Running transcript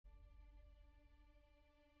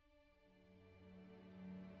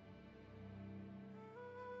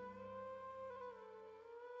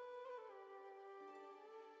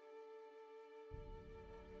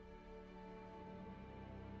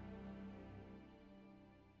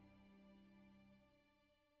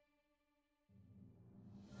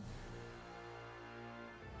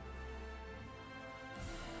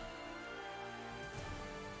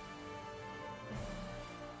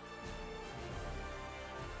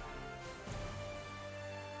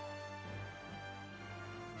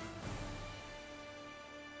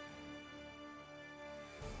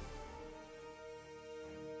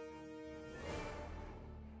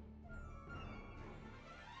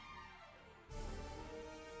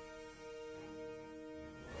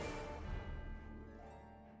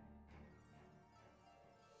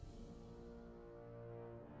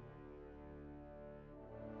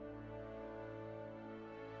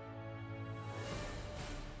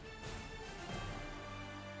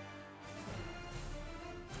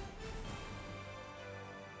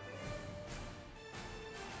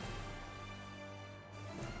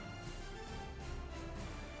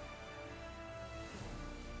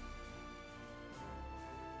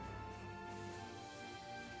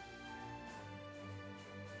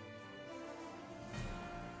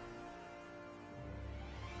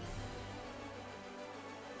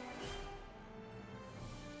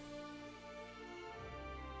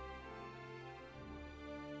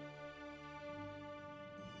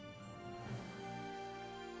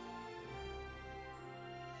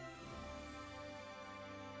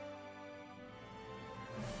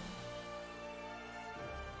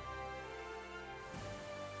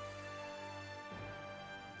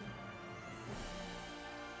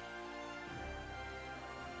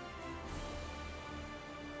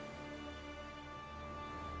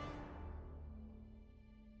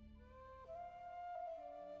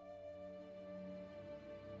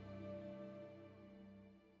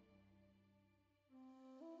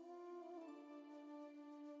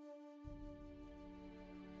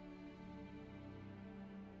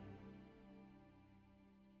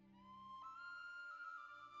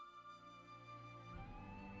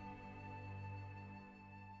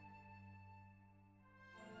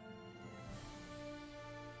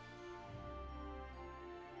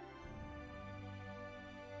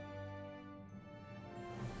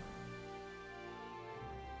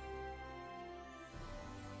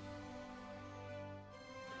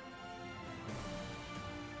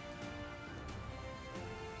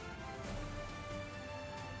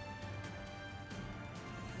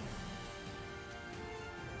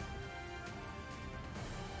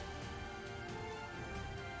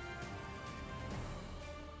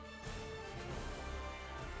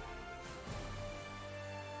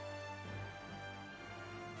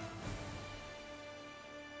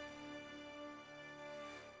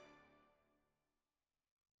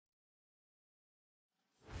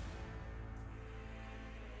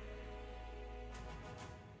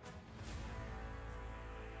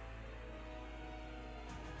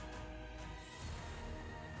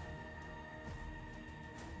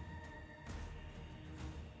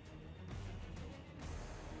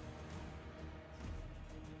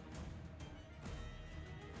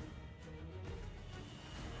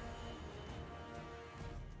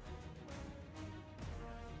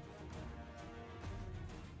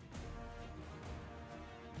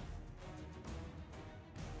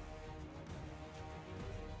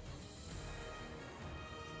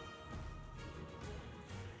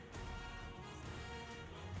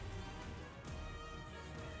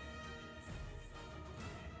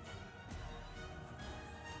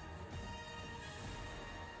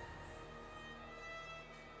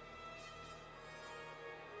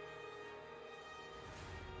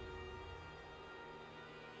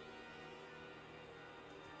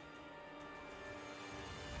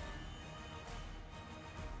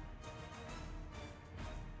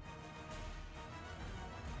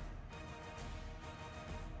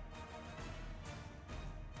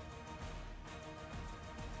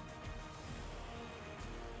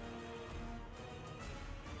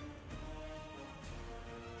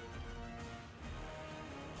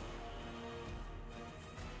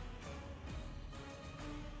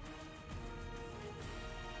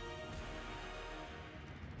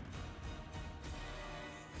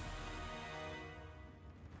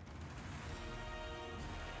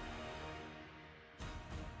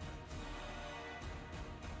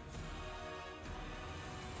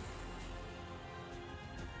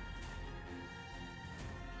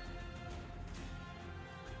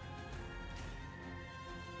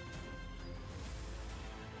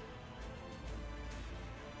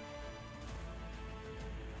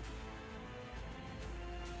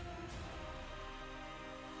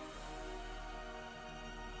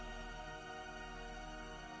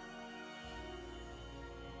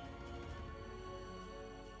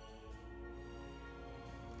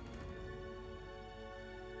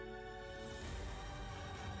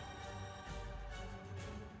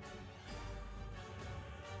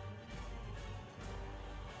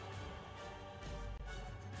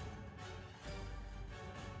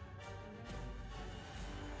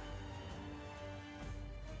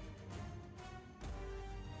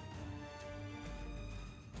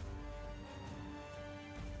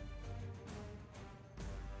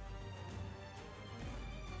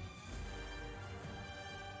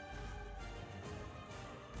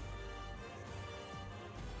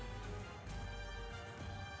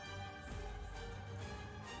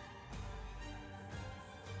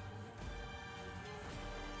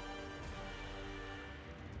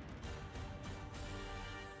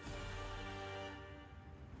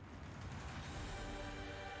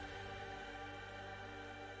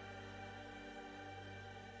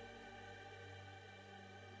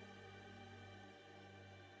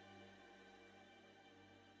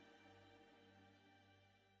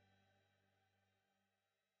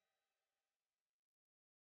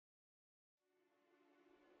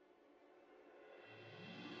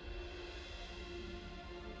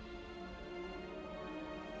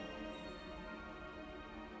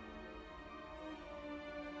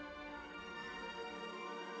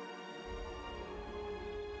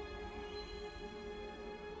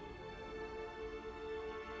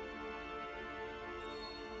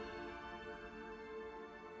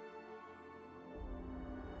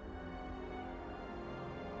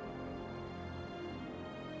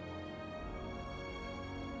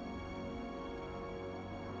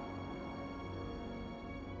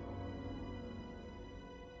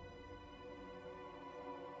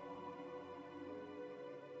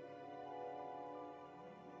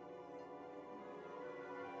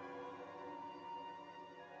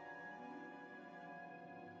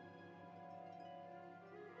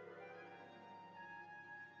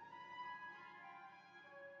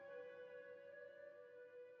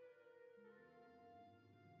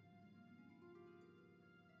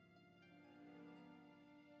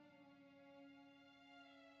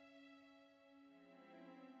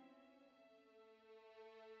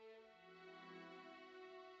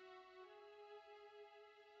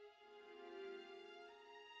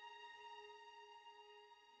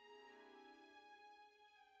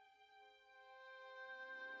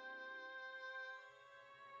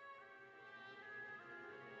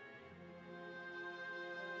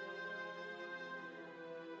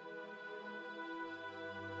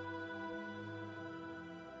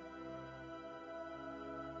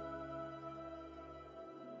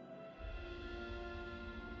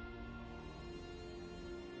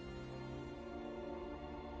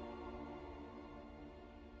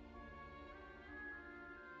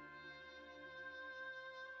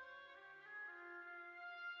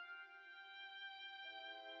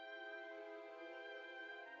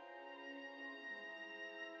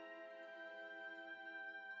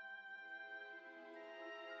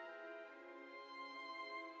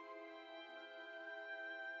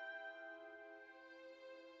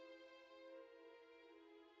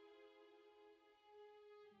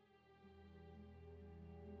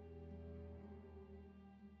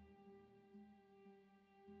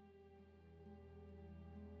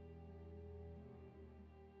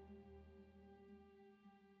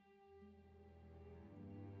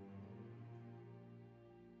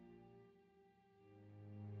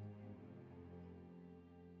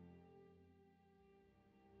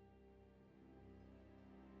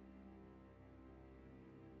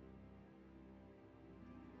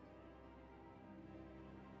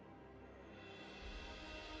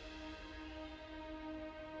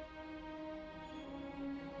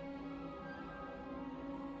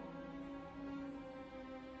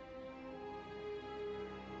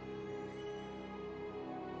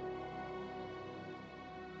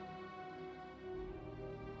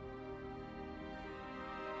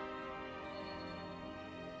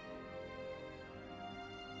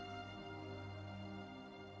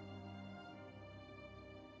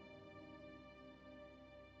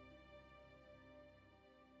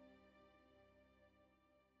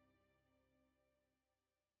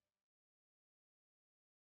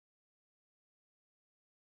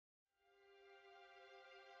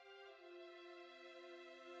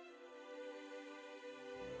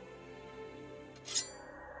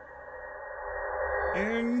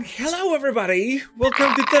And hello, everybody.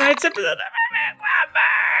 Welcome to tonight's episode of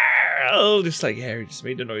Oh, just like Harry just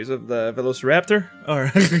made the noise of the Velociraptor.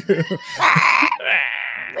 Or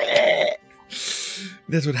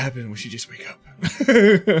that's what happened when she just wake up.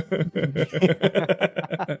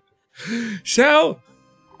 So,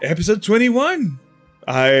 episode 21.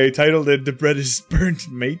 I titled it "The Bread is Burnt,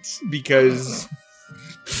 Mate," because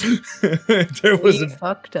there was a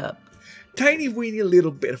fucked up tiny weeny little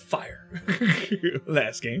bit of fire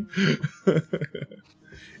last game. But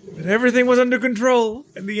everything was under control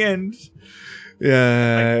in the end.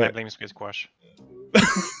 I blame Squid Squash.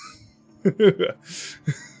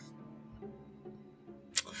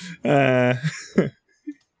 I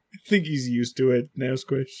think he's used to it now,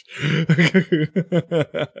 Squish.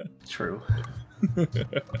 True.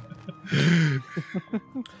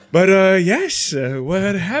 But yes,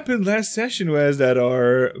 what happened last session was that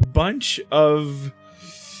our bunch of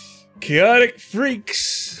chaotic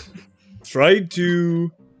freaks tried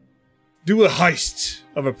to do a heist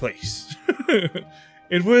of a place.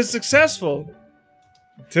 It was successful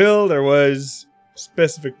until there was a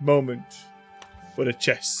specific moment for the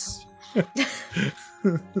chess.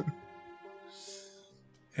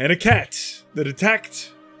 And a cat that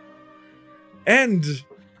attacked, and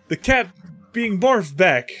the cat being morphed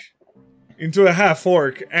back into a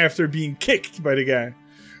half-orc after being kicked by the guy.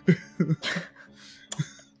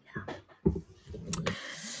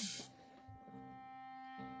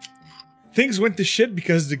 Things went to shit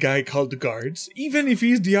because the guy called the guards, even if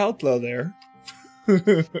he's the outlaw there.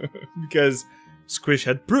 Because Squish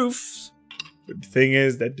had proof. But the thing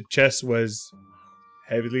is that the chest was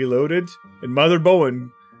heavily loaded, and Mother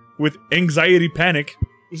Bowen, with anxiety panic,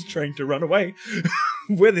 was trying to run away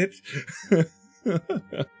with it.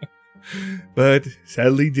 But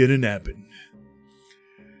sadly didn't happen.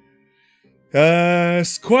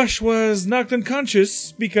 Squash was knocked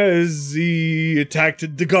unconscious because he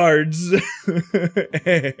attacked the guards.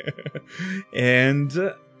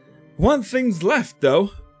 And one thing's left,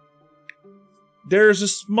 though. There's a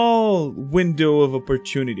small window of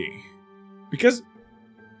opportunity. Because,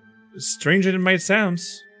 stranger than it might sound,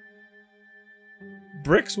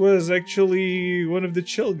 Brix was actually one of the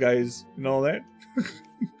chill guys and all that.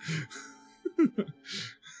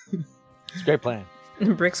 It's a great plan.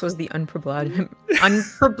 Brix was the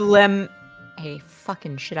Hey,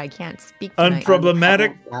 fucking shit! I can't speak tonight.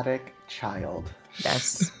 Unproblematic child.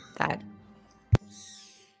 Yes, that.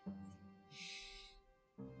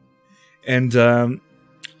 And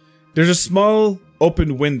there's a small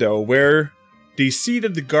open window where they see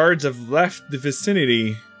that the guards have left the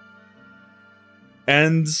vicinity,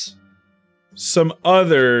 and some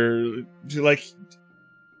other, like,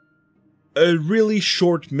 a really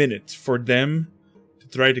short minute for them to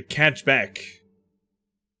try to catch back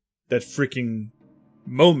that freaking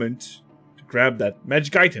moment to grab that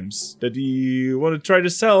magic items that you want to try to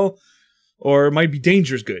sell, or might be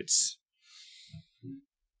dangerous goods.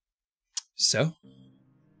 So,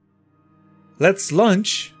 let's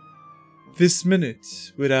launch this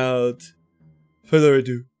minute without further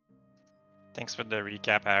ado. Thanks for the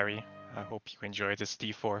recap, Harry. I hope you enjoyed this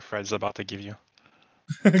D4 Fred's about to give you.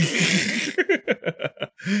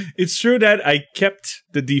 It's true that I kept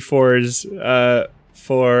the D4s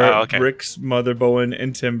for Brix, Mother Bowen,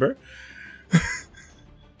 and Timber.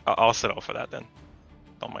 I'll settle for that then.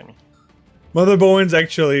 Don't mind me. Mother Bowen's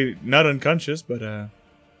actually not unconscious, but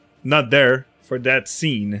not there for that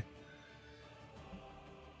scene.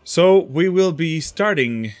 So we will be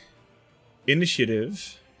starting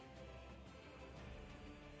initiative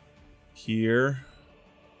here.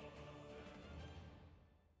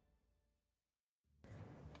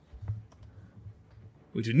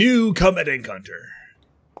 With a new combat encounter.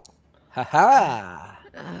 Haha.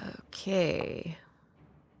 Okay.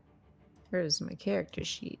 Where's my character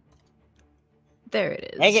sheet? There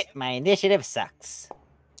it is. Dang it, my initiative sucks.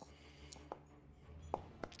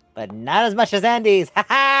 But not as much as Andy's.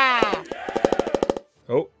 Haha!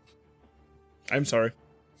 Oh. I'm sorry.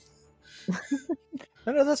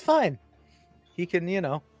 No, that's fine. He can,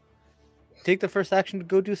 take the first action to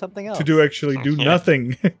go do something else. To do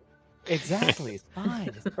nothing. Exactly. It's fine.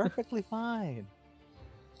 It's perfectly fine.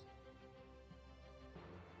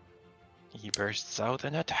 He bursts out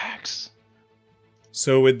and attacks.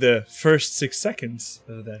 So with the first 6 seconds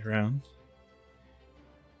of that round,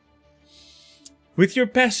 with your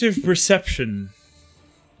passive perception,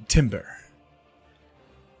 Timber,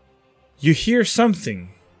 you hear something,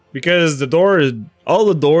 because all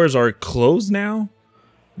the doors are closed now,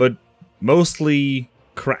 but mostly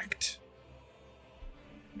cracked.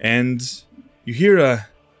 And you hear a,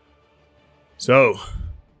 "So,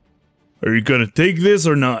 Are you gonna take this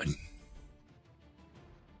or not?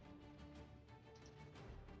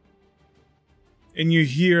 And you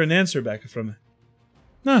hear an answer back from it.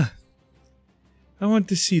 Nah. I want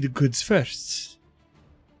to see the goods first.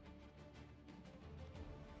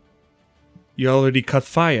 You already caught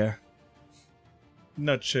fire.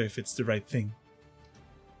 Not sure if it's the right thing.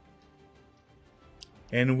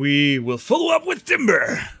 And we will follow up with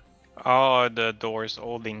timber. Oh, the door's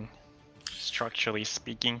holding, structurally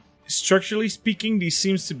speaking. Structurally speaking, these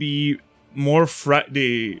seems to be more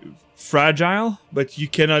fragile, but you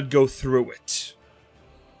cannot go through it.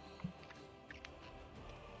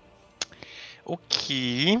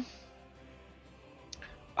 Okay.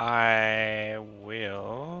 I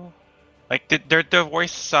will. Like, did their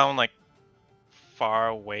voice sound like far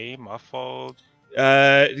away, muffled?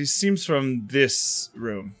 It seems from this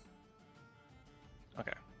room.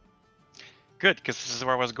 Okay. Good, because this is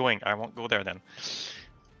where I was going. I won't go there then.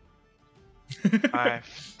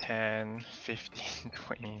 5, 10, 15,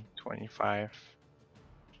 20, 25,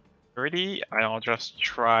 30. I'll just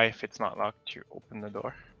try, if it's not locked, to open the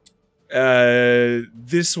door.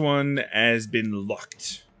 This one has been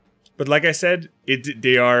locked. But like I said,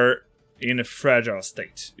 they are in a fragile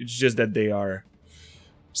state. It's just that they are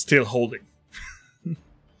still holding.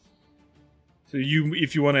 So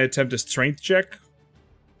if you want to attempt a strength check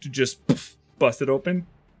to just bust it open,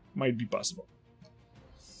 might be possible.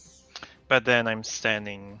 But then I'm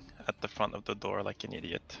standing at the front of the door like an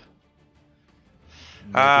idiot.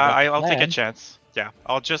 Maybe that's the I'll take a plan. chance. Yeah,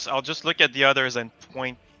 I'll just look at the others and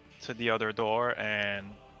point to the other door and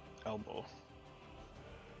elbow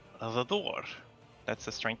the door. That's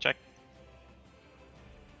a strength check.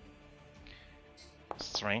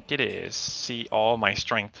 Strength it is. See all my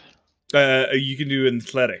strength. You can do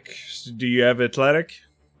athletic. Do you have athletic?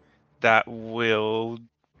 That will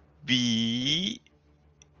be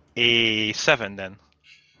a 7 then.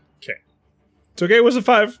 Okay. It's okay, it was a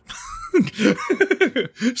 5.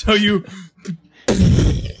 So you...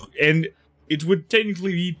 And it would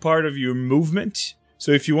technically be part of your movement.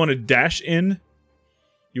 So if you want to dash in,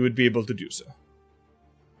 you would be able to do so.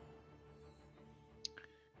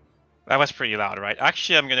 That was pretty loud, right?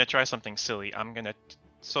 Actually, I'm gonna try something silly. I'm gonna...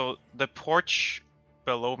 So the porch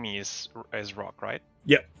below me is rock, right?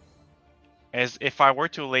 Yep. As if I were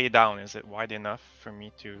to lay down, is it wide enough for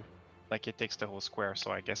me to... Like, it takes the whole square,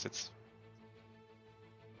 so I guess it's...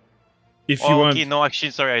 If you Oh, want... okay, no,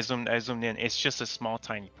 actually, sorry, I zoomed in. It's just a small,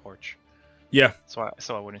 tiny porch. Yeah. So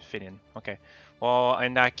I wouldn't fit in. Okay. Well,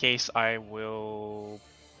 in that case, I will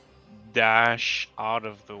dash out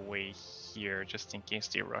of the way here, just in case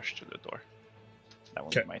they rush to the door. That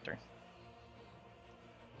won't be my turn.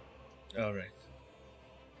 Alright.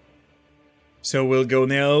 So we'll go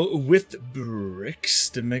now with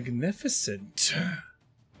Brix the Magnificent.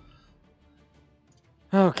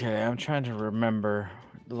 Okay, I'm trying to remember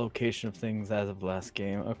the location of things as of last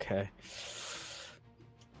game. Okay.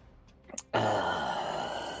 'Cause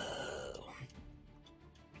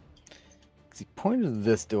he pointed to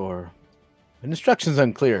this door. The instructions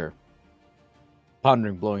unclear.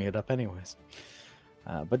 Pondering blowing it up anyways.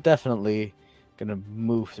 But definitely gonna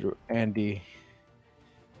move through Andy.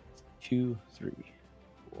 2, 3,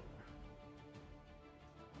 4,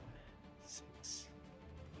 6,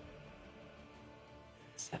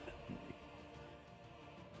 7.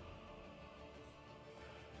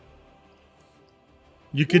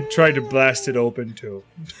 You could try to blast it open too.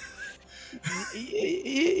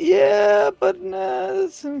 Yeah, but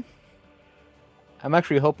I'm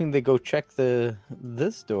actually hoping they go check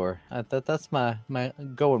this door. That's my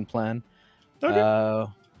going plan.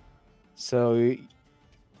 Okay. So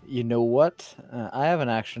you know what? I have an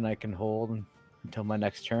action I can hold until my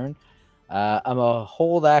next turn. I'm a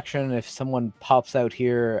hold action. If someone pops out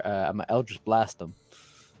here, I'm a Eldritch Blast them.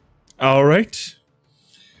 Alright.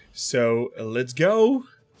 So let's go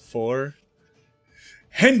for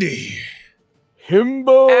Hendy.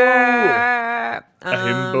 Himbo! A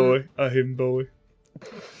him boy. A him boy.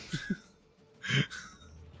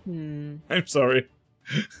 I'm sorry.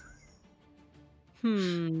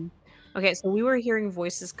 Okay, so we were hearing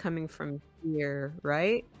voices coming from here,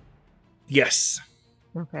 right? Yes.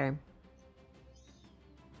 Okay.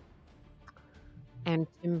 And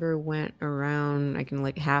Timber went around. I can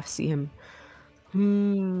like half see him.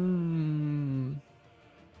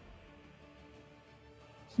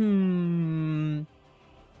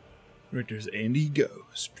 Right there's Andy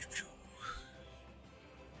goes.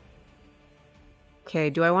 Okay,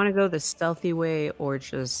 do I want to go the stealthy way or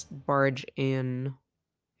just barge in?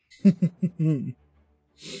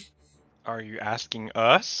 Are you asking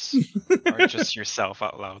us or just yourself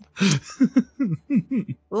out loud?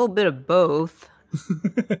 A little bit of both.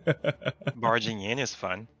 Barging in is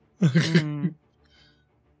fun. Mm.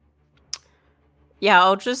 Yeah,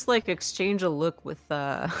 I'll just like exchange a look with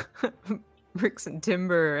Bricks and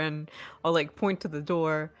Timber, and I'll like point to the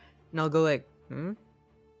door, and I'll go like, hmm,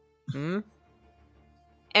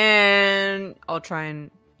 and I'll try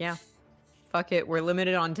and fuck it. We're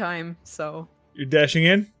limited on time, so You're dashing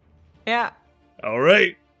in? yeah. All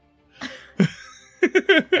right.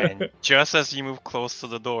 And just as you move close to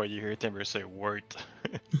the door, you hear Timber say, "Worth."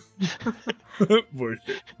 Worth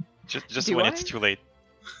it. Just Do when I? it's too late.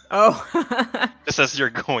 Oh, Just as you're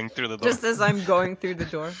going through the door. just as I'm going through the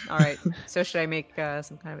door. All right. So should I make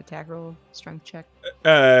some kind of attack roll, strength check?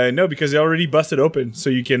 No, because they already busted open, so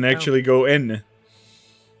you can actually go in.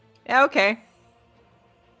 Yeah. Okay.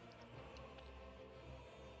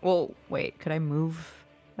 Well, wait. Could I move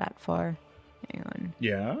that far? Hang on.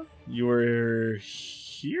 Yeah, you were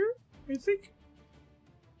here, I think.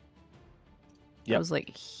 I Yep. was like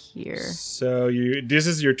here. So this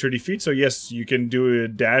is your 30 feet. So yes, you can do a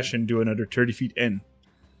dash and do another 30 feet in.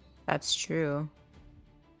 That's true.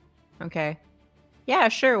 Okay. Yeah,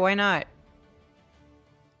 sure. Why not?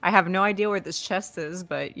 I have no idea where this chest is,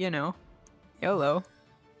 but you know, YOLO.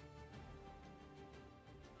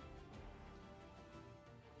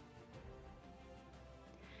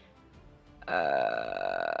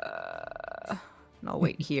 I'll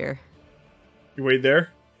wait here. You wait there.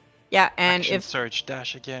 Yeah, and Action if surge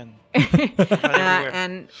dash again. everywhere.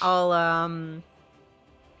 And I'll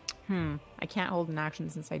I can't hold an action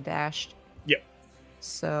since I dashed. Yep.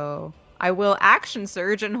 So I will action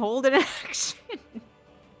surge and hold an action.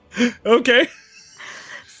 Okay.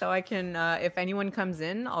 So I can if anyone comes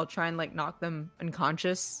in, I'll try and like knock them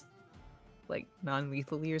unconscious. Like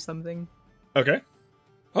non-lethally or something. Okay.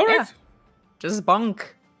 All right. Yeah. Just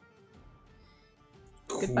bunk.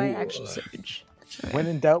 Cool. Goodbye action surge. When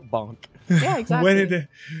in doubt, bonk. Yeah, exactly.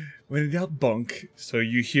 when in doubt, bunk. So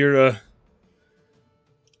you hear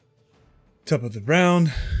top of the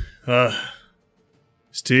round.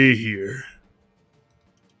 Stay here.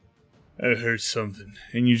 I heard something,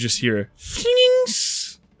 and you just hear a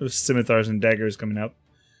flings of scimitars and daggers coming out.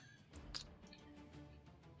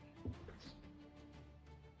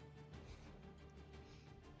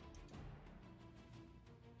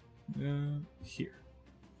 Here.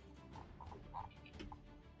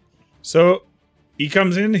 So he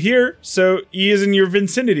comes in here, so he is in your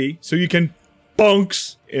vicinity, so you can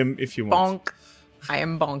bonks him if you want. Bonk. I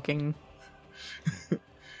am bonking.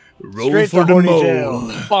 Roll Straight for to the horny mole. jail.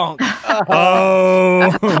 Bonk.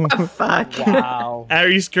 Oh, Fuck. Wow.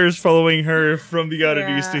 Ariska's following her from the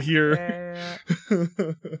oddities to here.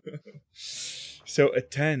 Yeah. So a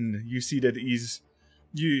 10, you see that he's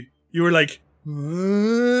you were like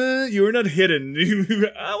you were not hidden.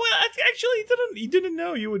 Well, actually, he didn't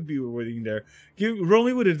know you would be waiting there. Roll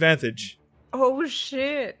me with advantage. Oh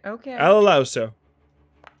shit. Okay. I'll allow so.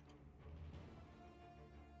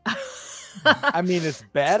 I mean, it's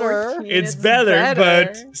better. 14, It's better,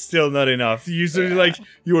 but still not enough. You sort of like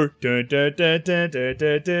you were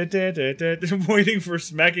waiting for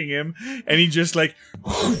smacking him, and he just like,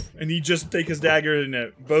 and he just take his dagger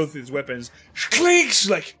and both his weapons, clinks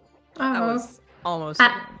like. That Oh, was almost.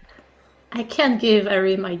 I can't give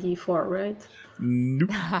Ari my D4, right? Nope.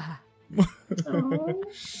 Oh.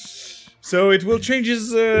 So it will change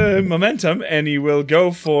his momentum, and he will go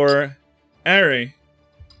for Ari,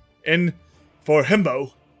 and for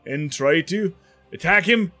Himbo, and try to attack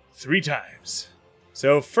him 3 times.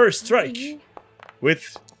 So first strike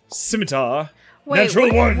with scimitar. Wait,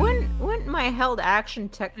 Natural one. Wouldn't my held action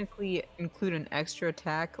technically include an extra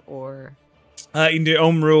attack, or? In the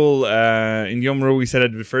Ohm rule, we said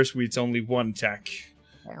at the first it's only 1 attack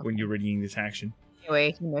when you're readying this action.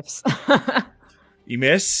 Anyway, he miss. You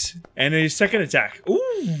miss, and a second attack.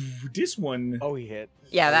 Ooh, this one. Oh, he hit.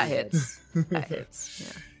 Yeah, that hits. That hits.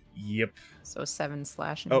 Yeah. Yep. So 7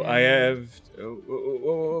 slashing. Oh, I damage. have.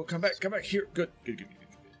 Oh, come back here. Good.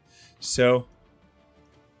 So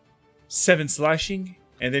 7 slashing,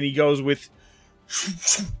 and then he goes with,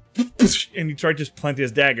 and he tried to plant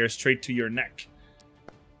his dagger straight to your neck,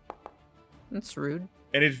 That's rude.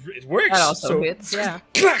 and it works. That also so, hits. Yeah.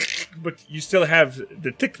 But you still have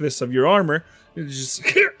the thickness of your armor. It's just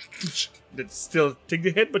that still take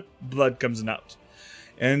the hit, but blood comes out,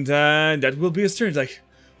 and that will be his turn. It's like,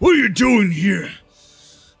 what are you doing here?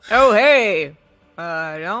 Oh hey,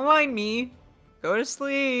 don't mind me. Go to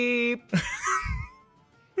sleep.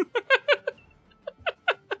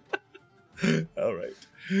 All right.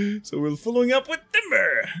 So we're following up with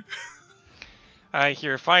Timber. I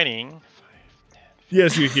hear fighting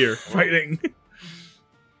Yes, you hear fighting.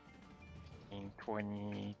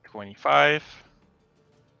 20, 25.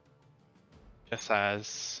 Just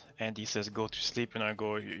as Andy says, go to sleep, and I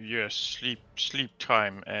go, yes, sleep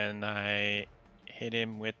time, and I hit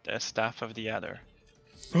him with the Staff of the Adder.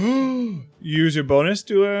 Use your bonus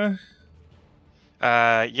to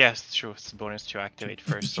Yes, true. It's bonus to activate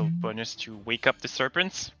first, so bonus to wake up the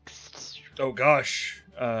serpents. Oh gosh.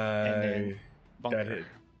 And then That bunker.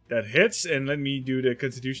 that hits, and let me do the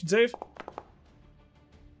Constitution save.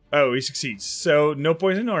 Oh, he succeeds. So no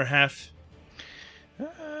poison or half?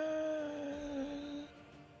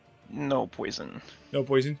 No poison. No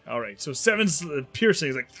poison. All right. So 7's piercing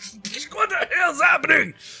is like, what the hell's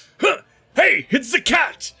happening? Huh. Hey, it's the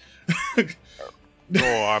cat.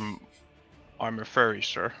 Oh, I'm a furry,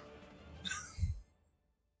 sir.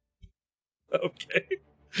 Okay.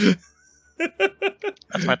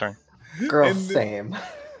 That's my turn. Girl, And- same.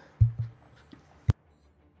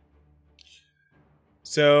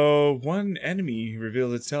 So one enemy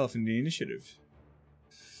revealed itself in the initiative.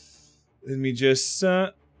 Let me just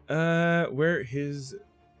where is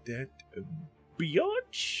that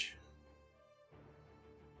biatch?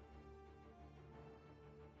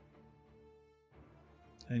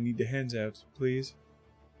 I need the hands out, please.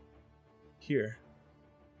 Here.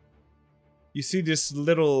 You see this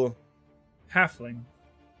little halfling.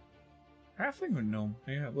 Halfling or gnome?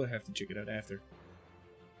 Yeah, we'll have to check it out after.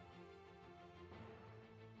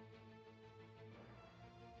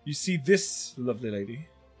 You see this lovely lady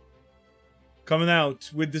coming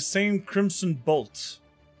out with the same crimson bolt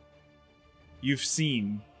you've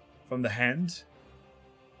seen from the hand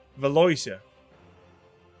of Aloysia.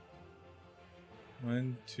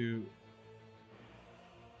 1, 2,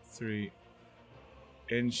 3.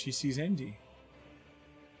 And she sees Andy.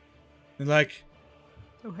 And like,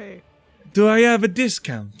 Oh, hey. do I have a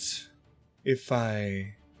discount if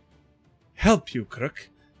I help you, Crook?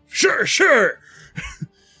 Sure!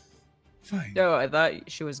 Fine. No, I thought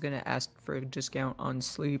she was gonna ask for a discount on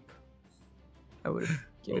sleep. I would have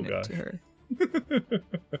given it to her.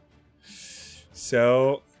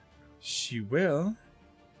 So, she will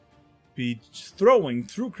be throwing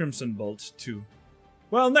through Crimson Bolt to...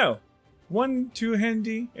 Well, no. 1 to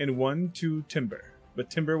Handy and 1 to Timber. But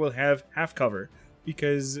Timber will have half cover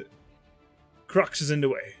because Crux is in the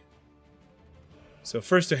way. So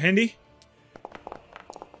first to Handy.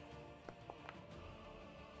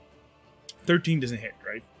 13 doesn't hit,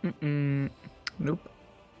 right? Nope.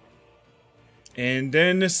 And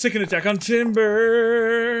then a second attack on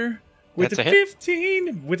Timber. With That's a a hit.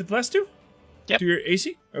 15. With a +2? Yep. To your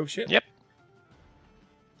AC? Oh, shit. Yep.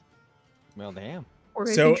 Well, damn. Or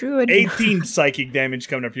So, druid. 18 psychic damage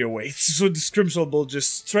coming up your way. So the Crimson Bolt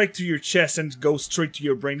just strike to your chest and go straight to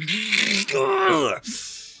your brain.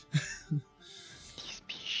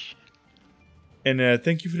 And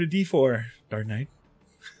thank you for the D4, Dark Knight.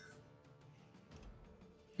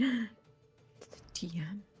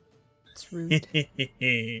 TM. It's rude.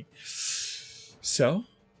 So,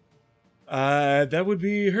 that would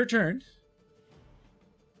be her turn.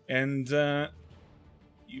 And,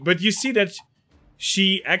 but you see that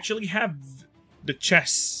she actually have the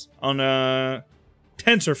chess on a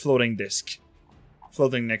tensor floating disk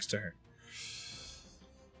floating next to her.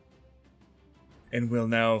 And we'll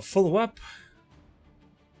now follow up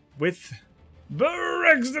with the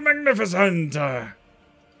Rex the Magnificent.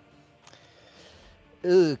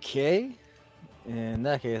 Okay. In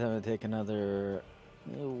that case, I'm going to take another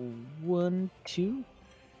 1, 2.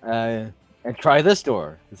 And try this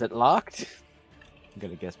door. Is it locked? I'm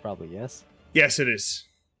going to guess probably yes. Yes, it is.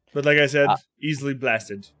 But like I said, easily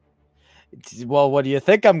blasted. Well, what do you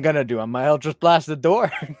think I'm going to do? I might just blast the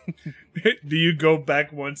door. Do you go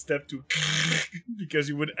back one step to because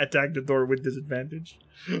you would attack the door with disadvantage?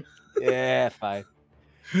 Yeah, fine.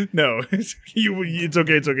 No, it's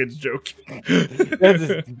okay. It's a joke.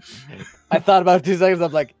 I thought about 2 seconds.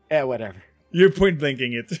 I'm like, whatever. You're point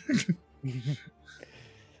blanking it.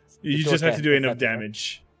 You It's just have okay. to do It's enough okay.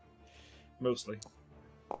 damage, mostly.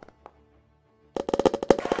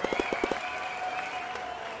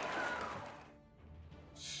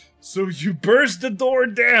 So you burst the door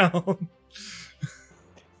down.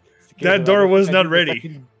 That door was not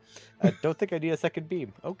ready. I don't think I need a second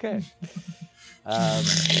beam. Okay. So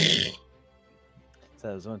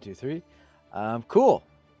that was 1, 2, 3. Cool.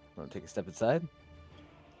 I'm gonna take a step inside.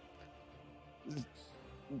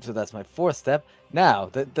 So that's my 4th step. Now,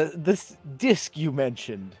 this disc you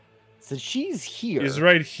mentioned, so she's here. Is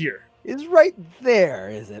right here. Is right there,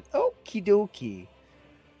 is it? Okie dokie.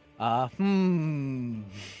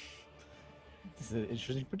 This is an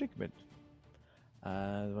interesting predicament.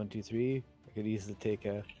 1, 2, 3. I could easily take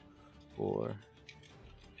a 4,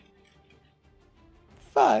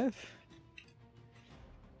 5.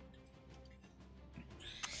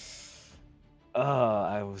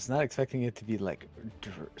 I was not expecting it to be like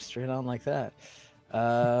straight on like that.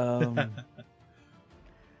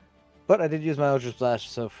 But I did use my Ultra Splash,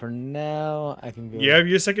 so for now I can go. You have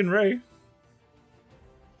your second ray.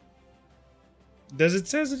 Does it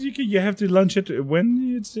says that you have to launch it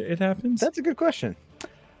when it happens? That's a good question.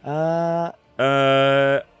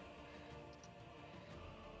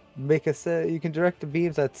 Make a set. You can direct the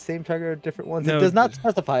beams at the same target or different ones. No, It does not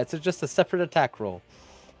specify. It's just a separate attack roll.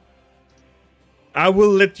 I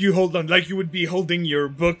will let you hold on, like you would be holding your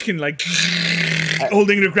book and like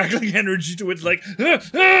holding the crackling energy to it, like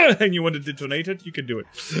and you want to detonate it. You can do it.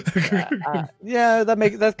 Yeah,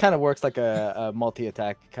 that kind of works like a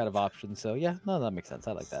multi-attack kind of option. So yeah, no, that makes sense.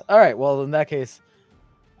 I like that. All right, well in that case,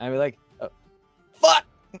 I'd be like, fuck,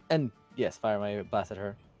 and yes, fire my blast at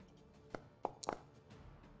her.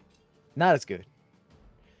 Not as good.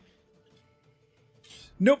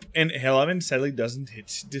 Nope, and 11 sadly doesn't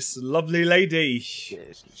hit this lovely lady. She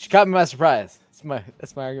caught me by surprise.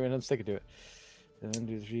 That's my argument. I'm sticking to it. 1,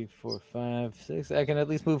 2, 3, 4, 5, 6. I can at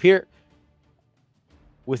least move here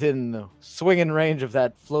within the swinging range of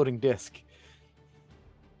that floating disc,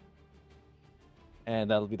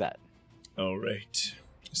 and that'll be that. All right,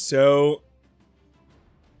 so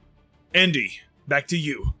Andy, back to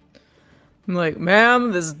you. I'm like,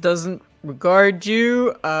 ma'am, this doesn't regard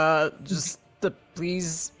you.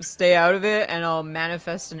 Please stay out of it, and I'll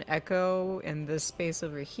manifest an echo in this space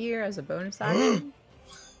over here as a bonus action.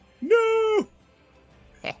 No!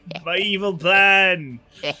 My evil plan!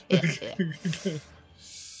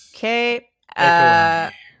 Okay.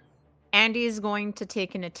 Andy's going to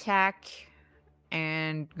take an attack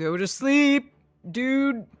and go to sleep.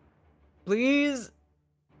 Dude, please.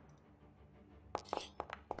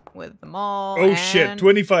 With them all. Oh shit,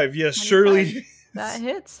 25. Yes, 25. surely. That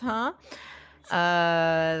hits, huh?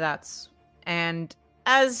 And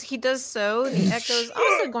as he does so, the Echo's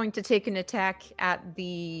also going to take an attack at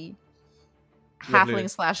the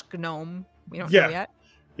halfling / gnome. We don't know yet.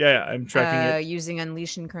 Yeah, I'm tracking it. Using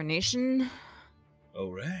Unleash Incarnation.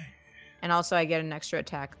 All right. And also I get an extra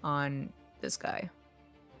attack on this guy.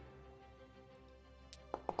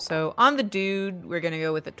 So on the dude, we're going to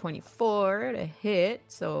go with a 24 to hit.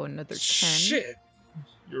 So another 10. Shit.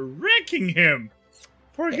 You're wrecking him.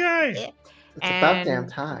 Poor guy. It's about damn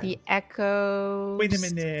time. The Echo. Wait a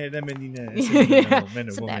minute.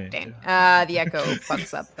 It's about damn. The Echo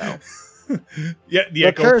fucks up though. Yeah, the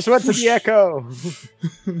Echo. Curse went to the Echo.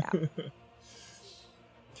 Yeah.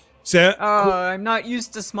 So, I'm not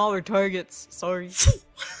used to smaller targets. Sorry.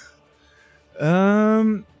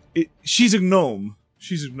 She's a gnome.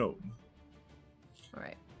 All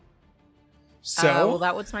right. So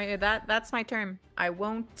well, that's my turn. I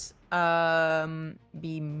won't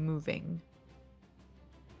be moving.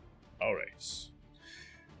 All right.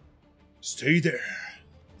 Stay there.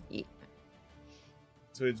 Yeah.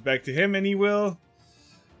 So it's back to him, and he will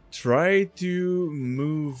try to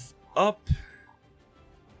move up.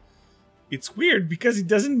 It's weird because he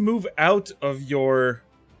doesn't move out of your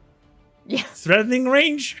threatening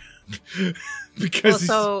range. Because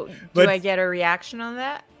do I get a reaction on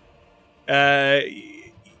that?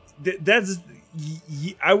 That's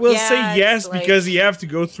I will say yes because you have to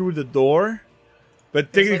go through the door.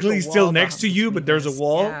 But technically he's still next to you, but there's a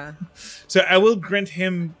wall. Yeah. So I will grant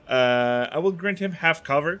him half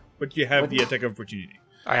cover, but you have the attack of opportunity.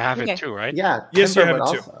 I have it too, right? Yeah. Yes, you have it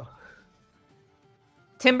too.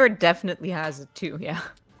 Timber definitely has it too, yeah.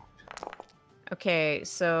 Okay,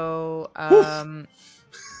 so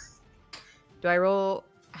do I roll?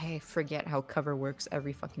 I forget how cover works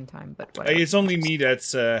every fucking time, but whatever. It's only me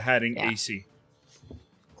that's having AC.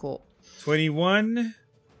 Cool. 21.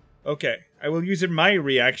 Okay, I will use my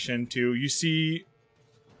reaction to. You see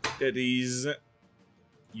that he's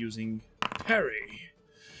using parry.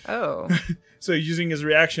 Oh. So he's using his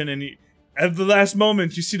reaction, and at the last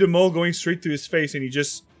moment, you see the mole going straight to his face, and he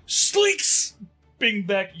just slinks, bing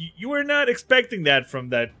back. You were not expecting that from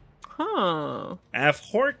that. Huh.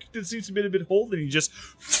 Half orc that seems to be a bit hold, and you just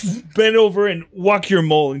bend over and walk your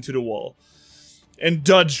mole into the wall, and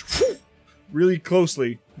dodge really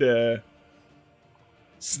closely the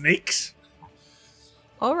snakes.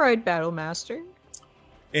 All right, Battle Master.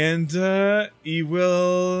 And he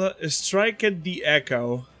will strike at the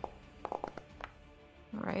Echo. All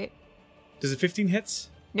right. Does it 15 hits?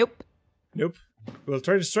 Nope. Nope. We'll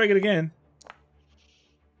try to strike it again.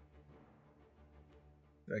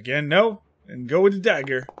 Again, no. And go with the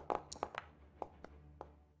dagger.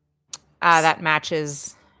 That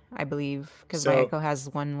matches. I believe, because So- my Echo has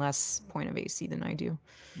 1 less point of AC than I do.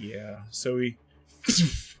 Yeah. So we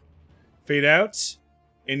fade out,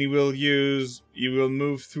 and you will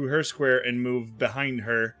move through her square and move behind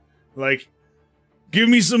her, like, give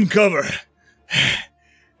me some cover,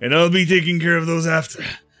 and I'll be taking care of those after.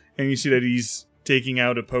 And you see that he's taking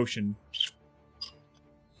out a potion.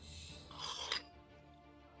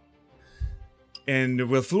 And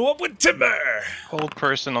we'll follow up with Timber. Hold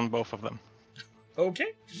person on both of them.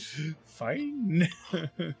 Okay. Fine.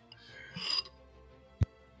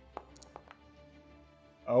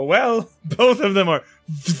 Oh well, both of them are.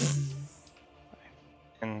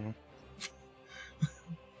 And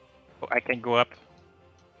oh, I can go up.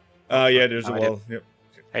 Yeah, there's a I wall. Yep.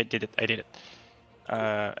 I did it.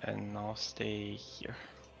 And I'll stay here.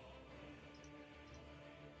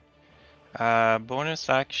 Bonus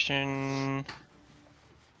action.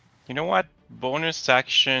 You know what? Bonus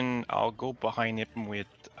action. I'll go behind him with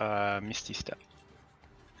Misty Step.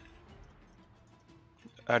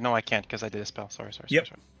 No, I can't because I did a spell. Sorry. Yep.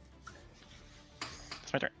 Sorry.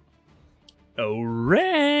 That's my turn.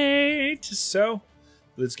 Alright. So,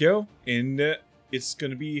 let's go. And it's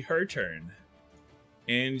gonna be her turn.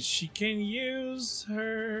 And she can use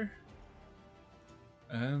her.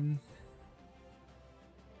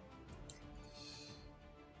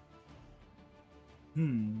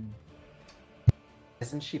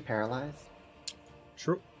 Isn't she paralyzed?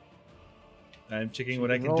 True. I'm checking You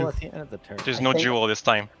what I can roll do. at the end of the turn. There's I no think- jewel this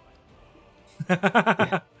time.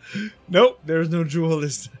 Nope, there's no jewel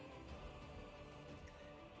this time.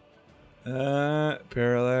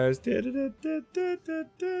 Paralyzed.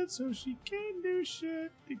 So she can't do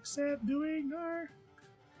shit except doing her.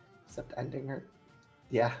 Except ending her.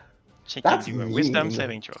 Yeah. She That's can do a wisdom mean.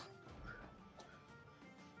 saving throw.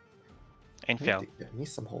 And I fail. need to get me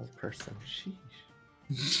some hold person. Sheesh.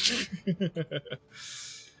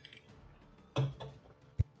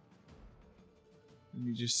 Let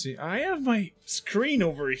me just see. I have my screen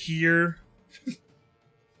over here.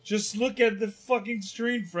 Just look at the fucking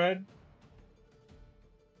screen, Fred.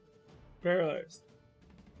 Paralyzed.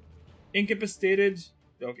 Incapacitated.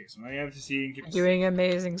 Okay, so I have to see incapacitated. Doing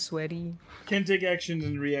amazing, sweaty. Can take actions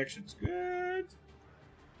and reactions. Good.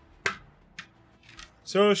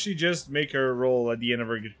 So she just make her roll at the end of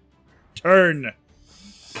her turn.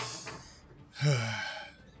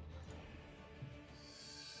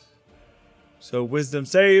 So wisdom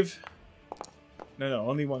save. No,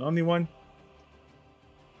 only one.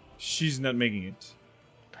 She's not making it.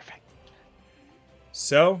 Perfect.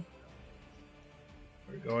 So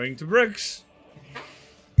we're going to Brooks.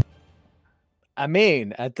 I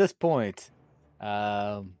mean, at this point,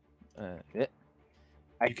 You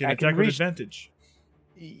can attack with reach. advantage.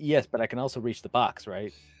 Yes, but I can also reach the box,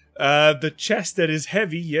 right? The chest that is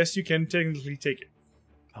heavy, yes, you can technically take it.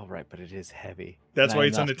 Oh, right, but it is heavy. That's And why I'm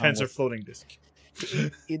it's on not the strong tensor with- floating disk.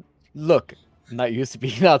 Look, I'm not used to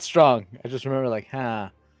being not strong. I just remember, like, in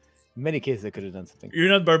many cases, I could have done something. You're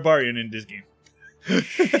not barbarian in this game.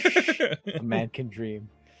 A man can dream.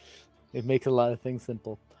 It makes a lot of things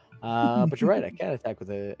simple. But you're right, I can attack with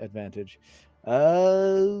an advantage.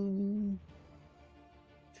 Oh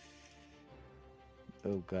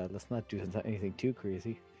god, let's not do anything too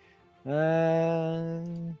crazy.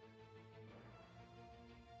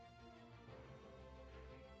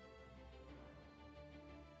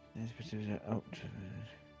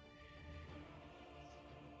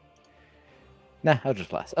 Nah, I'll just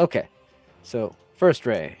blast. Okay, so first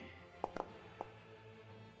ray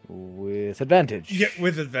with advantage. Yeah,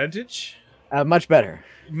 with advantage. Much better.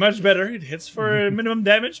 Much better. It hits for minimum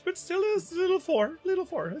damage, but still is little four. Little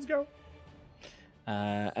four. Let's go.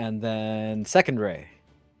 And then second ray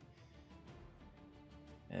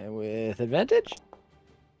with advantage.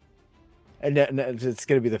 No, it's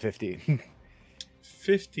gonna be the 15.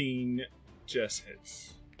 15 just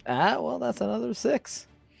hits. Well, that's another 6.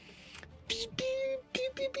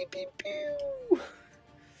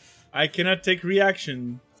 I cannot take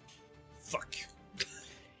reaction. Fuck.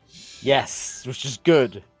 Yes, which is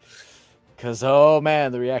good. Because, oh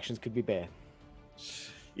man, the reactions could be bad.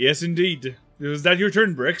 Yes, indeed. Was that your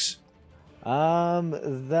turn, Bricks?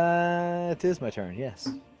 That is my turn, yes.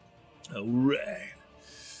 Alright.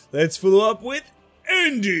 Let's follow up with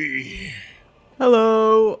Andy.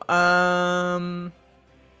 Hello. I'm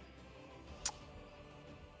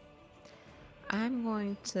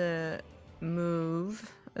going to move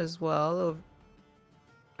as well.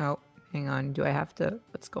 Oh, hang on. Do I have to?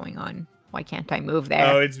 What's going on? Why can't I move there?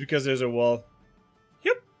 Oh, it's because there's a wall.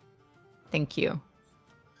 Yep. Thank you. I'm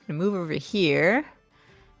gonna move over here.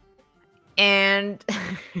 And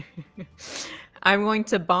I'm going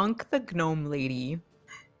to bonk the gnome lady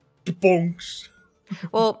Bonks.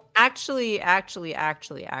 Well, actually,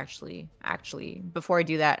 before I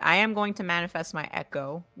do that, I am going to manifest my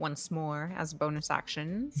echo once more as a bonus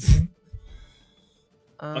action.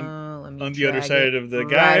 Let me On the other drag side it of the right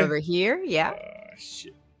guy? over here. Yeah,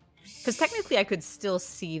 Shit. because technically I could still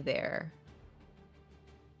see there.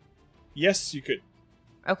 Yes, you could.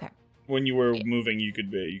 Okay. When you were moving, you could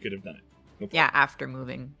have done it. No problem. Yeah, after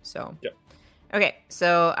moving. So. Yep. Okay,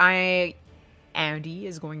 so Andy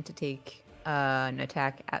is going to take an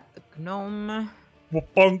attack at the gnome.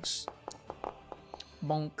 Bonks.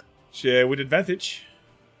 Bonk. Share with advantage.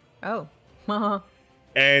 Oh.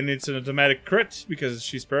 And it's an automatic crit because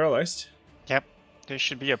she's paralyzed. Yep. There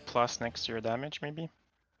should be a plus next to your damage, maybe.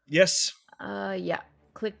 Yes. Yeah.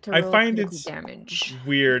 Click to I roll find critical it's damage.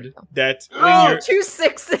 weird that when Oh, you're... 2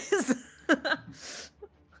 6s!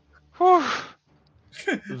 Whew.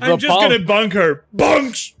 I'm just gonna bunk her.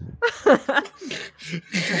 Bunks!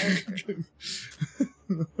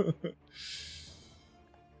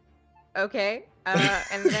 Okay.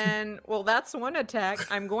 And then, well, that's one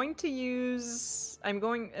attack. I'm going to use.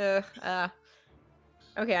 Okay,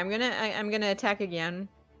 I'm gonna attack again.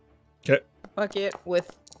 Okay. Bucket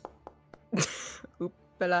with.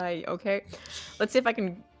 Oopalai. Okay. Let's see if I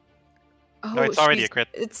can. Oh, No, it's already a crit.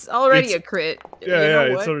 It's already It's- a crit. Yeah, You know yeah,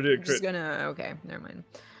 it's what? already a I'm just crit. gonna. Okay, never mind.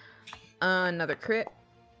 Another crit.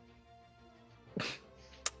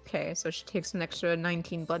 Okay, so she takes an extra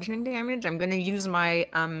 19 bludgeoning damage. I'm gonna use my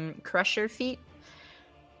crusher feat.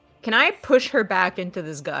 Can I push her back into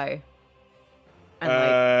this guy?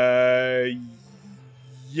 And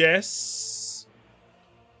Yes.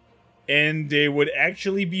 And they would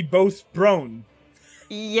actually be both prone.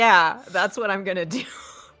 yeah, that's what I'm gonna do.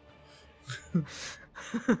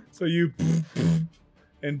 So you...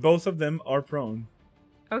 And both of them are prone.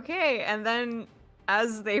 Okay, and then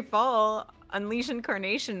as they fall, Unleash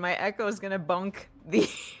Incarnation, my echo is gonna bunk the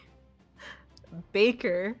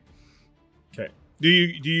baker. Okay. Do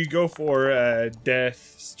you go for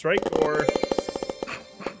Death Strike or...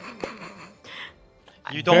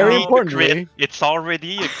 You don't Very need the importantly- crit. It's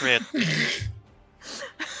already a crit.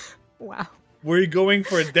 Wow. Were you going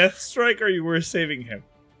for a Death Strike or you were saving him?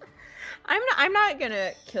 I'm not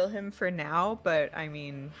gonna kill him for now, but I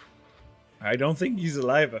mean, I don't think he's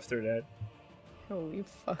alive after that. holy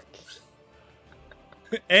fuck.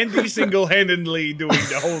 Andy single-handedly doing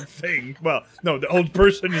the whole thing. Well, no, the old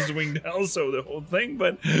person is doing also the whole thing,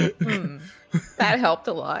 but That helped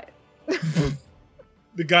a lot.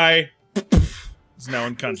 the guy is now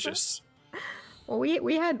unconscious. Well,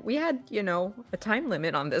 we had you know, a time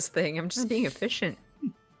limit on this thing. I'm just being efficient.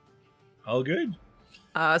 All good.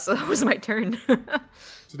 So that was my turn.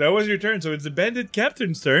 So that was your turn. So it's the bandit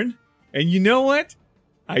captain's turn. And you know what?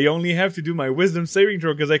 I only have to do my wisdom saving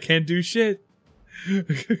throw because I can't do shit.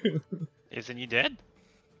 Isn't he dead?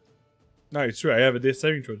 No, it's true. I have a death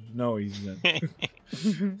saving throw. No, he's not.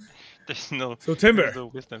 There's no. So Timber, There's no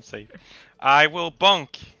wisdom save. I will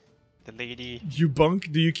bunk the lady you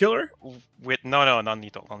bunk. Do you kill her? with no,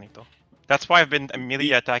 non-lethal, non-lethal. That's why I've been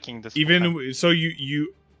immediately attacking this. whole time. Even so,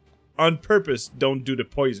 you on purpose don't do the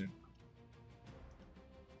poison.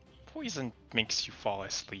 Poison makes you fall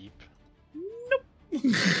asleep.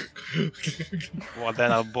 Well,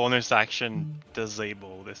 then I'll bonus action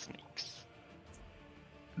disable the snakes.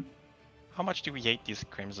 How much do we hate these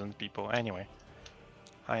crimson people? Anyway,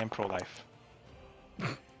 I am pro-life.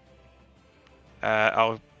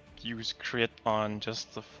 I'll use crit on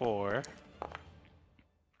just the 4.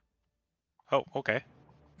 Oh, okay.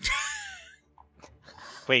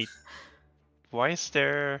 Wait, why is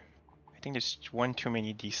there... I think there's one too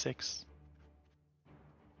many d6.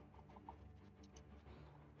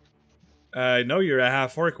 No, you're a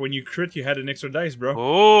half orc. When you crit, you had an extra dice, bro.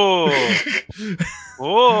 Oh!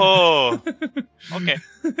 Oh! Okay.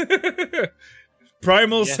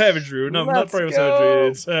 Primal Yes. savagery. No, not Let's primal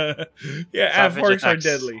go. savagery. It's yeah, half Savage orcs are attacks.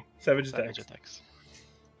 deadly. Savage Savage attacks. attacks.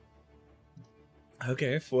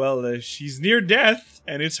 Okay, well, she's near death,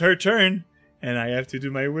 and it's her turn, and I have to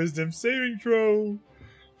do my wisdom saving throw.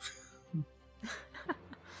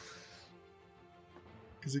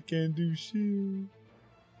 Because I can't do shit.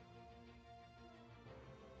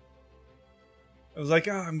 I was like,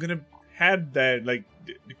 oh, I'm gonna had that, like,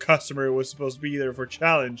 the customer was supposed to be there for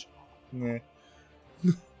challenge. Nah.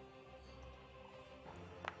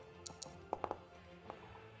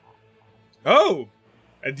 Oh!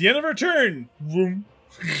 At the end of her turn! Vroom.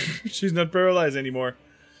 She's not paralyzed anymore.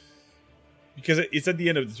 Because it's at the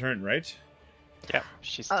end of the turn, right? Yeah,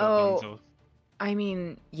 she's still Oh. going, so I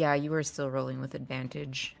mean, yeah, you were still rolling with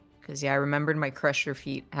advantage. Because, yeah, I remembered my Crusher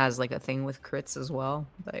feat has, like, a thing with crits as well.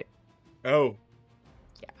 But, Oh.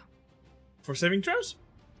 Yeah. For saving throws?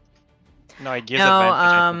 No, it gives No, advantage.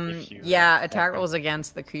 I think, if you, yeah, attack okay. rolls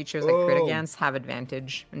against the creatures that crit Oh. against have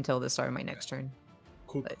advantage until the start of my next turn.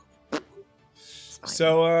 Cool. But- It's fine.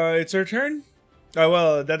 So, it's her turn? Oh,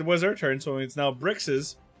 well, that was her turn, so it's now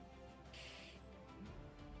Brix's.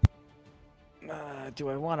 Do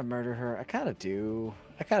I want to murder her? I kind of do.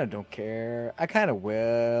 I kind of don't care. I kind of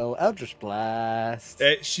will. Eldritch Blast.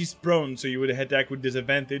 She's prone, so you would attack with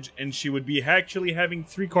disadvantage, and she would be actually having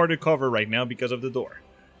 3-quarter cover right now because of the door.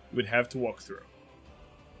 You would have to walk through.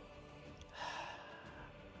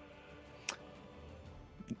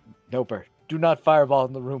 No, Bert. Do not fireball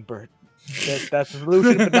in the room, Bert. That's a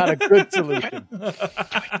solution, but not a good solution.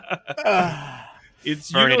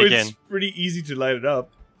 It's Burn it it's again. pretty easy to light it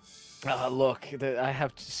up. Look, I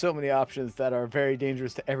have so many options that are very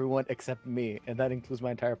dangerous to everyone except me, and that includes my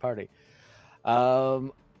entire party.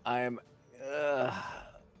 I'm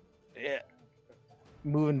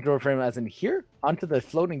moving the door frame as in here onto the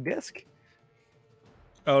floating disc.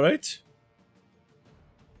 All right.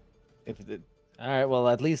 All right, well,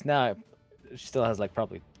 at least now she still has like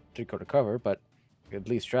probably 3-quarter cover, but at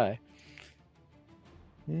least try.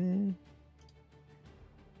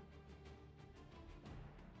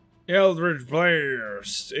 Eldritch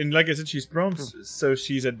Blast. And like I said, she's prone, so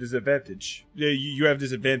she's at disadvantage. Yeah, you have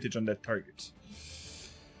disadvantage on that target.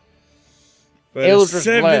 But Eldritch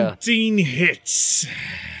 17 hits.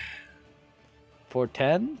 For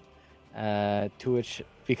 10, to which,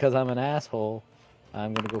 because I'm an asshole,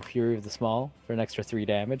 I'm going to go Fury of the Small for an extra 3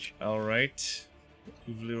 damage. All right.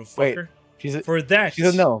 You little Wait, fucker. She's a, For that,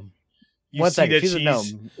 she's a gnome. you One see second, that she's a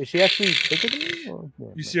gnome. Is she actually bigger than me? Or... Yeah,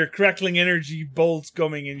 You see her crackling energy bolts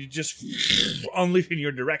coming, and you just unleash in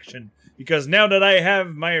your direction. Because now that I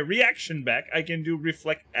have my reaction back, I can do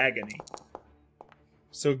Reflect Agony.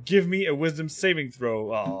 So give me a Wisdom saving throw.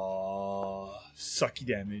 Aww, sucky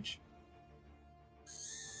damage.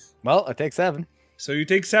 Well, I take 7. So you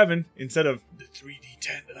take 7 instead of the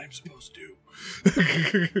 3d10 that I'm supposed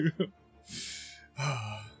to do.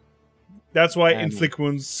 That's why Inflict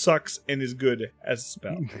Wounds sucks and is good as a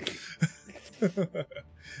spell.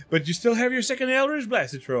 But you still have your second Eldritch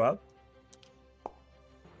Blast to throw out.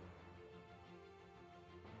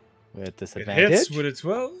 With It disadvantage. hits with a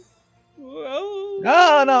 12. Well,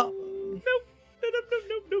 No, no. Nope.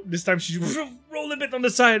 Nope. This time she roll a bit on the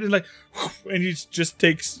side and and it just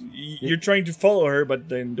takes. You're trying to follow her, but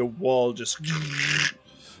then the wall just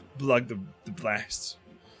blocked the blast.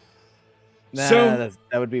 Nah, So-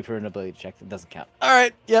 that would be for an ability check. That doesn't count. All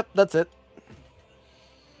right. Yep, that's it.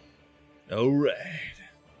 All right.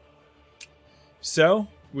 So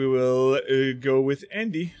we will go with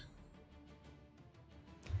Andy.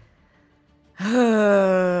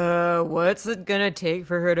 What's it gonna take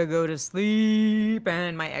for her to go to sleep?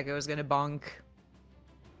 And my echo is gonna bonk.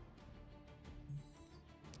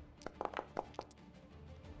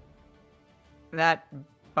 That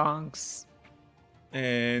bonks.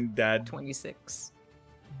 And that 26.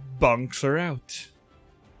 bunks her out.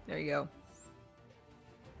 There you go.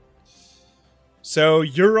 So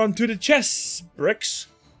you're onto the chess, Bricks.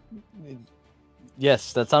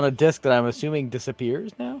 Yes, that's on a disc that I'm assuming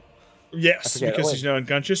disappears now. Yes, forget, because wait. she's now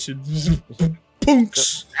unconscious. It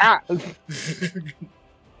punks. Ah!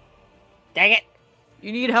 Dang it!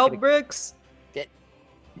 You need help, Bricks?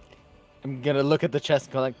 I'm gonna look at the chest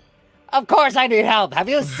and go like, Of course I need help! Have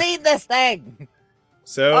you seen this thing?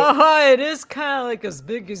 So Oh, it is kind of like as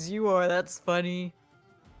big as you are. That's funny.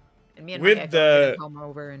 And me and With my echo the- are gonna come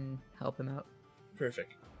over and help him out.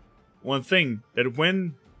 perfect. One thing that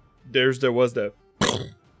when there was the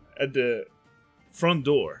at the front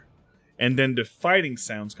door, and then the fighting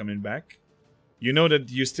sounds coming back, you know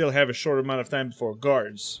that you still have a short amount of time before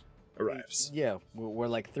guards arrives. yeah, we're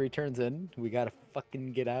like 3 turns in. We gotta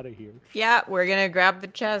fucking get out of here. Yeah, we're gonna grab the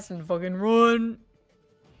chest and fucking run.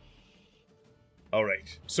 All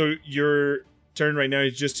right. So your turn right now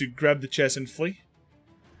is just to grab the chest and flee.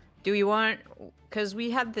 Do we want... Because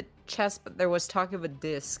we had the chest, but there was talk of a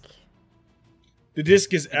disc. The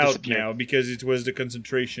disc is out disappeared. now because it was the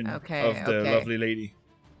concentration Okay, of the okay. lovely lady.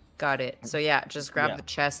 Got it. So yeah, just grab Yeah. the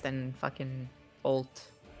chest and fucking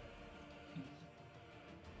ult.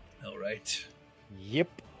 All right.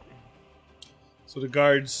 Yep. So the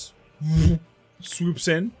guards swoops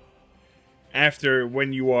in after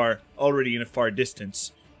when you are already in a far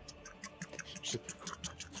distance.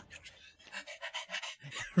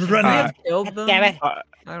 Running. Have killed them? Damn it!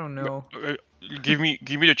 I don't know. Give me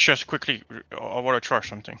the chest quickly. I want to try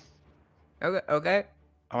something. Okay, okay.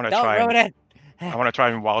 I want to Don't try. ruin it! I want to try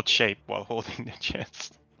in wild shape while holding the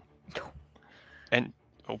chest, and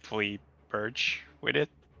hopefully purge with it.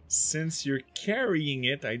 Since you're carrying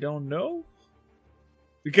it, I don't know.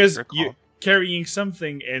 Because Your call. you carrying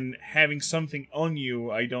something and having something on you,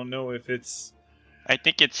 I don't know if it's... I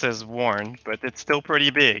think it says worn, but it's still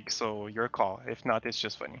pretty big, so your call. If not, it's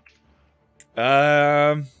just funny.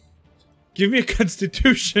 Give me a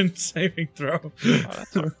Constitution saving throw. Oh,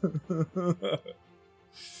 that's all right.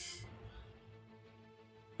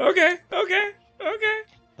 Okay.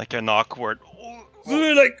 Like an awkward.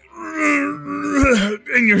 Like,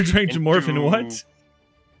 and you're trying to morph into what?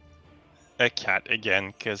 A cat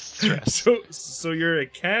again, because stress. So you're a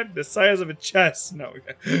cat the size of a chest. No.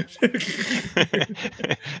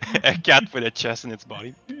 A cat with a chest in its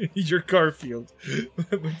body. You're Garfield.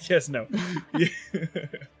 Yes, no. Yeah.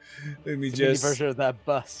 Let me It's a mini just. version of that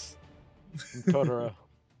bus in Totoro.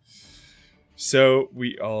 So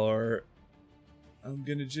we are. I'm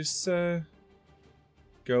gonna just go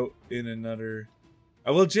in another. I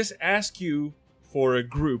will just ask you for a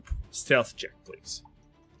group stealth check, please.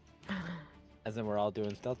 As in, we're all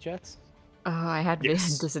doing stealth checks? Oh, I had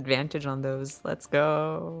Yes. disadvantage on those. Let's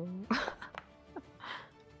go.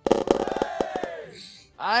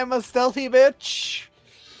 I'm a stealthy bitch!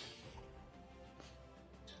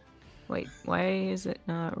 Wait, why is it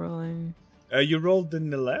not rolling? You rolled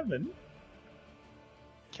an 11.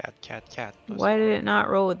 Cat. Why did it not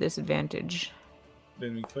roll with disadvantage?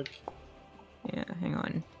 Then we click. Yeah, hang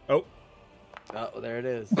on. Oh, Oh, there it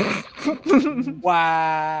is.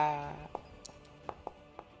 Wow.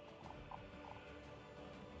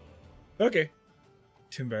 okay.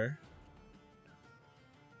 Timber.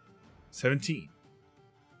 17.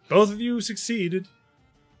 Both of you succeeded,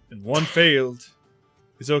 and one failed.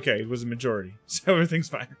 It's okay. It was a majority, so everything's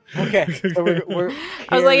fine. Okay, so we're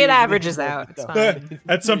I was like, it carrying averages this out. It's stuff. fine.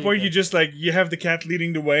 At some point, you just like you have the cat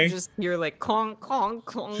leading the way. Just you're like clonk clonk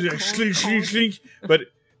clonk. Slink, slink, slink, slink. But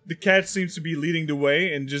the cat seems to be leading the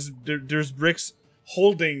way, and just there's bricks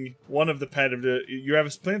holding one of the pad of the. You have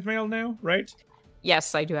a splint mail now, right?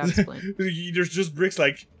 Yes, I do have a splint. There's just bricks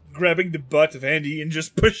like grabbing the butt of Andy and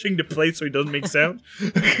just pushing the plate so he doesn't make sound.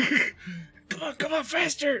 Come on,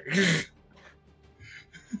 faster!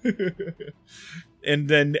 And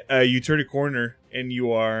then you turn a corner and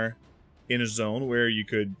you are in a zone where you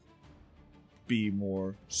could be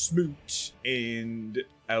more smooth and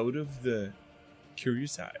out of the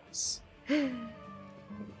curious eyes.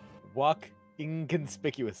 Walk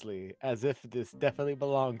inconspicuously, as if this definitely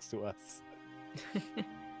belongs to us.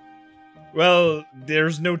 Well,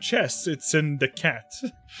 there's no chest. It's in the cat.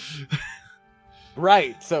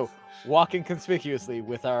 Right, so walk inconspicuously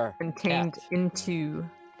with our Contained cat. into.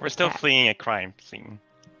 We're still cat. fleeing a crime scene.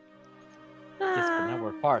 Yes, but now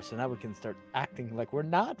we're far, so now we can start acting like we're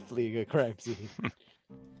not fleeing a crime scene.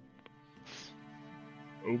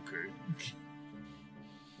 Okay.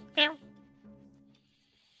 Alright.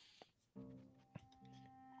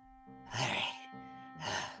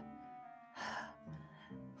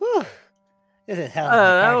 Whew. This is hell. Oh,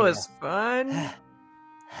 that was fun.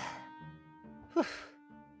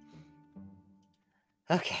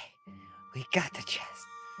 Okay, we got the chest.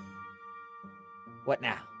 What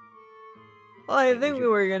now? Well, I think we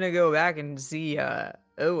were gonna go back and see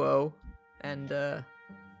Oo and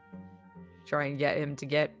try and get him to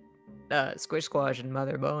get Squish Squash and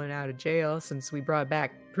Mother Bone out of jail, since we brought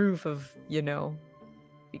back proof of, you know,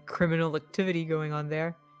 the criminal activity going on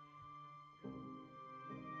there.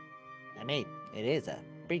 I mean, it is a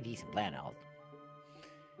pretty decent plan, all.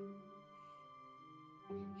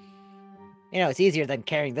 You know, it's easier than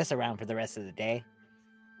carrying this around for the rest of the day.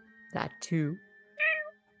 That too.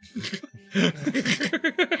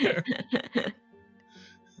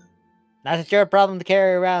 Not that you're a problem to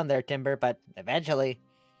carry around there, Timber, but eventually,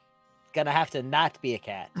 it's gonna have to not be a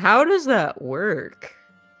cat. How does that work?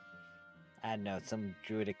 I don't know, some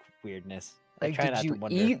druidic weirdness. Like, I try did not you to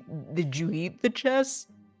wonder. Did you eat the chest?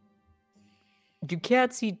 Do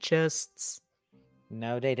cats eat chests?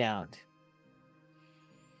 No, they don't.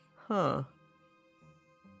 Huh.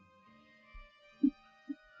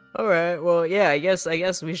 All right. Well, yeah. I guess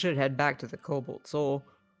we should head back to the Cobalt Soul.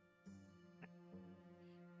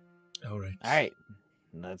 All right. All right,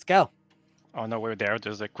 let's go. On the way there,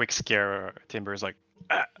 there's a quick scare. Timber's like,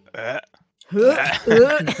 but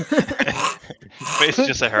it's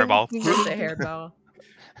just a hairball. Just a hairball.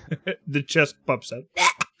 The chest pops out.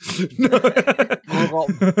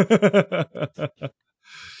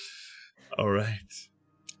 All right.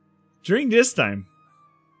 During this time,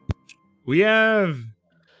 we have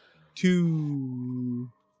two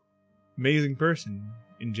amazing person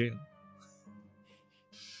in jail.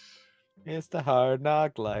 It's the hard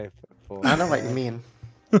knock life. I don't know what you mean.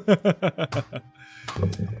 You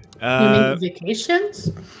mean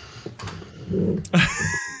vacations?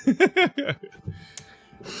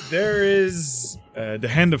 there is the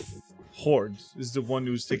Hand of Horde is the one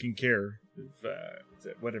who's taking care of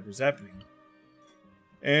whatever's happening.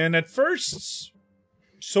 And at first,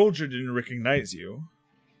 soldier didn't recognize you.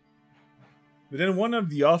 But then one of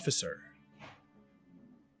the officer,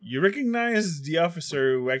 you recognize the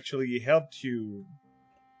officer who actually helped you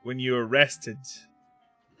when you arrested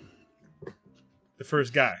the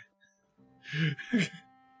first guy. Yeah.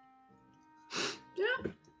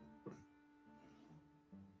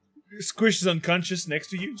 Squish is unconscious next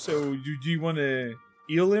to you, so do you want to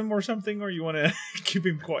heal him or something, or you want to keep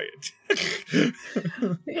him quiet?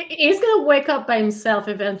 He's gonna wake up by himself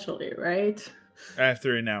eventually, right?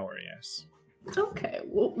 After an hour, yes. Okay,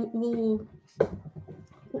 we'll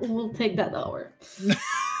take that hour.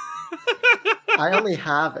 I only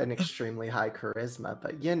have an extremely high charisma,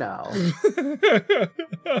 but you know.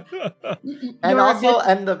 And also,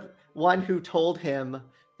 I'm the one who told him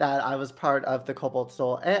that I was part of the Cobalt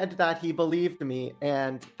Soul and that he believed me,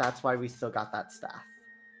 and that's why we still got that staff.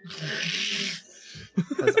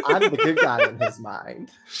 Because I'm the good guy in his mind.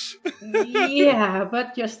 Yeah,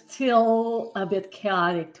 but you're still a bit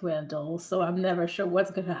chaotic, Twindle, so I'm never sure what's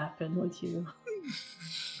gonna happen with you.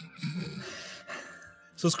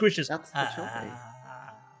 So Squish is... That's the choice.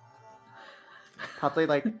 Probably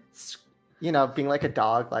like, you know, being like a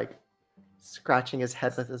dog, like scratching his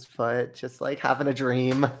head with his foot, just like having a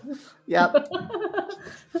dream. Yep.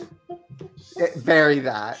 Bury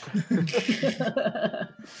that.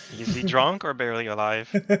 Is he drunk or barely alive?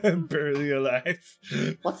 Barely alive.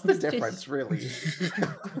 What's the difference, really?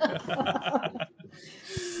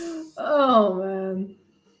 Oh, man.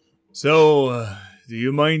 So, do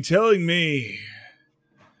you mind telling me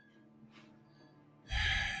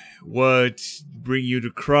what bring you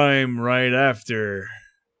to crime right after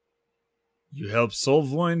you helped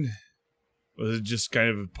solve one? Was it just kind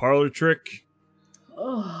of a parlor trick?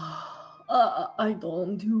 I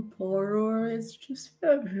don't do parlor. It's just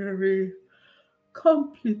a very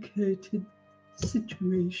complicated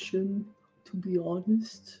situation, to be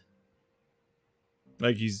honest.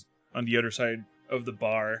 Like he's on the other side of the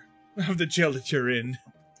bar, of the jail that you're in.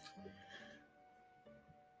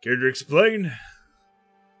 Care to explain?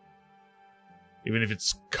 Even if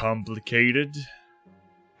it's complicated?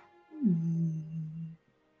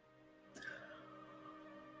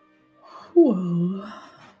 Well,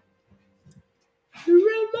 you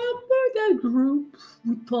remember that group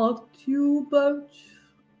we talked to you about?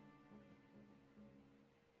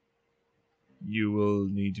 You will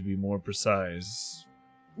need to be more precise.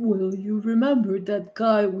 Well, you remember that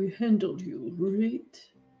guy we handled you, right?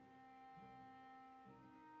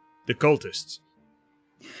 The cultist.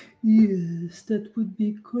 Yes, that would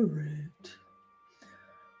be correct.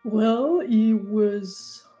 Well, he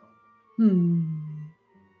was...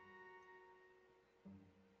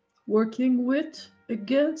 working with,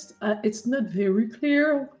 against, it's not very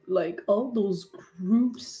clear, like all those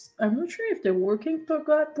groups, I'm not sure if they're working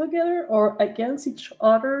together or against each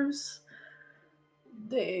others.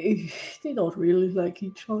 They don't really like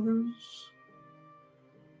each others.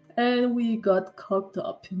 And we got caught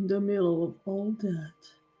up in the middle of all that.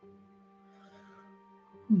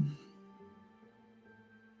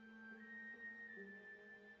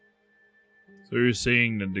 So you're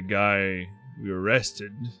saying that the guy we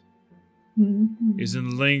arrested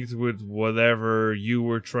isn't linked with whatever you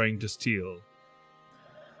were trying to steal?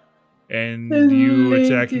 And you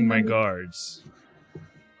attacking my guards?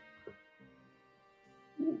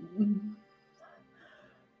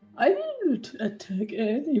 I didn't attack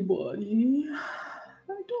anybody.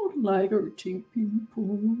 I don't like hurting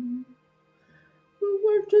people. We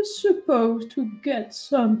were just supposed to get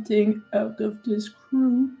something out of this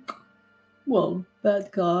crook. Well, bad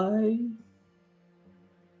guy.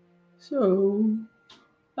 So,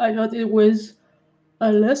 I thought it was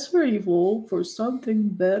a lesser evil for something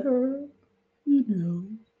better, you know.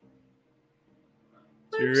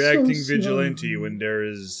 So you're acting vigilante when there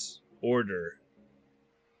is order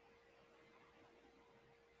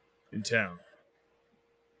in town.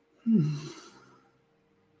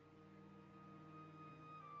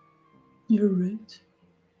 You're right.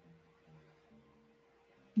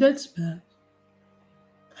 That's bad.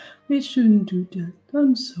 We shouldn't do that.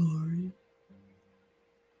 I'm sorry.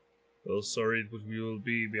 Well, sorry what we will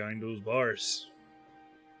be behind those bars.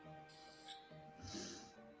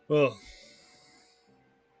 Well,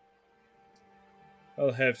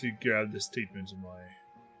 I'll have to grab the statements of my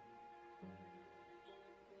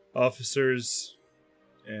officers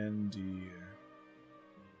and the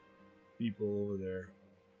people over there.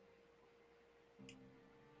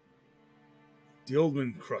 The old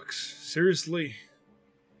man crux. Seriously?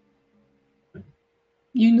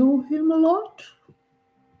 You know him a lot?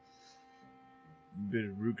 A bit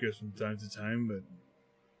of ruckus from time to time, but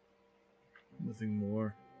nothing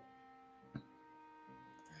more.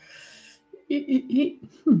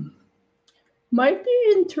 Might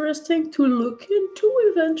be interesting to look into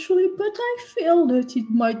eventually, but I feel that it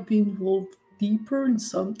might be involved deeper in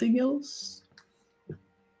something else.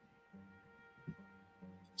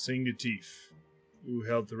 Seeing the thief who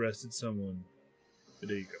helped arrested someone.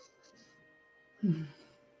 There you go.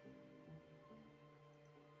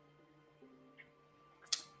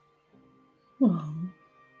 Well,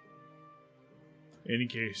 Any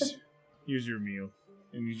case, here's your meal.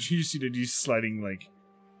 And you see that he's sliding like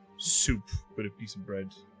soup with a piece of bread.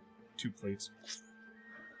 2 plates.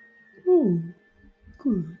 oh,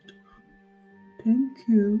 good. Thank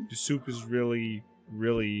you. The soup is really,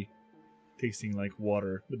 really tasting like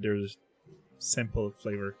water, but there's simple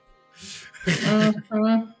flavor.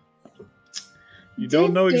 You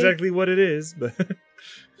don't know exactly what it is, but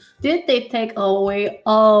Did they take away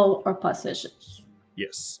all our possessions?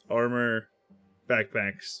 yes, armor,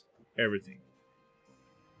 backpacks, everything.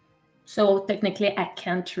 So technically, I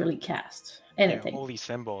can't really cast Their anything. holy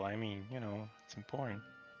symbol. I mean, you know, it's important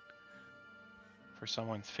for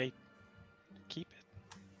someone's fate. Keep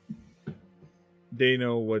it. They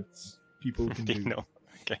know what people can They do. know.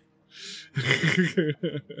 Okay.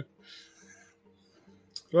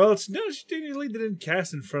 Well, it's no, she technically didn't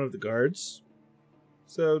cast in front of the guards,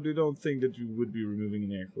 so they don't think that you would be removing a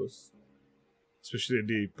necklace. Especially if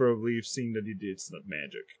they probably have seen that you did. It's not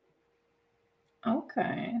magic.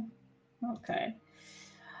 Okay. Okay.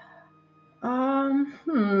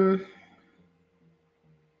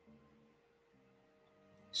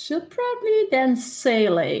 Should probably then say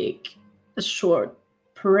like a short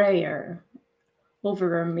prayer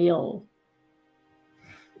over our meal.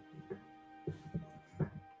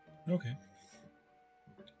 Okay.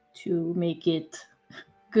 To make it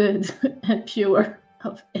good and pure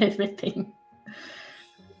of everything.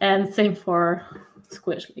 And same for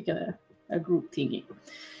Squish, like a group thingy.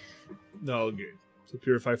 No, good. So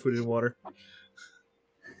purify food in water.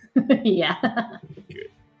 Yeah.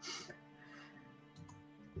 Good.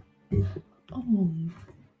 Oh.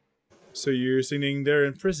 So you're sitting there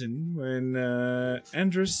in prison when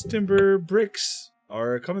Andrus Timber Bricks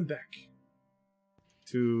are coming back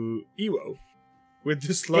to Iwo with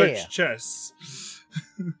this large Yeah. chest.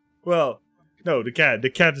 Well, no, the cat. The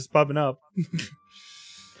cat is popping up.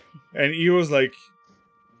 And Iwo's like,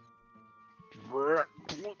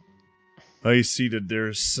 I see that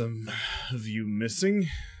there's some of you missing.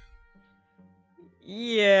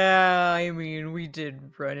 Yeah, I mean, we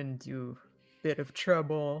did run into a bit of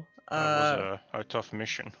trouble. That was a tough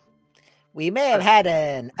mission. We may have had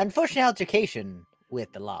an unfortunate altercation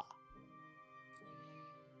with the law.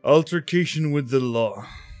 Altercation with the law.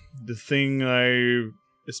 The thing I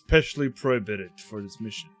especially prohibited for this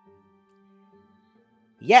mission.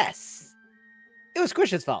 Yes. It was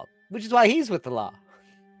Squish's fault, which is why he's with the law.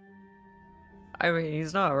 I mean,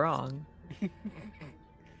 he's not wrong.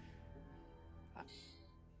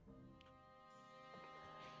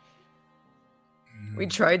 We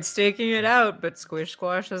tried staking it out, but Squish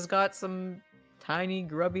Squash has got some tiny,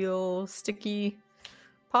 grubby little sticky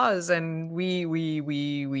paws, and we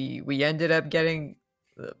ended up getting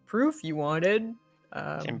the proof you wanted.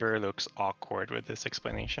 Timber looks awkward with this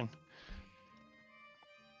explanation.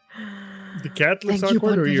 The cat looks Thank you,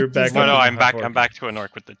 awkward, or Bud, you're but back? No, no, on I'm back. half I'm back to an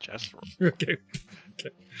orc with the chest roll. Okay.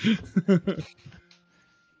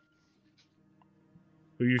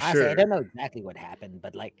 Are you Honestly, sure? I don't know exactly what happened,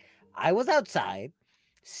 but like, I was outside,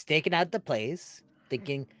 staking out the place,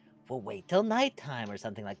 thinking we'll wait till nighttime or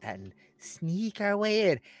something like that and sneak our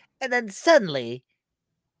way in. And then suddenly,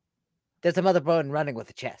 there's a mother bone running with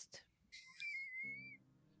a chest.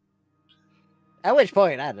 At which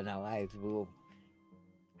point, I don't know, I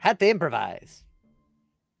had to improvise.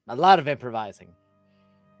 A lot of improvising.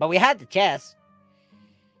 But we had the chest.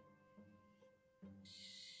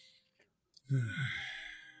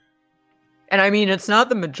 And I mean, it's not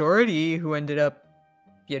the majority who ended up,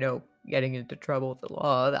 you know, getting into trouble with the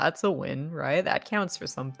law. That's a win, right? That counts for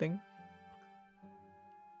something.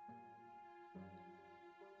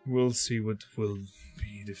 We'll see what will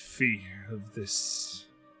be the fee of this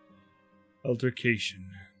altercation.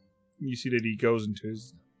 You see that he goes into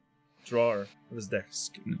his drawer of his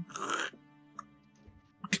desk.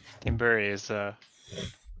 Timber is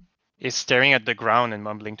staring at the ground and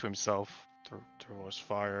mumbling to himself. There was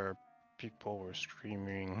fire. People were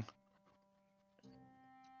screaming.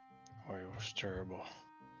 Oh, it was terrible.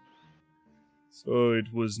 So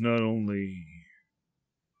it was not only...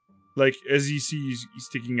 Like, as you see, he's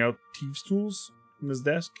taking out thieves' tools. from his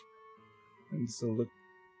desk. And so look.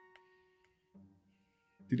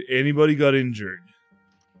 Did anybody got injured?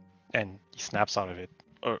 And he snaps out of it.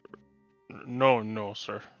 No,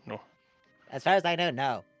 sir. No. As far as I know,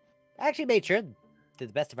 no. I actually made sure, to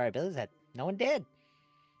the best of our abilities, that no one did.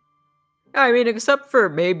 I mean, except for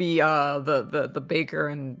maybe the baker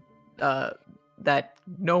and that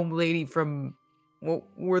gnome lady from what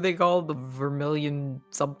were they called? The Vermilion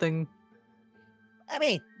something? I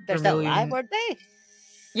mean, they're still alive, Vermilion. weren't they?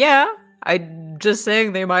 Yeah, I'm just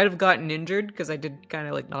saying they might have gotten injured because I did kind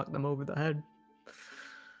of like knock them over the head.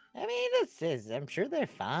 I mean, I'm sure they're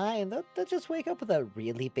fine. They'll just wake up with a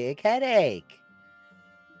really big headache.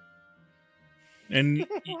 And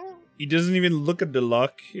he doesn't even look at the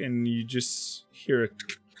lock, and you just hear it.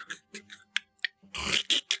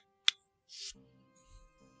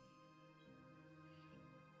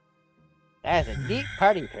 That's a neat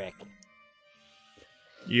party trick.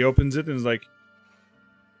 He opens it and is like,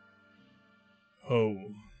 "Oh,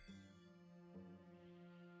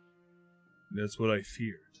 that's what I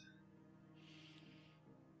feared."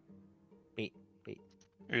 Wait.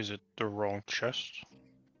 Is it the wrong chest?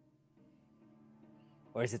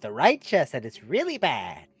 Or is it the right chest that it's really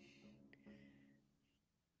bad?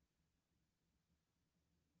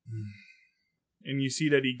 And you see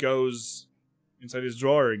that he goes inside his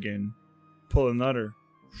drawer again, pull another,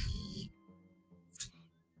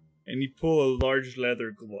 and he pull a large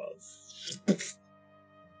leather glove,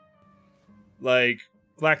 like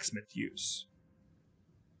blacksmith use,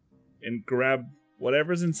 and grab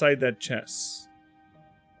whatever's inside that chest,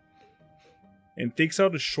 and takes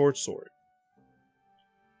out a short sword.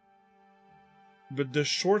 But the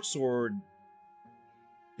short sword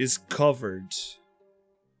is covered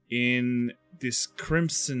in this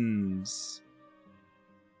crimson's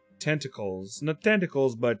tentacles. Not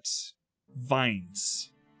tentacles, but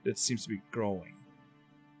vines that seems to be growing.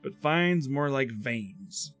 But vines more like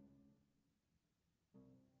veins.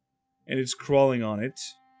 And it's crawling on it.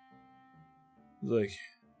 Like...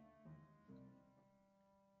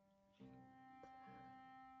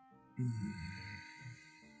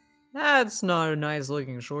 That's not a nice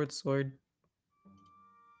looking short sword.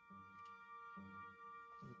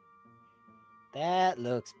 That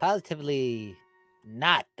looks positively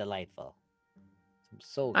not delightful. Some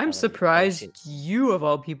soul I'm colored surprised bullshit. you of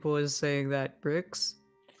all people is saying that, Bricks.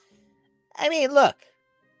 I mean, look.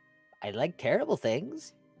 I like terrible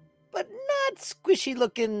things, but not squishy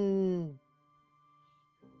looking,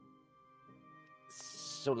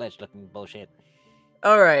 soul edge looking bullshit.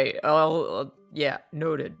 All right, yeah,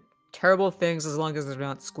 noted. Terrible things as long as they're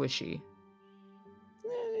not squishy.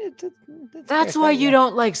 That's fair, why yeah. you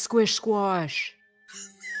don't like squish squash.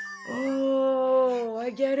 Oh,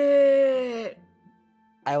 I get it.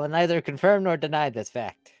 I will neither confirm nor deny this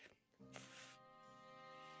fact.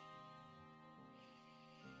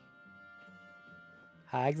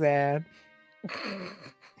 Hi, Xan.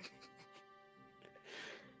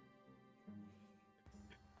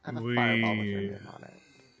 I have a fireball with your name on it.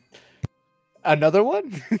 Another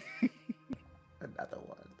one? Another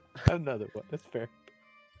one. Another one. That's fair.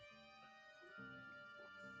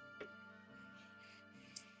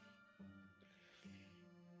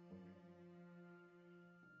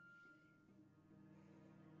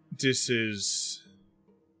 This is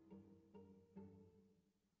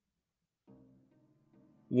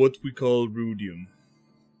what we call rudium.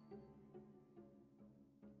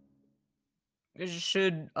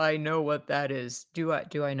 Should I know what that is? Do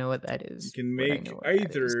I know what that is? You can Would I make know what that is?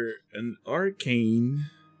 either an arcane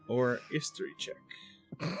or history check.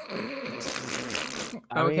 I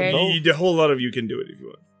mean, Okay. The whole lot of you can do it if you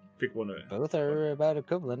want. Pick one of it. Both are about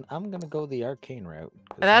equivalent. I'm gonna go the arcane route.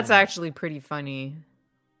 'cause That's I'm- actually pretty funny.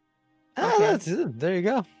 Ah, okay. that's it. There you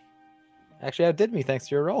go. Actually outdid me thanks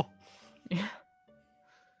to your roll.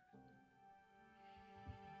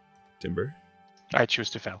 Timber. I choose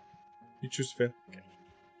to fail. You choose to fail. Okay.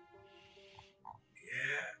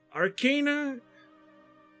 Yeah. Arcana.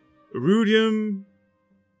 Rudium.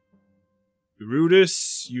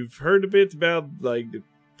 Rudis. You've heard a bit about like the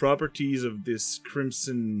properties of this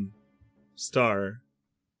crimson star.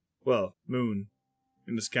 Well, moon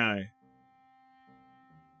in the sky.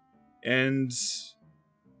 And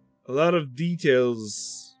a lot of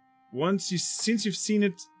details since you've seen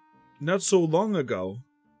it not so long ago.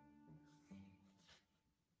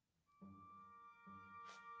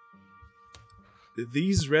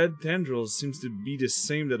 These red tendrils seems to be the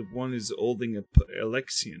same that one is holding a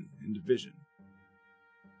Alexian in the vision.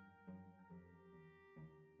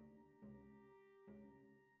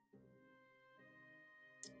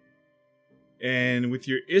 And with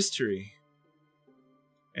your history,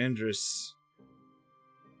 Andrus,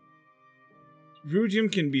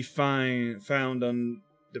 rudium can be found on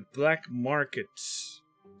the black market,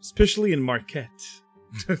 especially in Marquette.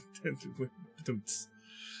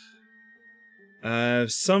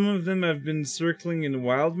 Some of them have been circling in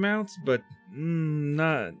Wildmount, but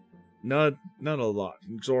not a lot.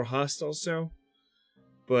 Xorhast also.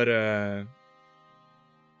 But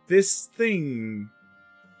this thing,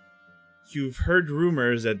 you've heard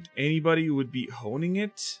rumors that anybody who would be owning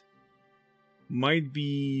it might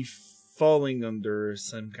be falling under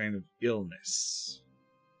some kind of illness.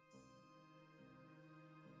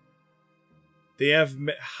 They have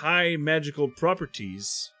high magical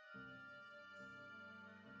properties,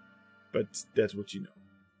 but that's what you know.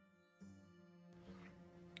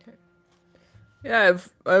 Yeah,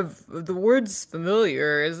 I've the word's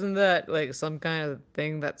familiar. Isn't that like some kind of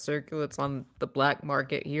thing that circulates on the black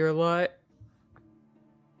market here a lot?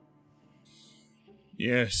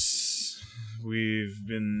 Yes, we've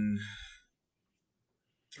been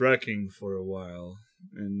tracking for a while,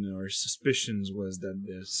 and our suspicions was that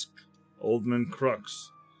this Old Man Crux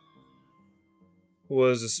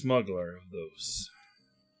was a smuggler of those.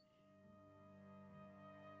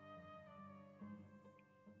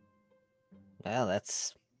 Well,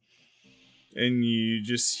 that's... And you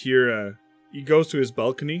just hear he goes to his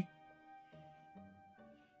balcony,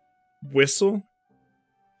 whistle,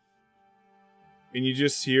 and you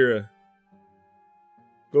just hear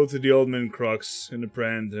go to the Old Man Crux and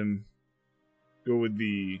apprehend him. Go with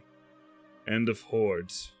the End of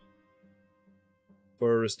Horde.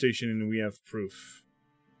 For arrestation, and we have proof.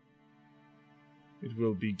 It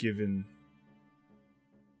will be given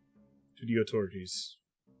to the authorities.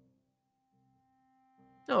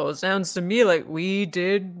 No, it sounds to me like we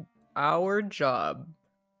did our job.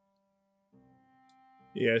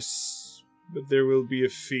 Yes, but there will be a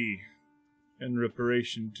fee and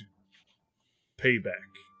reparation to pay back.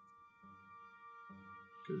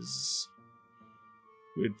 Because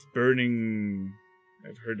with burning,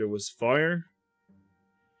 I've heard there was fire.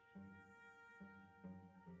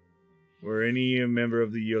 Were any member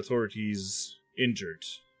of the authorities injured?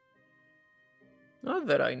 Not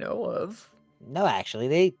that I know of. No, actually,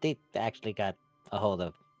 they actually got a hold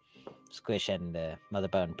of Squish and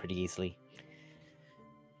Motherbone pretty easily.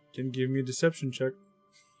 Can give me a deception check.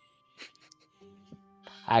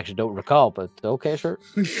 I actually don't recall, but okay, sure.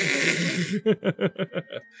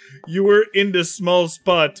 You were in the small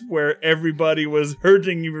spot where everybody was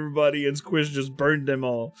hurting everybody and Squish just burned them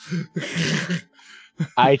all.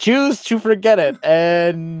 I choose to forget it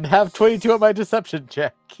and have 22 on my deception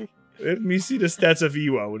check. Let me see the stats of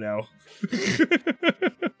Iwo now.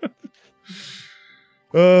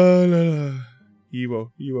 Oh, la, la.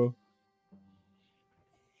 Iwo.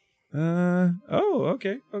 Oh,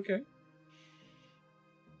 okay.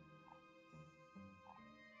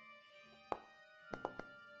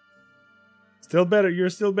 Still better. You're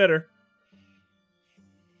still better.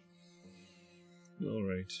 All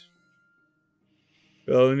right.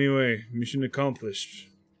 Well, anyway, mission accomplished.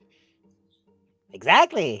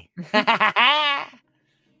 Exactly.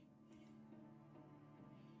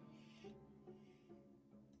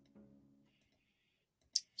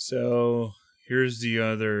 So, here's the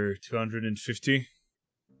other 250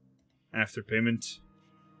 after payment.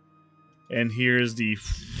 And here's the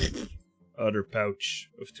other pouch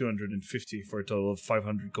of 250 for a total of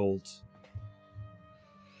 500 gold.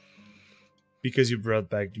 Because you brought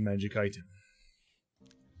back the magic item.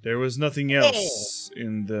 There was nothing else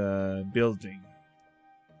in the building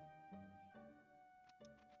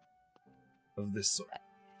of this sort.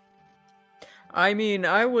 I mean,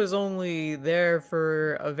 I was only there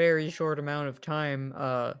for a very short amount of time.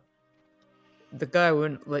 The guy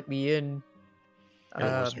wouldn't let me in.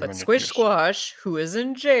 But Squish Squash, who is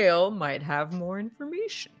in jail, might have more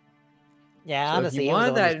information. Yeah, So honestly, if he you was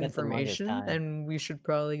the want one who that spent the longest information, time. then we should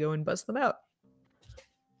probably go and bust them out.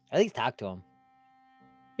 At least talk to him.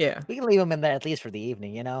 Yeah. We can leave him in there at least for the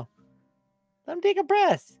evening, you know? Let him take a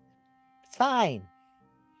breath. It's fine.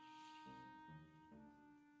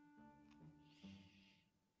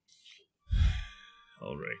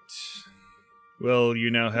 All right. Well, you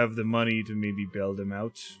now have the money to maybe bail them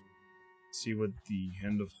out. See what the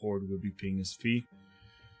End of Horde will be paying as fee.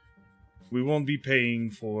 We won't be paying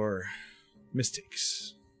for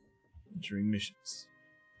mistakes during missions.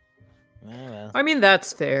 Well, I mean,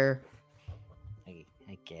 that's fair.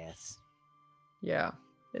 I guess. Yeah.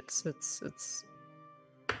 It's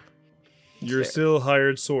You're fair. still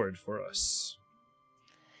hired sword for us.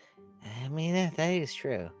 I mean, that is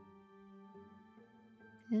true.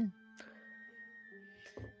 Yeah.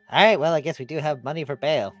 All right, well, I guess we do have money for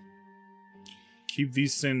bail. Keep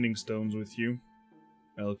these sending stones with you.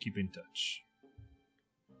 I'll keep in touch.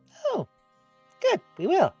 Oh, good. We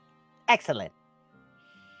will. Excellent.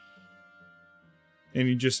 And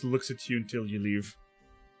he just looks at you until you leave.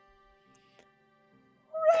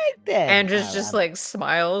 Right then. Andrew's just like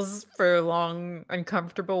smiles for a long,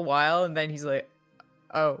 uncomfortable while, and then he's like,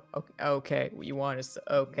 "Oh, okay. You want us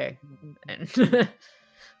to? Okay." And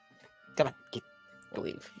Come on. we'll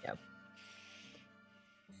leave. Yeah.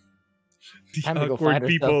 The Time to go awkward find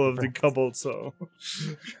people herself of the friends. couple, so.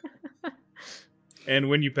 And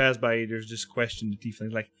when you pass by, there's just question the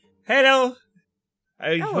tiefling like, "Hello,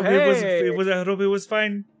 I Oh, hope hey. I hope it was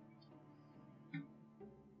fine."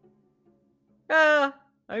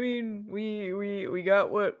 I mean, we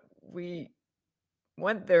got what we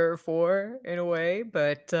went there for in a way,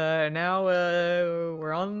 but now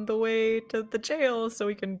we're on the way to the jail so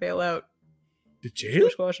we can bail out The jail?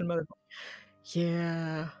 Squash and Mother.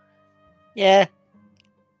 Yeah. Yeah.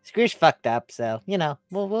 Scrooge fucked up, so,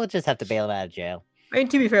 we'll just have to bail him out of jail. I mean,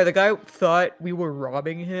 to be fair, the guy thought we were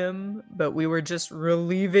robbing him, but we were just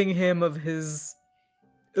relieving him of his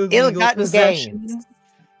illegal Ill-gotten possessions. gains.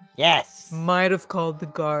 Yes. Might have called the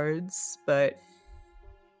guards, but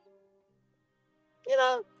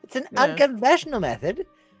It's an Yeah. unconventional method,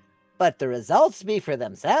 but the results speak for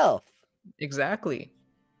themselves. exactly.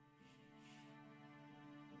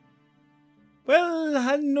 Well,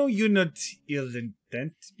 I know you're not ill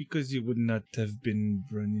intent because you would not have been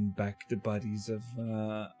running back the bodies of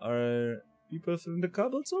our people from the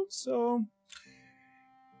cobblestone, so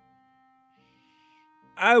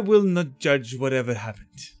I will not judge whatever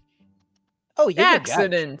happened. Oh, you're the judge.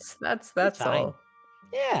 Accidents. That's fine. all.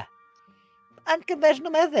 Yeah.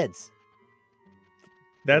 Unconventional methods.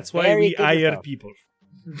 That's why Very we good hire result. people.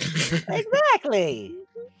 Exactly.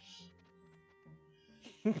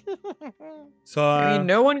 So, I mean,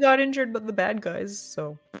 no one got injured but the bad guys,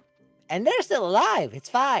 so And they're still alive. It's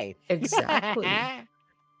fine. exactly.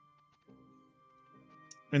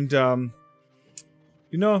 and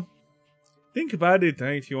think about it,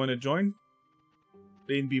 if you want to join.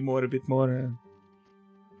 Then be a bit more.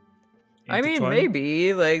 I mean, intertwined.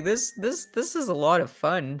 maybe like this is a lot of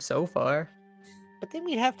fun so far. But then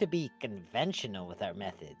we'd have to be conventional with our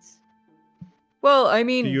methods. Well, I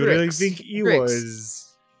mean, Do you Bricks, really think he Bricks,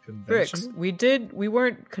 was Bricks, conventional? we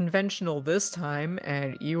weren't conventional this time,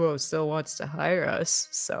 and Ewo still wants to hire us,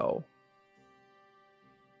 so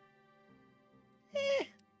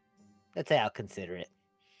Let's say I'll consider it.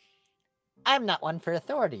 I'm not one for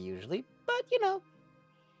authority usually, but if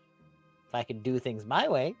I could do things my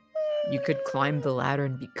way. you could climb the ladder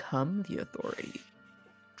and become the authority.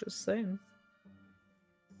 Just saying.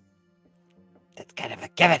 That's kind of a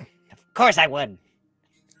given. Of course I would.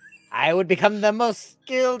 I would become the most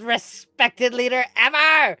skilled, respected leader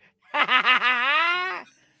ever!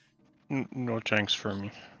 No thanks for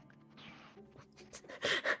me.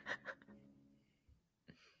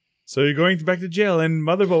 So you're going back to jail and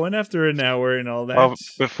Mother Bowen after an hour and all that. Well,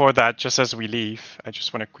 before that, just as we leave, I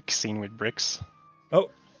just want a quick scene with Bricks. Oh,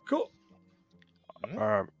 cool.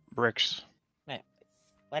 Bricks,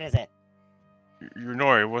 What is it? you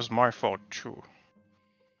know it was my fault too.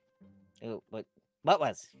 Ooh, what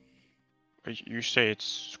was? You say it's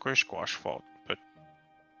Squish Squash's fault, but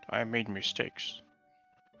I made mistakes.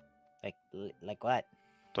 Like what?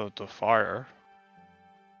 The fire.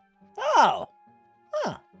 Oh!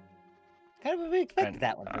 Huh. Kind of expected And,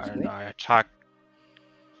 that one. and I attacked.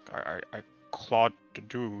 I clawed the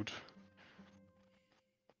dude.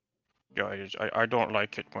 Yeah, I don't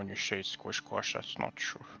like it when you say Squish Squash. That's not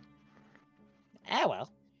true. Ah, well.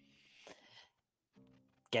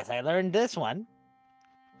 Guess I learned this one.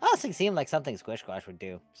 Honestly, seemed like something Squish Squash would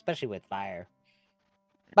do, especially with fire.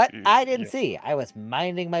 But I didn't see. I was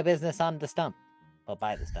minding my business on the stump. Well,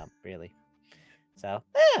 by the stump, really. So,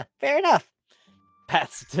 fair enough.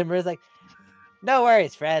 Pats Timber is like, no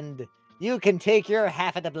worries, friend. You can take your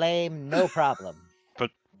half of the blame, no problem.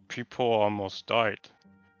 But people almost died.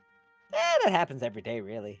 That happens every day,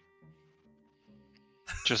 really.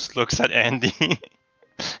 Just looks at Andy.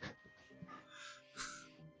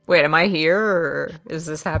 Wait, am I here, or is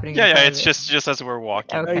this happening? in yeah, private? it's just as we're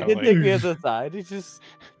walking. Okay. He kinda did like- take me as a side. He's just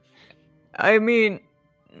I mean,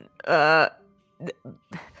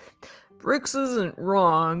 Bricks isn't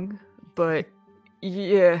wrong, but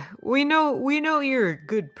yeah, we know you're a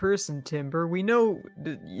good person, Timber. We know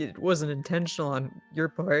it wasn't intentional on your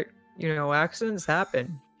part. Accidents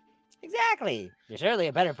happen. Exactly. You're surely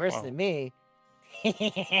a better person Wow. than me.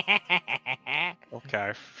 Yeah, Okay,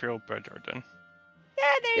 I feel better then.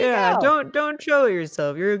 there you Yeah, go. don't show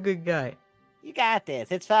yourself. You're a good guy. You got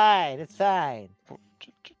this. It's fine. It's fine.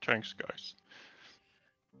 Thanks, guys.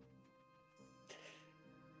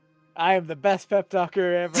 I am the best pep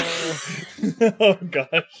talker ever. Oh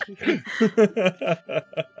gosh.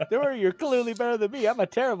 Don't worry, you're clearly better than me. I'm a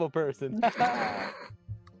terrible person.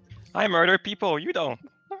 I murder people, you don't.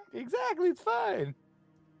 Exactly, it's fine.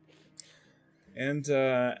 And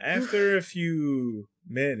after a few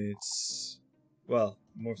minutes, well,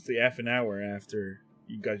 mostly half an hour after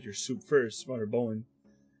you got your soup first, Mother Bowen,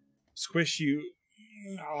 Squish, you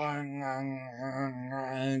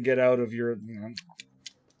get out of your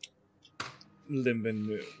limb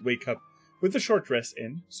and wake up with a short rest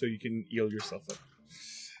in, so you can heal yourself up.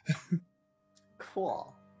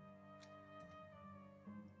 Cool.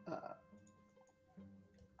 What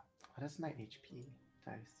is my HP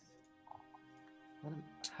dice? How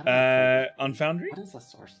do I On Foundry? what is the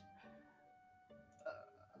source?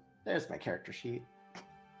 There's my character sheet.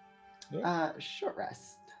 Oh. Short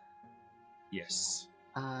rest. Yes.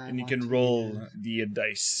 I And you want can to roll use- the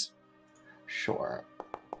dice. Sure.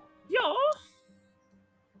 Yeah.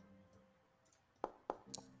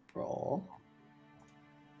 Roll.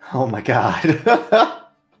 Oh my god.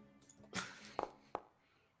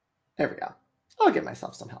 There we go. I'll give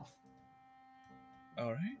myself some health.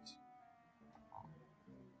 All right.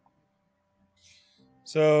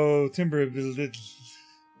 So Timber,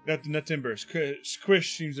 not Timber.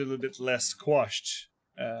 Squish seems a little bit less squashed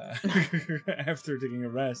after taking a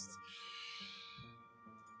rest.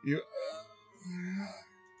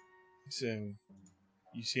 So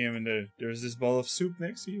you see him in there's this bowl of soup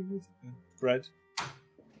next to you with bread.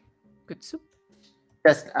 Good soup.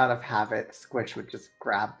 Just out of habit, Squish would just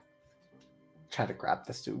try to grab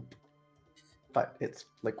the soup, but it's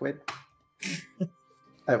liquid.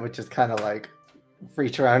 It would just kind of like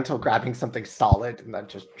reach around until grabbing something solid and then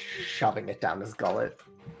just shoving it down his gullet.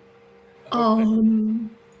 Morning,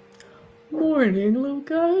 little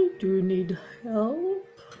guy. Do you need help?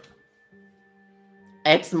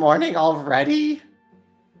 It's morning already?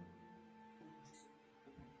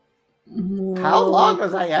 How long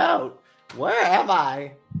was I out? Where am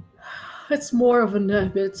I? It's more of an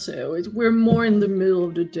habit, so we're more in the middle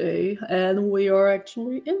of the day, and we are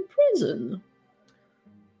actually in prison.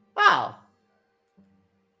 Wow.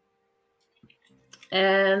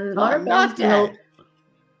 And I'm not dead.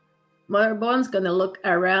 Motherbone's gonna look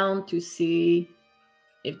around to see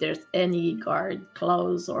if there's any guard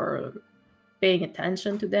close or paying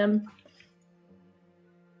attention to them.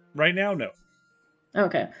 Right now, no.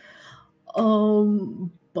 Okay.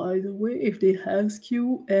 By the way, if they ask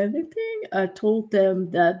you anything, I told them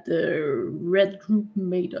that the red group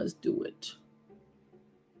made us do it.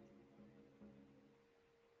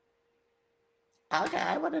 Okay,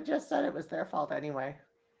 I would have just said it was their fault anyway.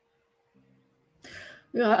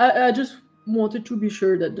 Yeah, I just wanted to be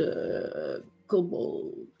sure that the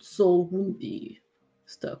Cobalt soul wouldn't be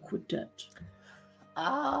stuck with that.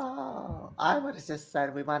 Oh, I would have just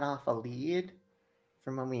said we went off a lead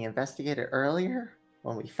from when we investigated earlier,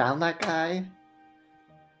 when we found that guy.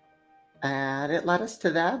 And it led us to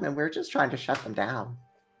them, and we're just trying to shut them down.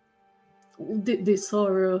 They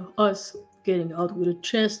saw us getting out with a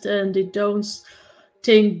chest, and they don't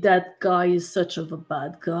think that guy is such of a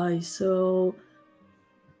bad guy. So,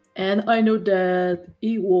 and I know that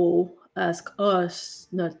he will ask us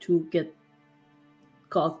not to get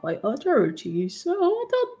caught by authorities. So I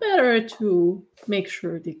thought better to make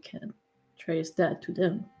sure they can trace that to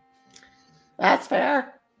them. That's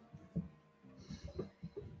fair.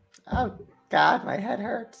 Oh, God, my head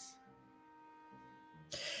hurts.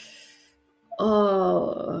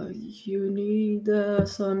 You need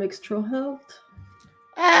some extra help?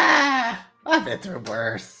 Ah, I've been through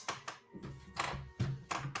worse.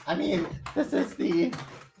 I mean, this is the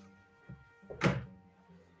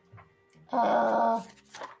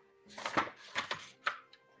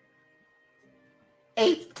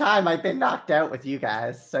 8th time I've been knocked out with you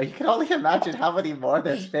guys, so you can only imagine how many more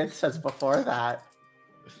there's been since before that.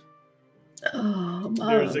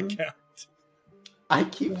 There's a count. I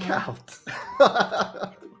keep count.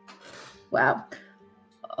 Wow.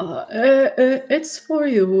 It's for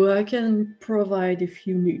you. I can provide if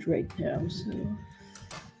you need right now. So.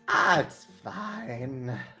 It's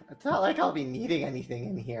fine. It's not like I'll be needing anything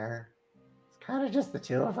in here. It's kind of just the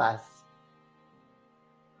two of us.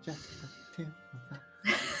 Just the two of us.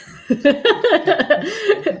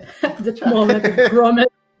 That moment of promise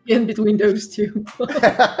in between those two.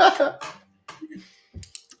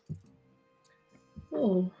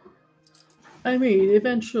 Oh, I mean,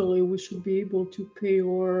 eventually we should be able to pay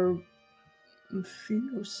our fee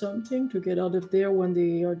or something to get out of there when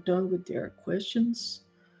they are done with their questions.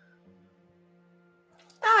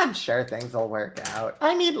 I'm sure things will work out.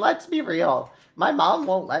 I mean, let's be real. My mom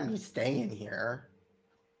won't let me stay in here.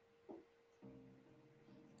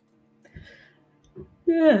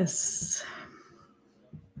 Yes.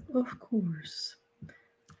 Of course.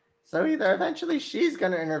 So either eventually she's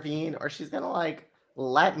gonna intervene or she's gonna like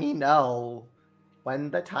let me know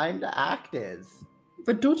when the time to act is.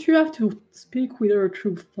 But don't you have to speak with her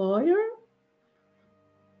through fire?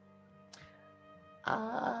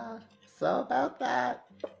 So about that,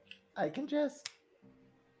 I can just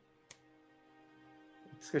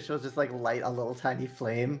Squish will just like light a little tiny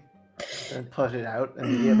flame and put it out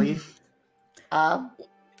immediately.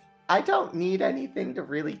 I don't need anything to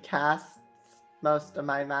really cast most of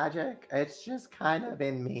my magic. It's just kind of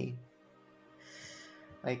in me.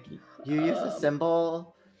 Like you use a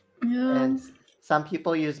symbol, Yeah. and some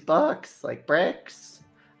people use books, like bricks.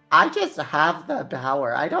 I just have the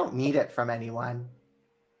power. I don't need it from anyone.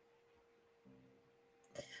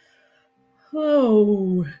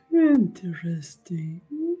 Oh, interesting.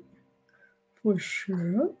 For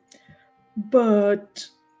sure. But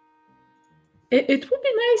it would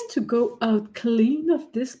be nice to go out clean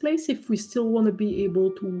of this place if we still want to be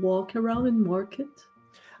able to walk around and market.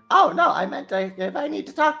 Oh no, I meant if I need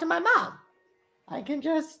to talk to my mom, I can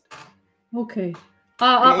just. Okay. Create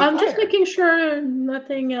I'm just fire. making sure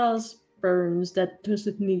nothing else burns that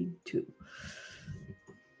doesn't need to.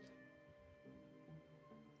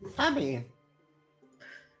 I mean,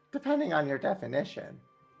 depending on your definition,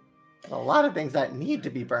 a lot of things that need to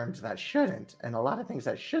be burned that shouldn't, and a lot of things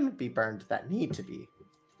that shouldn't be burned that need to be.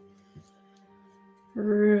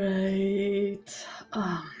 Right.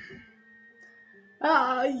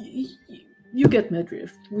 You get my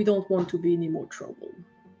drift. We don't want to be any more trouble.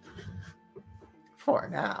 For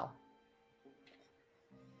now.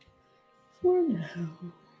 For now.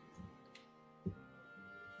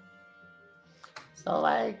 So,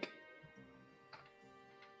 like,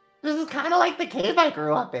 this is kind of like the cave I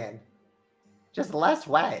grew up in. Just less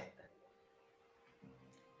wet.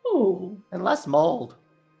 Oh. And less mold.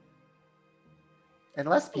 And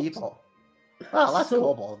less people. Well, less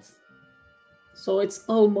kobolds. So it's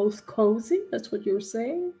almost cozy? That's what you're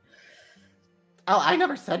saying? Oh, I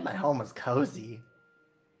never said my home was cozy.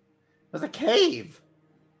 It was a cave.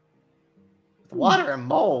 With water and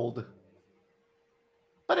mold.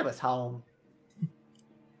 But it was home.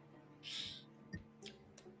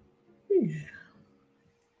 Yeah.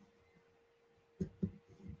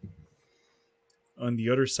 On the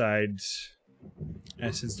other side,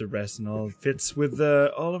 since the rest and all fits with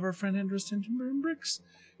all of our friend interest in bricks,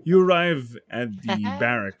 you arrive at the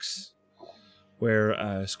barracks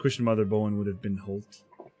where Squish and Mother Bowen would have been Holt.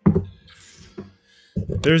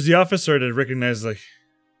 There's the officer that recognizes, like,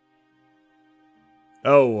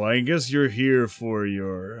 oh, I guess you're here for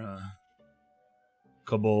your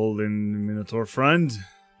Kobold and Minotaur friend.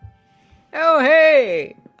 Oh,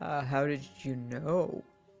 hey! How did you know?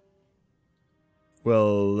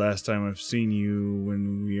 Well, last time I've seen you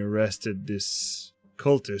when we arrested this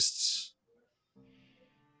cultists,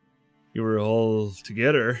 you were all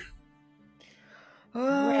together.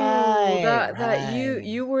 Oh, that right.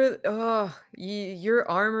 you were. Oh, your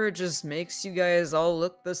armor just makes you guys all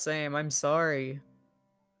look the same. I'm sorry.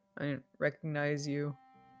 I didn't recognize you.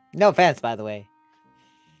 No offense, by the way.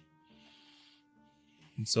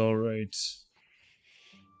 It's all right.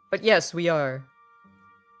 But yes, we are.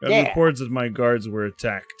 I have Yeah. reports that my guards were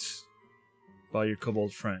attacked by your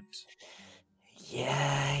kobold friend.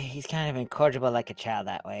 Yeah, he's kind of incorrigible like a child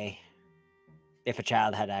that way. If a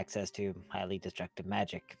child had access to highly destructive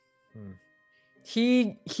magic.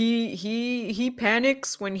 He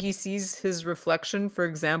panics when he sees his reflection, for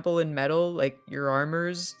example, in metal, like your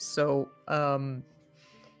armors. So,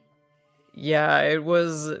 yeah, it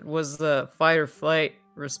was the fight or flight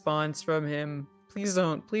response from him. Please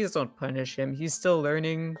don't punish him. He's still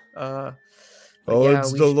learning. But Oh, yeah,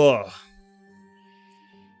 it's we the should- law.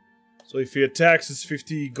 So if he attacks, it's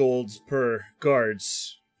 50 golds per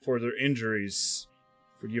guards for their injuries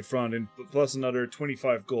for the affront, and plus another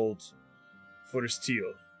 25 gold for the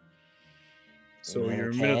steal. So your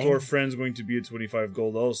Okay. Minotaur friend's going to be at 25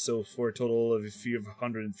 gold also, for a total of a fee of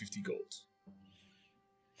 150 gold.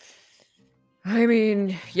 I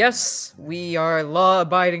mean, yes, we are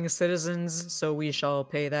law-abiding citizens, so we shall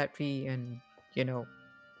pay that fee and,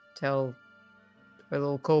 tell our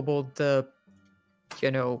little kobold to,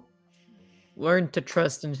 learn to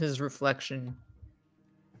trust in his reflection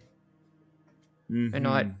and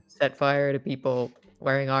not set fire to people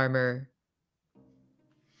wearing armor.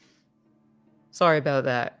 Sorry about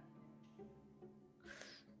that.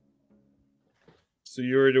 So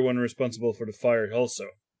you're the one responsible for the fire also.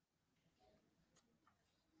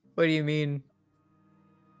 What do you mean?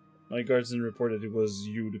 My guardsman reported it was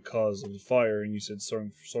you the cause of the fire, and you said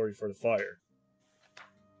sorry for the fire.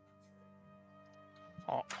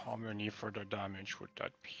 How many further damage would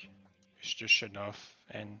that be? It's just enough.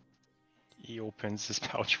 And he opens his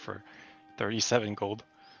pouch for 37 gold.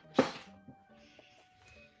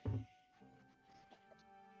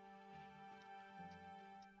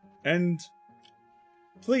 And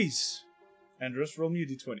please, Andros, roll me a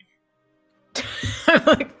d20. I'm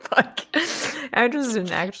like, fuck. Andrews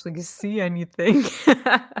didn't actually see anything.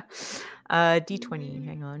 D20.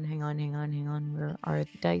 Hang on. Where are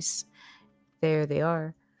the dice? There they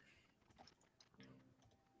are.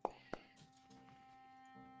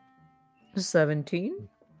 17.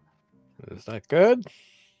 Is that good?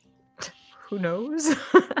 Who knows?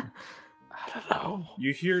 I don't know.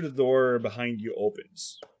 You hear the door behind you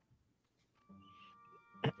opens.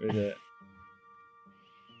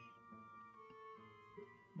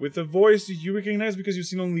 With a voice that you recognize because you've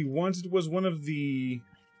seen only once. It was one of the...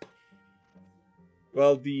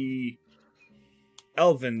 Well, the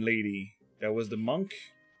elven lady. That was the monk.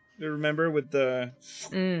 Do you remember? With the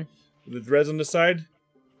dreads on the side?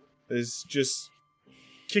 Is just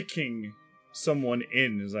kicking someone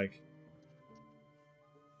in. Is like,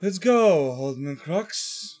 let's go, Alderman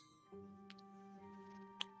Crux.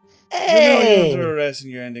 You know you're under arrest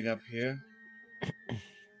and you're ending up here.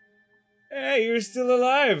 Hey, you're still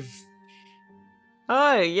alive.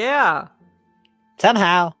 Oh, yeah.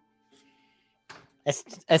 Somehow.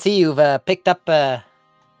 I see you've picked up our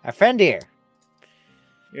friend here.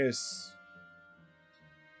 Yes.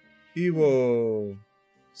 Ewo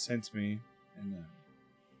sent me, and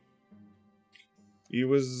he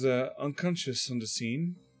was unconscious on the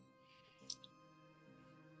scene,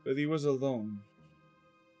 but he was alone.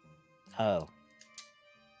 Oh.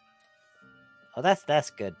 Oh, that's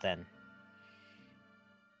good then.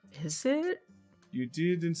 Is it? You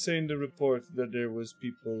did say in the report that there was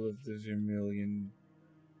people of the Vermilion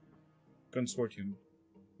Consortium.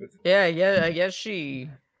 Yeah, I guess she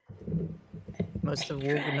must have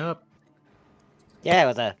woken up. Yeah, it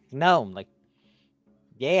was a gnome. Like,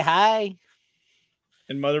 yay, hi.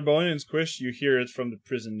 And Motherbone and Squish, you hear it from the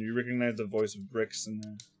prison. You recognize the voice of Brix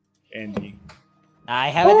and Andy. I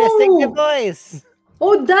have a distinctive voice.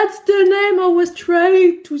 Oh, that's the name I was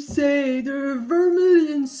trying to say. The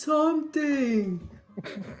Vermilion something.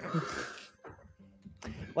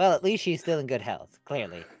 Well, at least she's still in good health,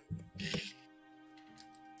 clearly.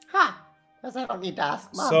 Ha! Guess I don't need to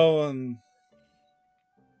ask Mom. So,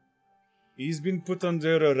 he's been put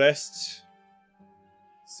under arrest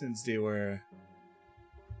since they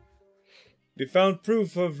found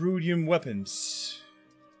proof of rudium weapons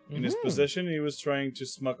in his possession. He was trying to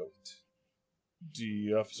smuggle it.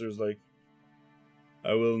 The officer's like,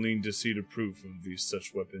 I will need to see the proof of these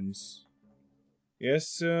such weapons.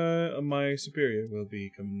 Yes, my superior will be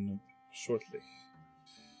coming up shortly.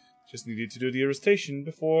 Just needed to do the arrestation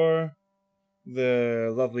before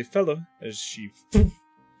the lovely fellow, as she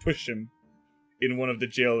pushed him in one of the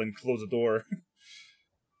jail and closed the door.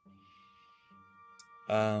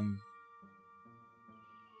 Don't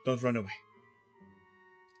run away.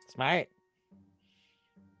 Smart.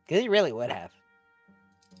 Because he really would have.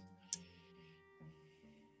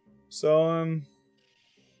 So,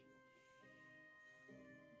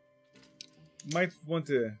 might want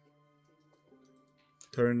to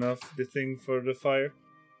turn off the thing for the fire.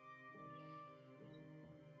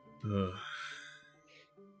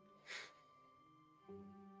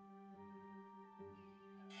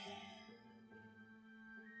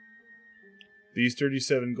 These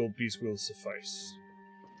 37 gold pieces will suffice.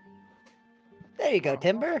 There you go,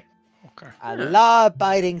 Timber. Okay. A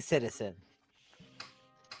law-abiding citizen.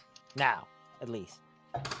 Now, at least.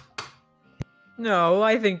 No,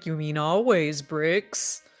 I think you mean always,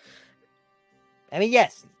 Brix. I mean,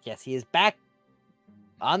 yes, he is back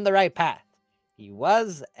on the right path. He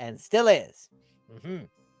was and still is. You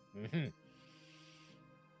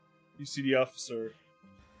see the officer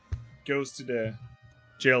goes to the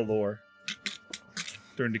jail door,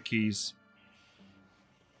 turn the keys.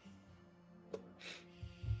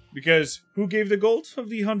 Because who gave the gold of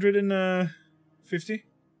the 150?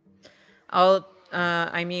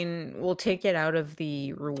 I mean, we'll take it out of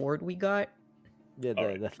the reward we got, Yeah,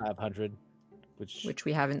 the 500, which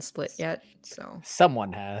we haven't split yet, so.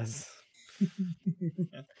 someone has.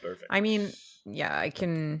 Perfect. I mean, yeah, I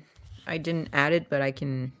didn't add it, but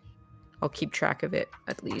I'll keep track of it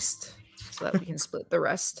at least, so that we can split the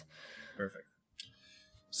rest. Perfect.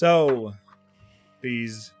 So,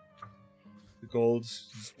 the gold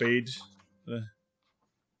spade.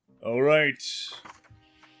 All right.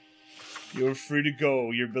 You're free to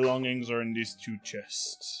go. Your belongings are in these two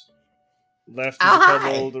chests. Left is a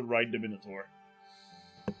kobold, right the Minotaur.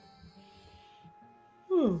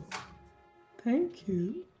 Hmm. Thank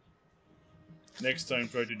you. Next time,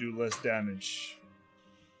 try to do less damage.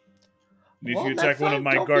 And if Well, you next attack one of time,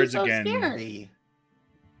 my don't be guards so again, scary.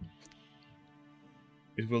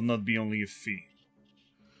 it will not be only a fee.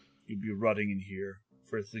 You'll be rotting in here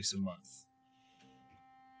for at least a month.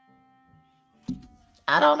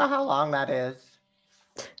 I don't know how long that is.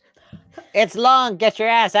 It's long. Get your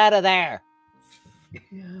ass out of there.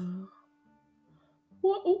 Yeah.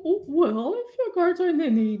 Well, if your guards are in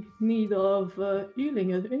any need of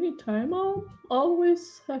healing at any time, I'm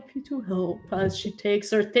always happy to help. As she takes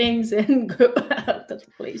her things and go out of the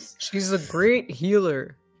place. She's a great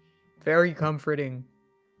healer. Very comforting.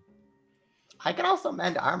 I can also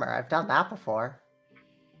mend armor. I've done that before.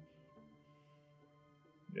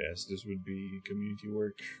 Yes, this would be community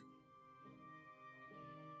work.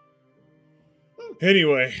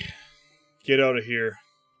 Anyway, get out of here.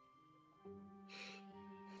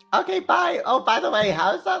 Okay, bye. Oh, by the way,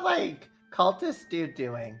 how's that, like, cultist dude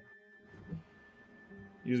doing?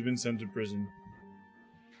 He's been sent to prison.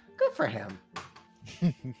 Good for him.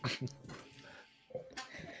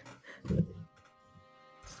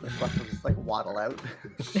 Swift will just, like, waddle out.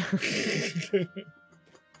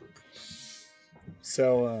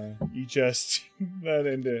 So, you just that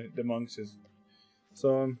and the monk says,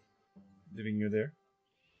 so I'm leaving you there.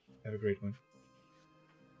 Have a great one.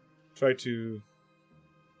 Try to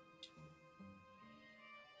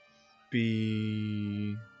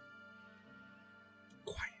be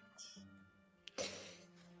quiet.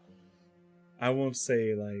 I won't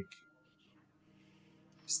say like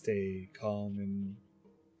stay calm and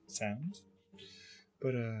sound,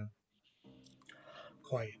 but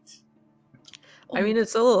quiet. I mean,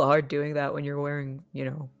 it's a little hard doing that when you're wearing,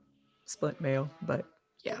 split mail, but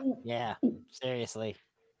yeah. Yeah, seriously.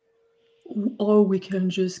 Or we can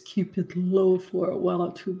just keep it low for a while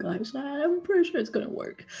or two, guys. I'm pretty sure it's gonna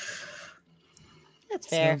work. That's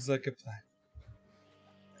fair. Sounds like a plan.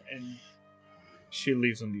 And she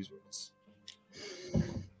leaves on these words.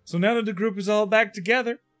 So now that the group is all back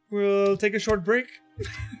together, we'll take a short break.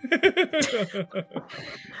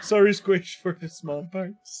 Sorry, Squish, for the small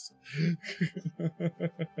parts.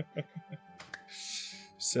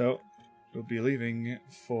 So, we'll be leaving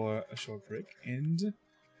for a short break, and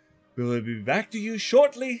we'll be back to you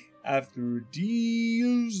shortly after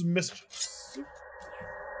these messages.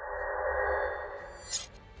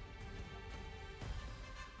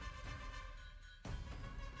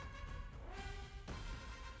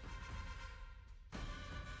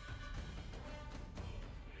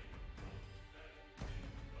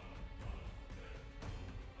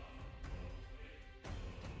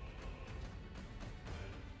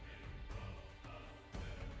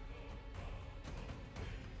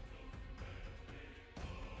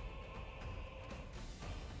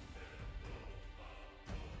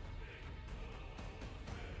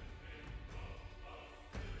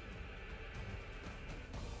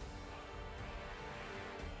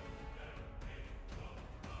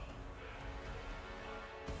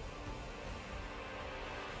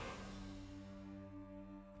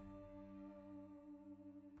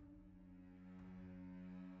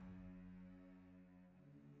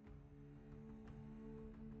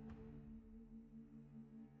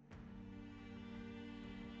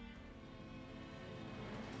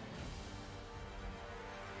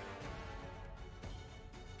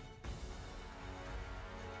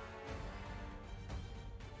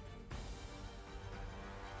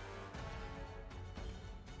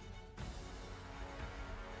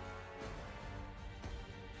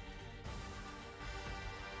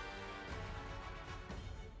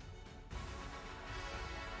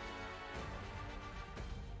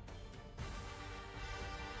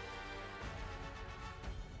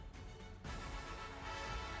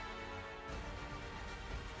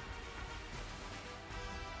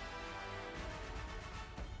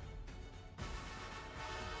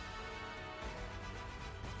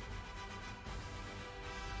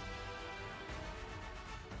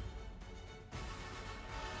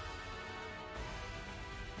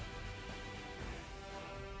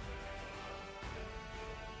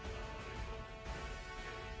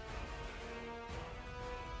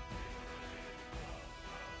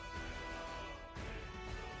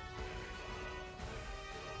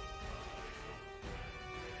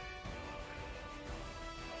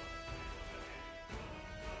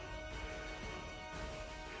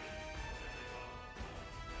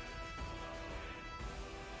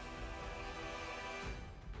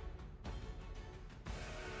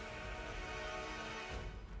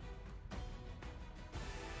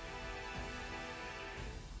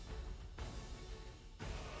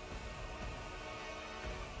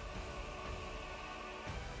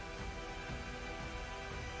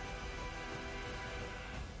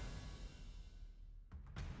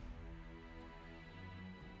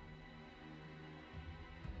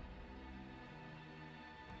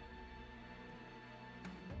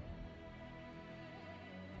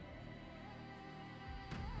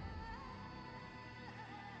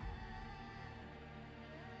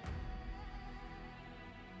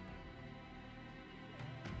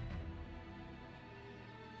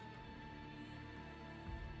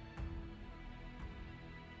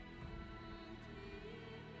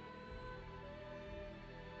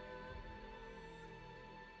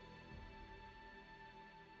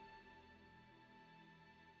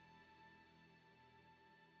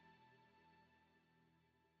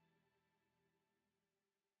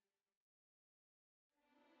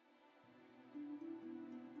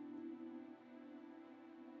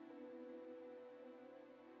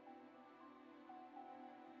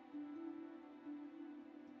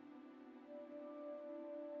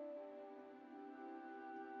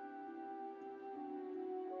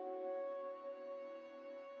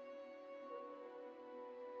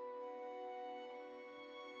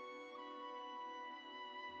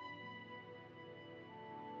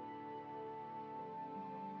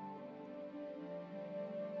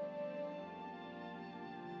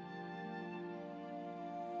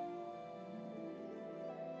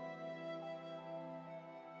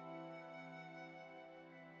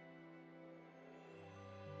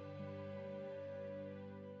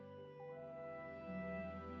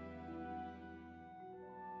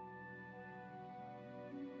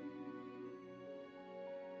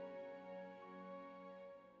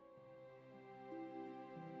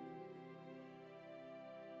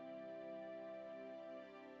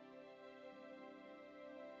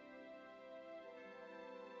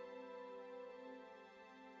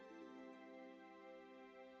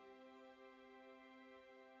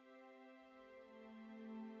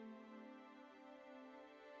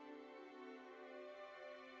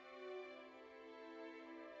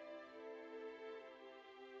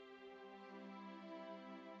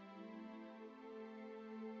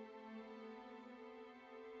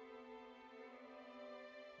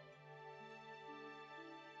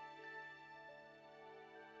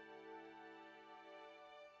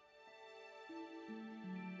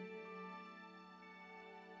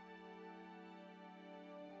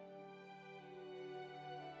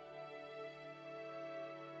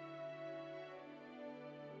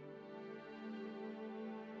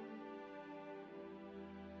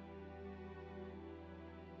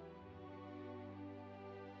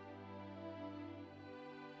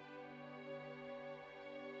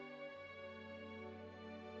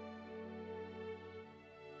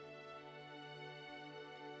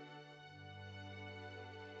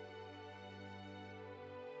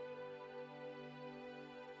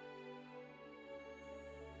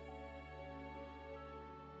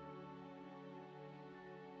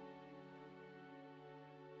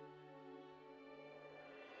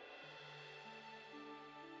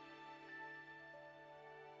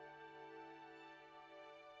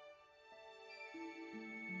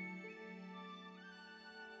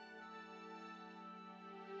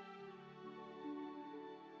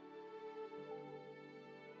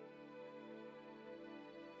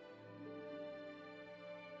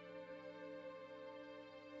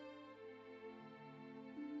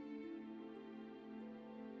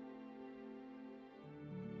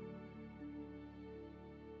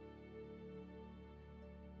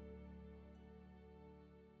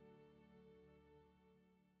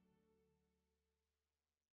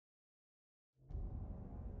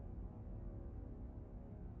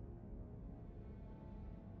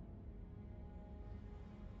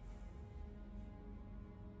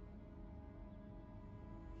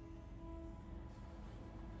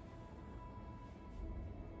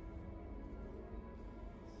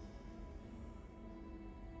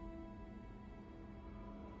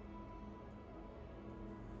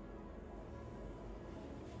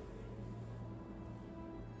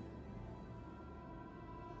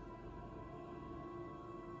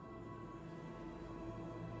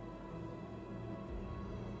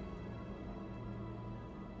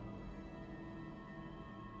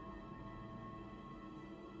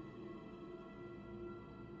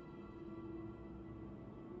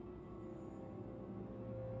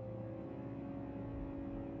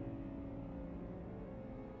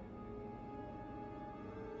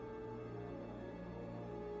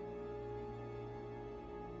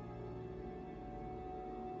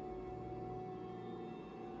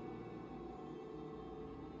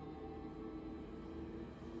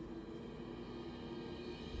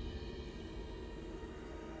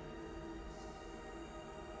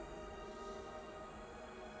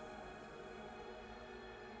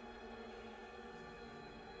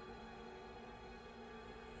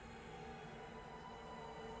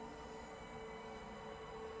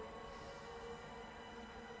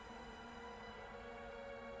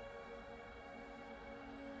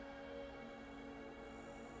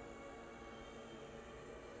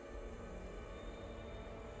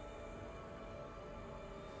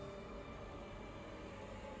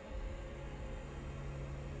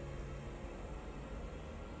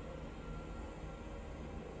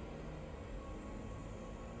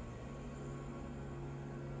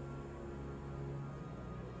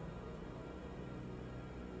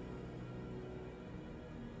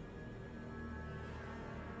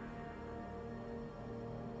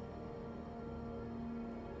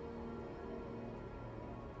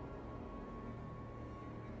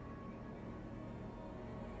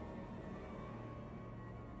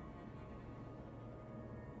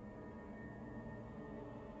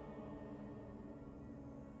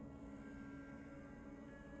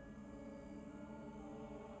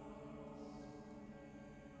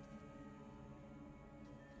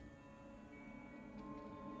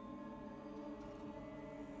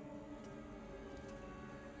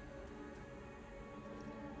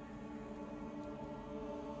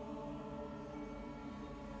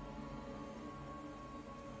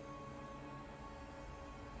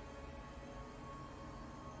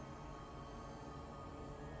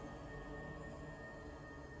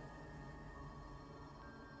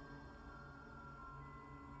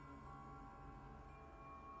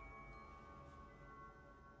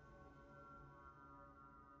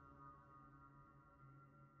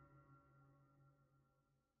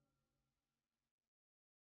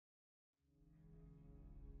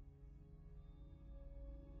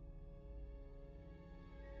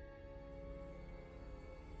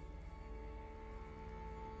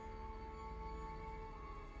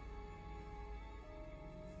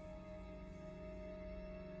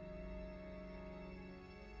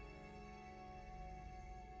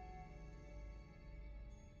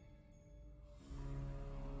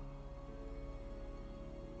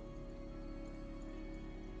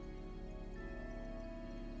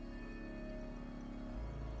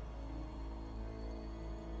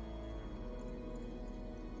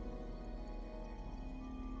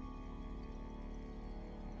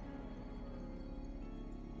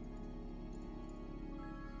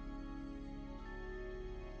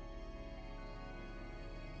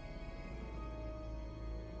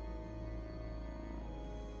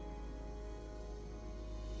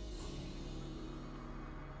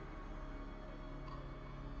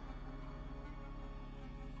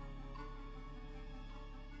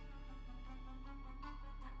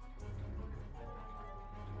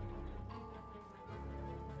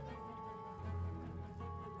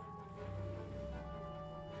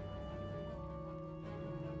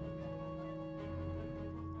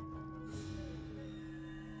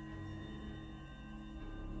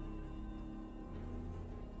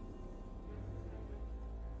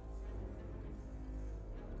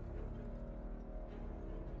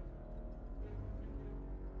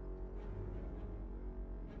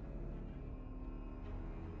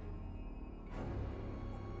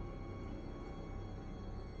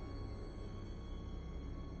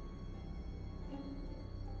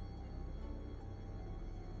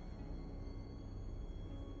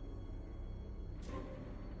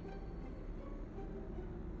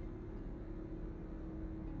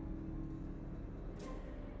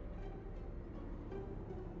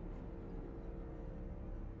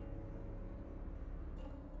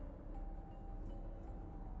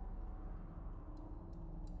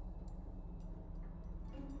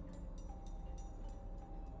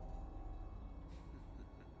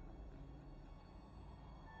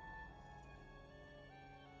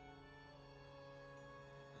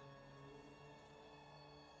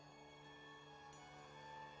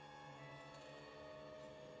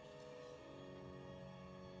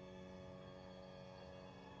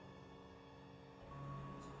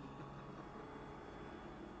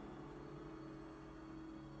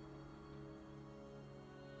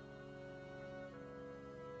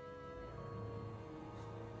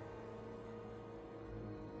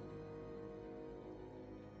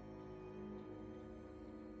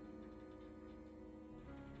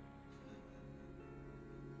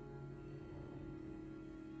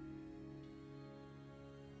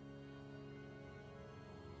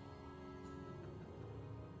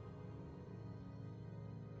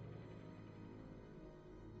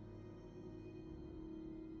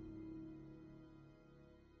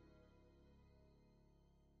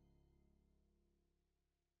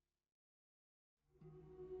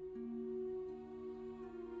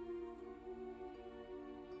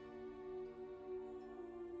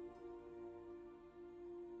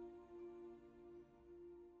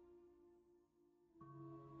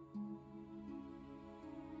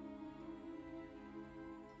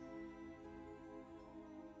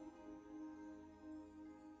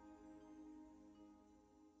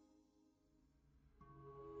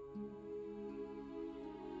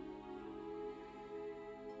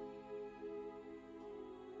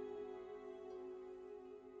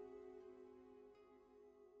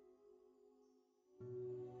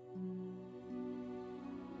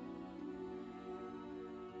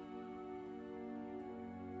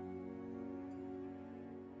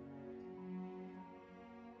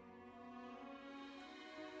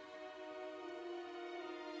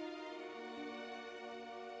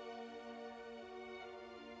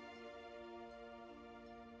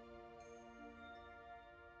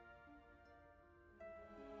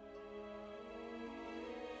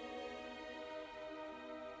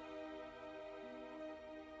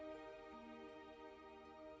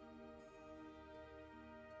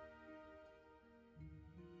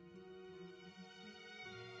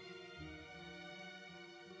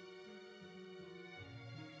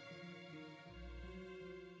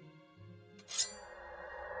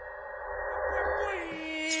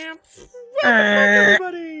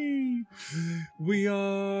 everybody! We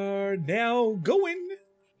are now going.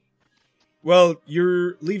 Well,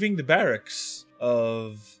 you're leaving the barracks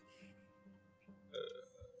of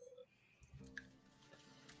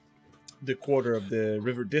the quarter of the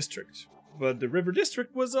River District. But the River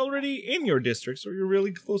District was already in your district, so you're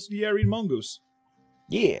really close to the Arid Mongoose.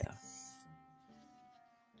 Yeah.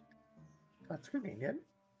 That's convenient.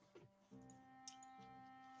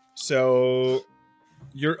 So,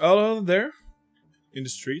 you're all out there in the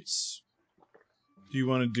streets. Do you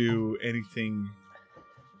want to do anything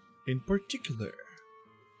in particular?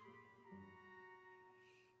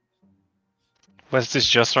 Was this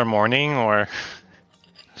just our morning, or?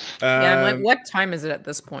 Yeah, I'm like, Um, what time is it at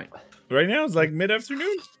this point? Right now, it's like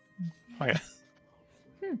mid-afternoon. Okay.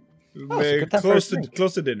 Oh, it's a good time for a drink.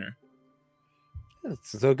 Close to dinner.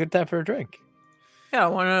 It's a good time for a drink. Yeah,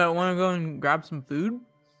 wanna go and grab some food?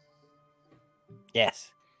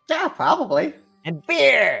 Yes. Yeah, probably. And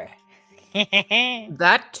beer.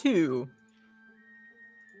 That too.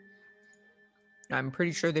 I'm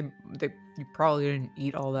pretty sure they you probably didn't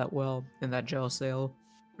eat all that well in that jail cell.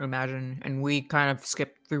 Imagine, and we kind of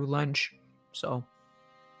skipped through lunch, so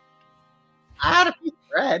I had a piece of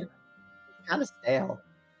bread. It's kind of stale.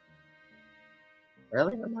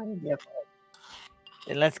 Really reminded me of home.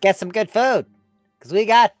 Then let's get some good food. Because we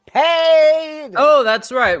got paid. oh,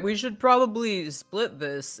 that's right. We should probably split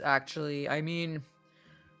this. Actually, I mean,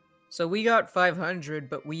 so we got 500,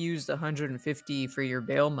 but we used 150 for your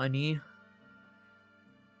bail money.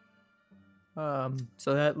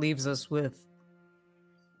 So that leaves us with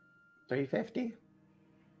 350.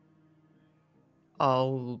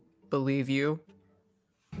 I'll believe you.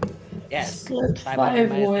 Yes. Split 500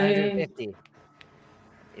 minus five-way. 150.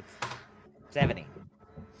 It's 70.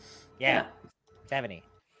 Yeah. 70.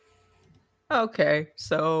 Okay,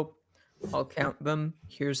 so I'll count them.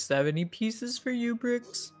 Here's 70 pieces for you,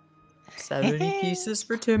 Bricks. 70 pieces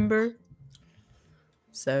for Timber.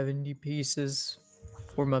 70 pieces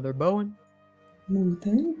for Mother Bowen. Oh,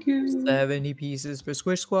 thank you. 70 pieces for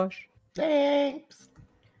Squish Squash. Thanks.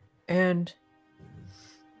 And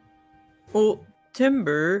well,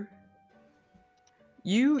 Timber,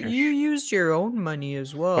 you used your own money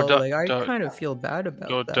as well. that- Like I that- kind of feel bad about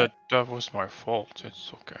No, that. that was my fault.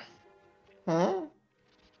 It's okay. Huh?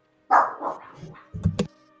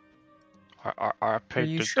 I Are paid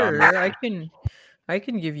you the sure? damage. I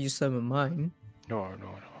can give you some of mine. No.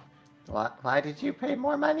 What? Why did you pay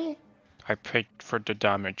more money? I paid for the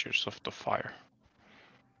damages of the fire.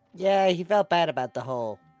 Yeah, he felt bad about the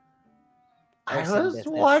whole. I arson was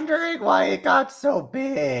business. wondering why it got so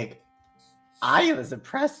big. I was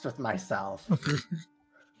impressed with myself.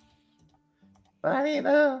 But I mean,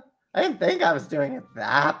 I didn't think I was doing it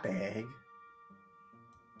that big.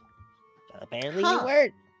 Apparently Huh. you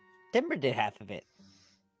weren't. Timber did half of it.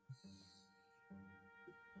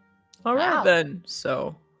 All right Wow. then.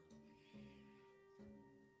 So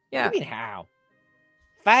yeah. What do you mean how?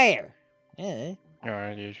 Fire. Yeah. Yeah,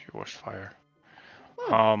 it was fire.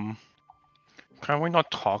 Hmm. Can we not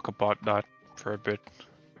talk about that for a bit?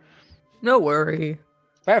 No worry.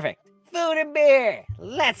 Perfect. Food and beer.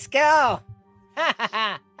 Let's go.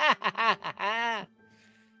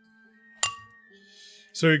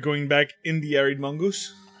 So you're going back in the Arid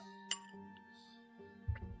Mongoose?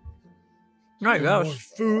 I More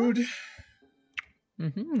guess. food.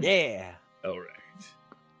 Mm-hmm. Yeah. All right.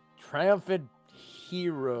 Triumphant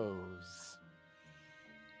heroes.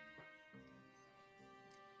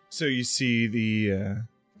 So you see the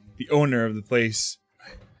owner of the place.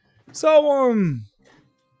 So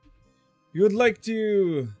you would like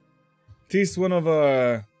to taste one of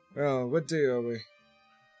our, well, what day are we?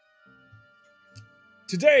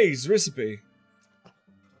 Today's recipe.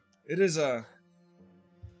 It is of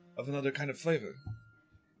another kind of flavor.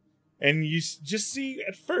 And you just see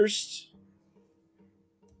at first,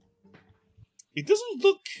 it doesn't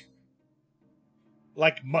look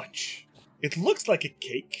like much. It looks like a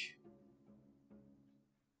cake.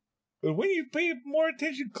 But when you pay more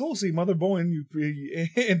attention closely, Mother Bowen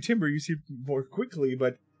and Timber, you see more quickly,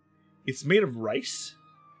 but it's made of rice.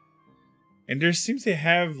 And there seems to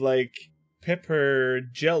have, like, pepper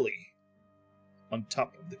jelly on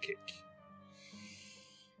top of the cake.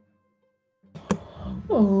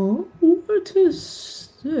 Oh, what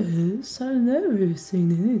is this? I've never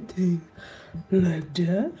seen anything like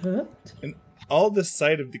that. And all the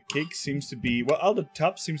side of the cake seems to be, well, all the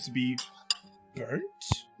top seems to be burnt.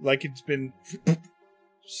 Like it's been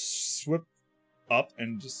swept up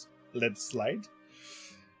and just let slide.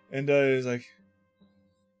 And it's like,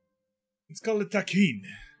 it's called a takin.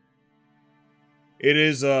 It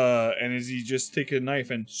is, and as you just take a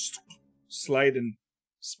knife and slide and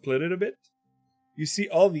split it a bit, you see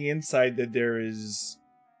all the inside that there is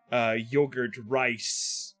yogurt,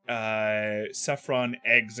 rice, saffron,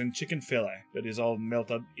 eggs, and chicken fillet that is all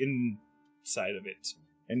melted inside of it.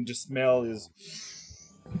 And the smell is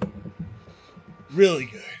really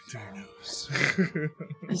good to your nose.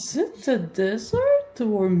 Is it a dessert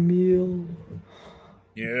or meal?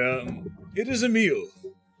 Yeah, it is a meal.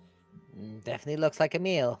 Definitely looks like a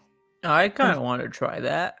meal. I kind of want to try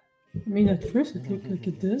that. I mean, at first it looked like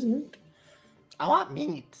a dessert. I want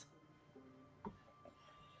meat.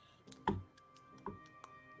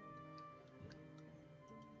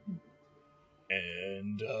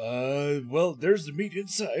 And, well, there's the meat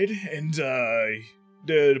inside, and,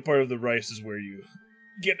 the part of the rice is where you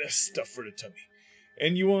get the stuff for the tummy.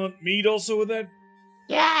 And you want meat also with that?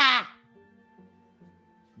 Yeah.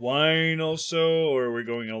 Wine also, or are we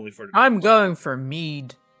going only for the I'm going for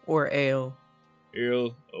mead or ale.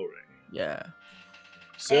 ale? Alright. Yeah.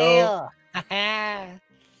 So, Ale.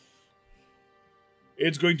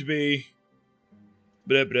 it's going to be...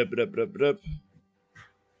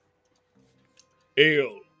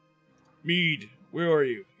 Ale. Mead, where are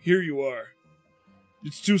you? Here you are.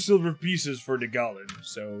 It's 2 silver pieces for the gallon,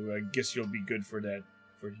 so I guess you'll be good for that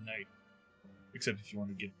for tonight. Except if you want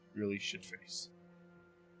to get really shit-faced.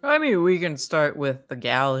 I mean, we can start with the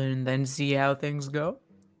gallon and then see how things go.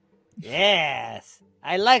 Yes.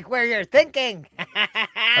 I like where you're thinking.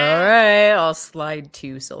 Alright, I'll slide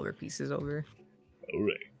 2 silver pieces over.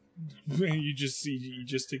 Alright. You just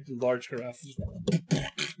take the large carafe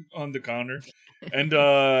on the counter. And,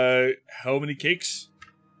 how many cakes?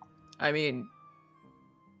 I mean,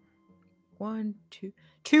 1, 2...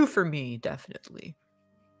 2 for me, definitely.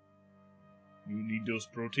 You need those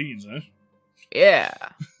proteins, huh? Yeah.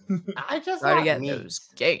 I just Gotta want get meat. those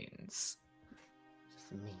gains.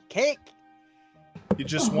 Just meat cake. You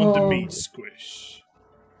just want the meat squish.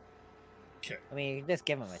 I mean, you can just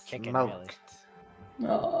give him a chicken, Smoked. really.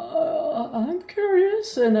 I'm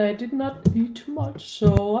curious, and I did not eat much,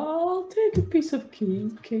 so I'll take a piece of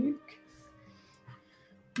cake.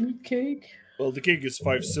 Meat cake. Well, the cake is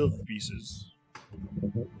 5 silver pieces.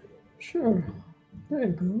 Sure. There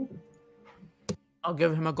you go. I'll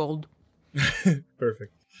give him a gold.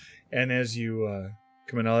 Perfect. And as you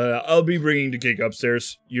come in, I'll be bringing the cake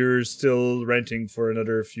upstairs. You're still renting for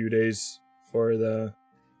another few days for the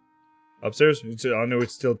upstairs. I know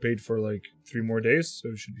it's still paid for like 3 more days, so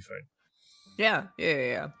it should be fine.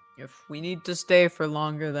 Yeah. If we need to stay for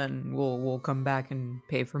longer, then we'll come back and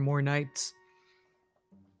pay for more nights.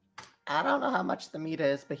 I don't know how much the meat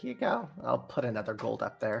is, but here you go. I'll put another gold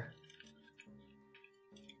up there.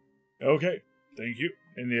 Okay, thank you.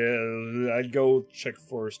 And I'd go check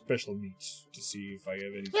for special meats to see if I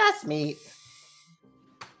have any. Yes, meat.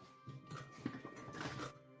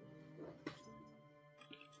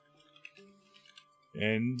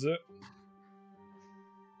 And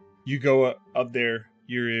you go up there.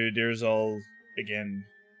 There's all, again,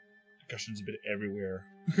 cushions a bit everywhere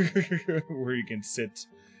where you can sit,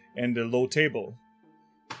 and a low table.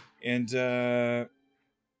 And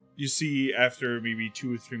you see, after maybe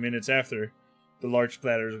 2 or 3 minutes after, the large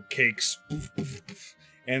platters of cakes.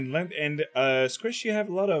 And Squish, you have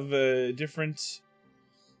a lot of different...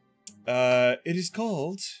 it is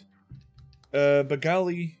called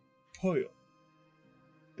Bagali Poyo.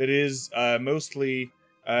 That is mostly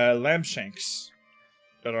lamb shanks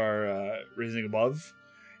that are rising above,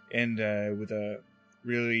 and with a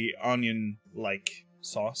really onion-like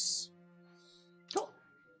sauce. Cool.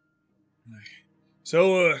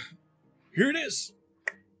 So, here it is.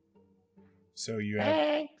 So you have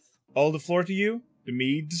Thanks. all the floor to you, the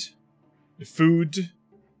mead, the food,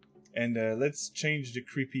 and let's change the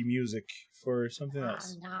creepy music for something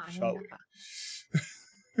else, shall we?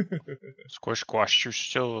 Squish, you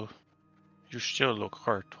still look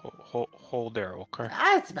hurt. Hold there, okay?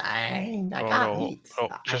 That's fine. I got meat.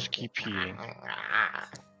 Just keep eating.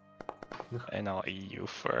 And I'll eat you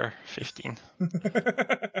for 15.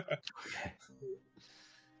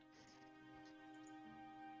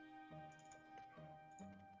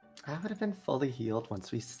 I would have been fully healed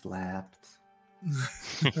once we slept.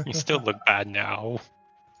 You still look bad now.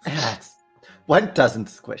 That's when doesn't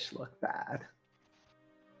Squish look bad?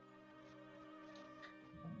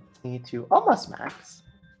 Need to almost max.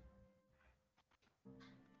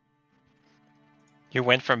 You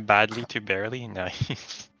went from badly to barely?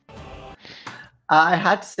 Nice. I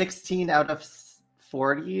had 16 out of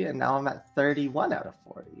 40, and now I'm at 31 out of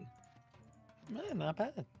 40. Not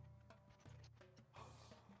bad.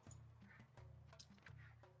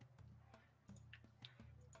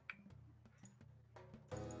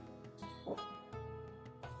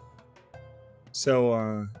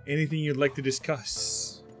 So, anything you'd like to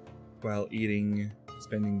discuss while eating,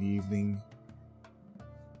 spending the evening?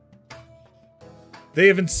 They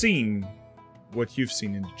haven't seen what you've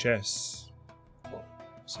seen in the chest.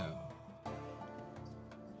 So.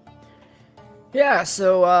 Yeah,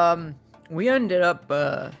 so, we ended up,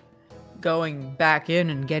 going back in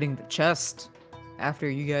and getting the chest after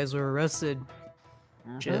you guys were arrested.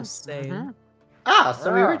 Just saying. Oh,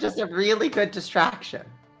 so we were just a really good distraction.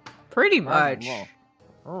 Pretty much.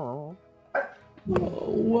 Oh,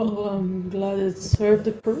 well, I'm glad it served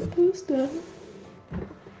the purpose then.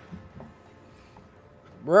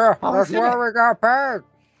 Yeah, How that's was it? where we got paid.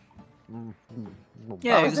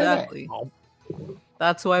 Yeah, What was in it? exactly.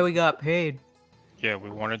 That's why we got paid. Yeah, we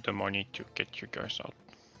wanted the money to get you guys out.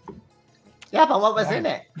 Yeah, but what was in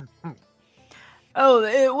it? Oh,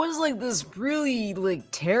 it was like this really, like,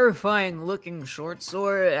 terrifying looking short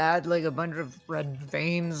sword. It had, like, a bunch of red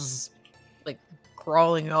veins, like,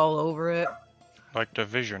 crawling all over it. Like the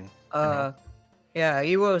vision. Yeah,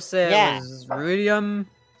 Iwo said Yeah. it was rudium.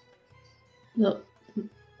 No,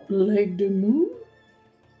 like the moon?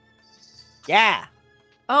 Yeah,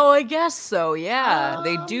 Oh, I guess so, yeah.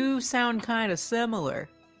 They do sound kind of similar.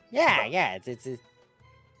 yeah. It's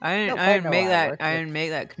I didn't, No I point, didn't no make that. hour. I didn't make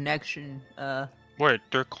that connection. Wait,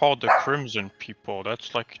 they're called the Crimson People.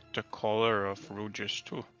 That's like the color of Ruges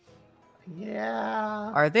too.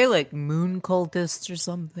 Yeah. Are they like moon cultists or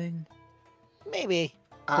something? maybe.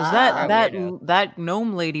 Because Ah, that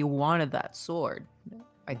gnome lady wanted that sword.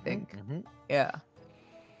 I think. Mhm. Yeah.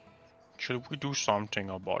 Should we do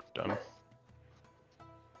something about them?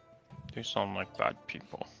 They sound like bad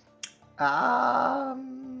people.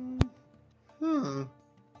 Hmm.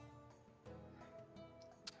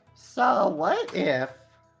 So what if?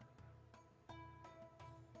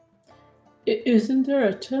 Isn't there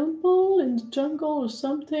a temple in the jungle or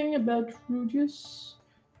something about Rudius?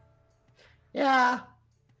 Yeah.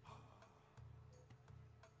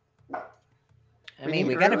 I We mean,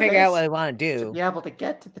 need we gotta figure out Rudius what we want to To do. be able to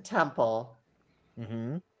get to the temple,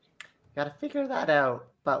 Mm-hmm. gotta figure that out.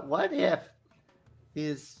 But what if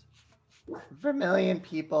these Vermilion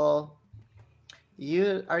people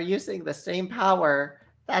are using the same power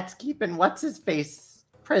that's keeping what's his face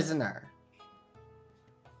prisoner?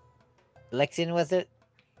 Lexian, was it?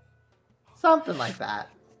 Something like that.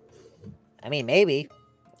 I mean, maybe.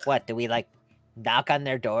 What, do we, like, knock on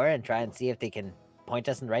their door and try and see if they can point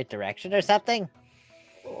us in the right direction or something?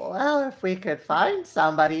 Well, if we could find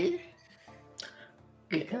somebody,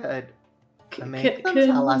 we could make them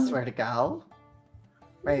tell us where to go.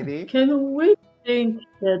 Maybe. Can we think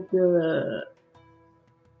that the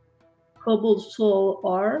Cobalt Soul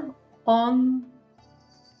are on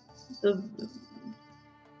the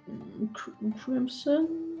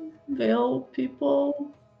Crimson Veil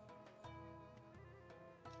people?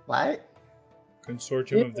 What?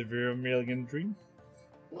 Consortium of the Vermilion Dream?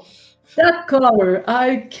 That color,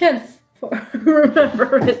 I can't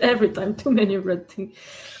remember it every time. Too many red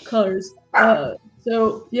colors.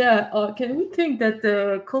 So yeah, can we think that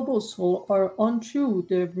the Cobalt Soul are onto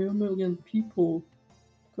the Vermilion people?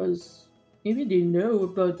 Because maybe they know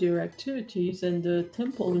about their activities and the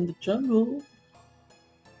temple in the jungle.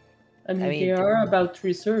 I mean, they are about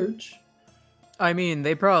research. I mean,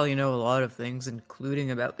 they probably know a lot of things, including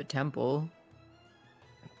about the temple.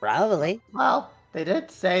 Probably. Well, they did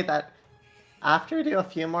say that after we do a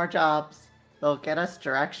few more jobs, they'll get us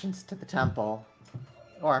directions to the temple.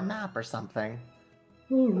 Or a map or something.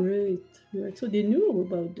 Oh, right. Right. So they knew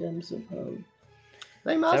about them somehow.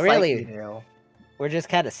 They most So really- likely do. We're just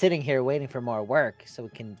kind of sitting here waiting for more work so we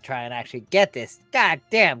can try and actually get this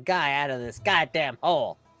goddamn guy out of this goddamn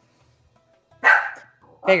hole.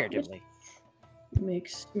 Figuratively.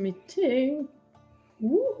 Makes me think,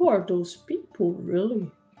 who are those people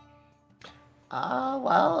really?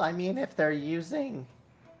 Well, I mean, if they're using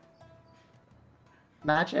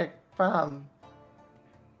magic from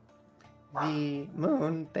the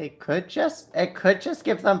moon, it could just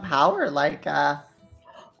give them power like a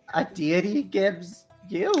deity gives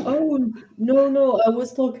you. Oh, no, I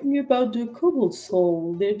was talking about the Cobalt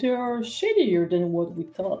Soul. They are shadier than what we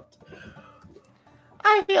thought.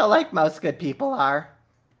 I feel like most good people are.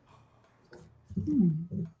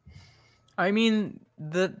 I mean,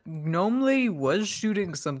 the gnome lady was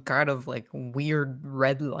shooting some kind of like weird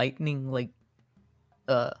red lightning, like,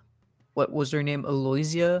 what was her name?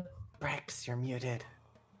 Aloysia? Rex, you're muted.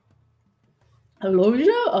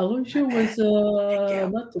 Aloysia? Aloysia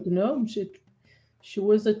was not the gnome. She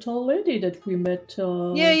was a tall lady that we met.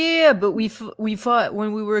 Yeah. But we fought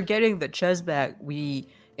when we were getting the chest back. We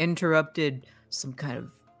interrupted some kind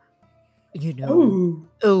of, Oh,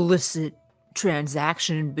 illicit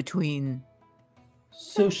transaction between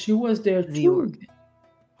So she was there the too.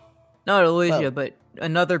 not Alicia, Well- but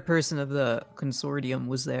another person of the consortium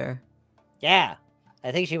was there. Yeah.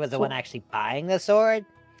 I think she was the So- one actually buying the sword.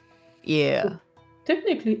 Yeah.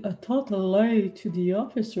 Technically, I thought I lied to the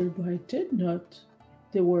officer, but I did not.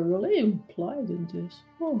 They were really implied in this.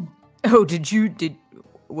 Oh. Oh,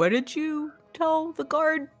 what did you tell the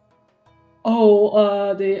guard?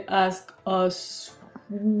 Oh, they asked us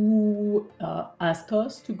who asked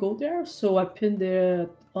us to go there, so I pinned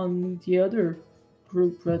it on the other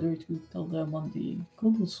group rather to tell them on the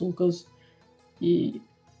console because he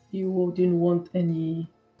didn't want any,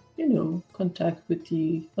 contact with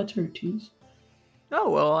the authorities. Oh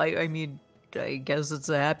well, I mean, I guess it's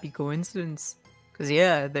a happy coincidence. Cause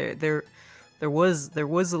yeah, there was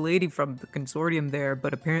a lady from the consortium there,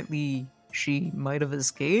 but apparently she might have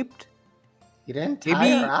escaped. You didn't tie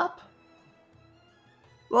Maybe- her up?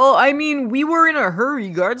 Well, I mean, we were in a hurry.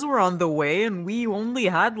 Guards were on the way, and we only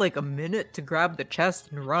had like a minute to grab the chest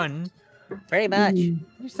and run. Pretty much. Mm.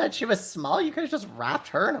 You said she was small. You could have just wrapped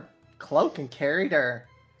her in a cloak and carried her.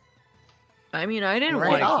 I mean, I didn't Right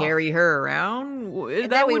want to off. carry her around. then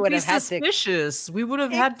That we would would be have had to- suspicious. We would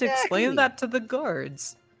have had to explain Exactly. that to the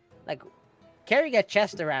guards. Like, carrying a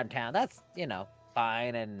chest around town, that's,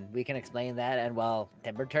 fine, and we can explain that. And, well,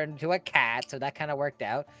 Timber turned into a cat, so that kind of worked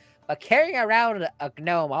out. But carrying around a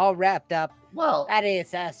gnome all wrapped up, Well, that is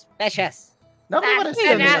suspicious. nobody would have Wait a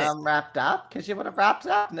seen minute. them wrapped up because you would have wrapped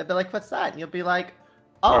up and they'd be like, what's that? And you'll be like,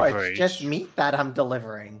 oh, A it's just vase. meat that I'm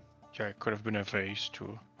delivering. Yeah, it could have been a vase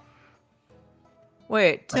too.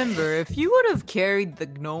 Wait, Timber, if you would have carried the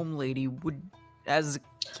gnome lady as a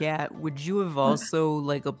cat, would you have also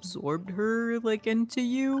like absorbed her like into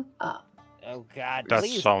you? Oh, God, That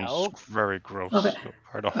please sounds no. very gross. Okay.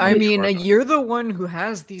 I'd have I much mean, rather- you're the one who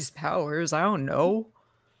has these powers. I don't know.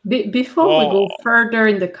 Before we go Oh. further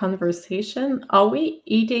in the conversation, are we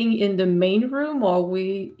eating in the main room or are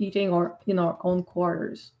we eating in our own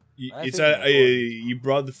quarters? I It's think you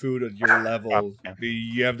brought the food at your level. Yeah.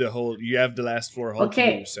 You have the last floor hold to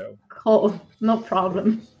Okay. you, so Oh, no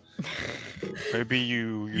problem. Maybe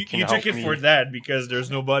you you can took help it me. for that because there's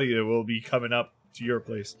nobody that will be coming up to your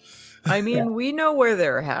place. I mean, we know where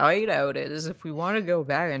their hideout is. If we want to go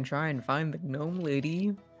back and try and find the gnome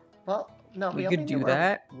lady, Well, no, We we, could only do knew where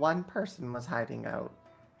that. one person was hiding out.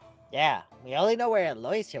 Yeah, we only know where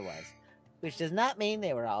Aloysia was, which does not mean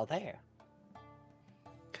they were all there.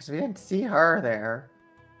 Because we didn't see her there.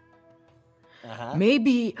 Uh-huh.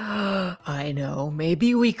 maybe I know.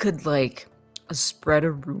 Maybe we could like spread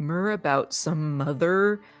a rumor about some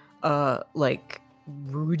other like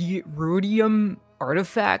rudium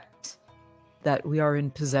artifact that we are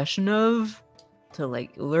in possession of to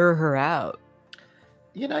like lure her out.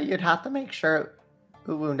 You know, you'd have to make sure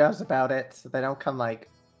Uwu knows about it so they don't come, like,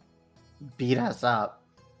 beat us up.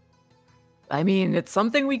 I mean, it's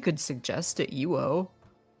something we could suggest to Iwo.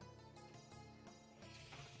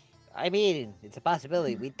 I mean, it's a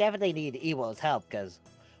possibility. We definitely need Ewo's help because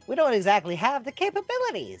we don't exactly have the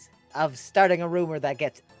capabilities of starting a rumor that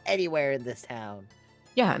gets anywhere in this town.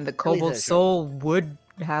 Yeah, and the least Kobold that's Soul would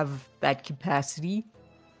have that capacity.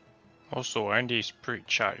 Also, Andy's pretty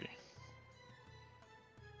chatty.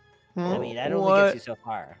 I Hmm? mean, that only What? gets you so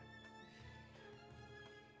far.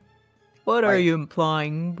 What are Like- you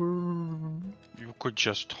implying? Brrr. You could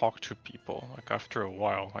just talk to people. Like after a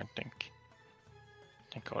while, I think.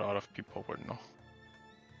 I think a lot of people would know.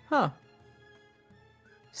 Huh.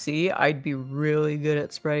 See, I'd be really good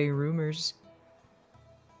at spreading rumors.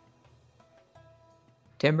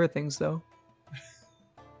 Timber thinks so.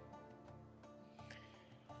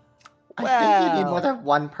 I think you need more Well- than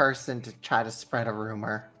one person to try to spread a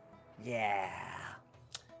rumor. Yeah.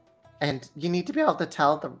 And you need to be able to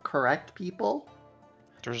tell the correct people.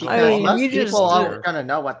 There's Because a mean, lot most we of just people people do- aren't going to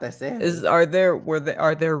know what this is. Are there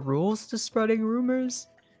rules to spreading rumors?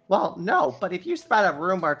 Well, no, but if you spread a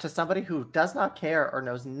rumor to somebody who does not care or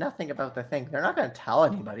knows nothing about the thing, they're not going to tell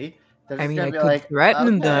anybody. They're I just mean, going I to could be like, threaten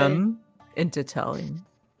 "Okay." them into telling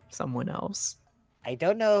someone else. I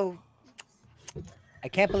don't know. I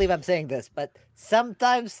can't believe I'm saying this, but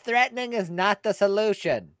sometimes threatening is not the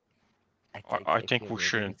solution. I if think you we really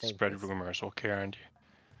shouldn't think spread this. rumors, okay, Andy?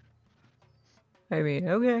 I mean,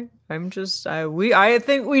 okay. I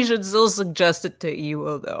think we should still suggest it to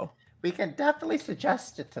Iwo though. We can definitely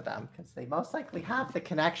suggest it to them because they most likely have the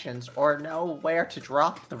connections or know where to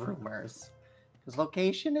drop the rumors. Because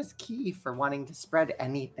location is key for wanting to spread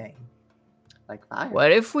anything. Like fire.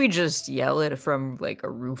 What if we just yell it from like a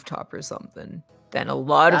rooftop or something? Then a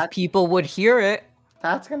lot of That- people would hear it.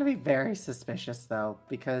 That's going to be very suspicious, though,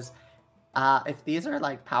 because if these are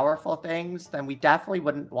like powerful things, then we definitely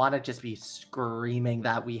wouldn't want to just be screaming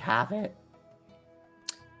that we have it.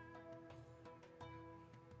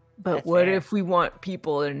 But That's what fair. if we want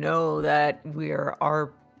people to know that we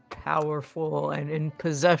are powerful and in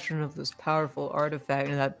possession of this powerful artifact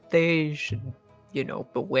and that they should,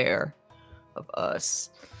 beware of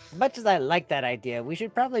us? As much as I like that idea, we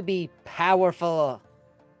should probably be powerful,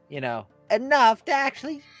 enough to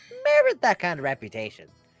actually merit that kind of reputation.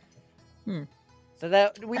 So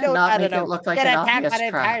that we And don't, not I make don't it know, look like get an attacked obvious by an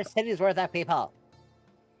entire trap. city's worth of people.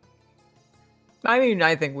 I mean,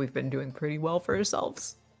 I think we've been doing pretty well for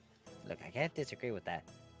ourselves. Look, I can't disagree with that.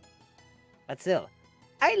 But still,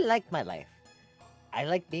 I like my life. I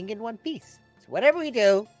like being in one piece. So whatever we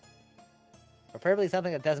do, preferably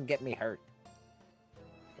something that doesn't get me hurt.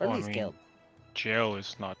 Or at Well, I least mean, killed. Jail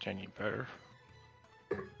is not any better.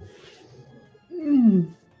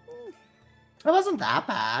 Mm, It wasn't that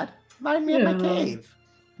bad. Remind me of my Yeah. cave.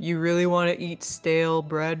 You really want to eat stale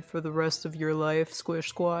bread for the rest of your life, Squish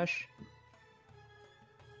Squash?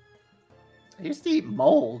 I used to eat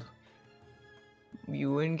mold.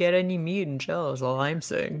 You wouldn't get any meat in jail, is all I'm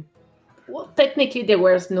saying. well, technically, there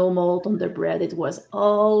was no mold on the bread. It was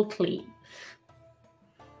all clean.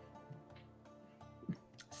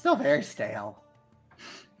 Still very stale.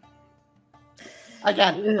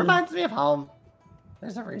 Again, Yeah. reminds me of home.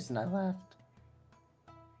 There's a reason I left.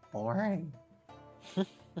 Boring. But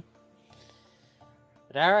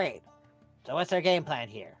alright. So what's our game plan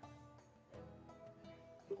here?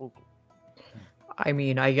 I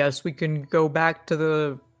mean, I guess we can go back to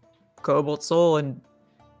the Cobalt Soul and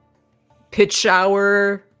pitch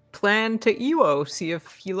our plan to Iwo, see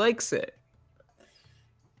if he likes it.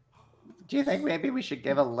 Do you think maybe we should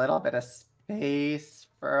give a little bit of space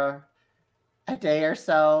for a day or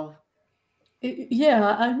so?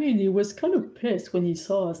 Yeah, I mean, he was kind of pissed when he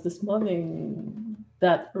saw us this morning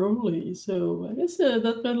that early. So I guess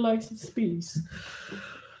that man likes his peace.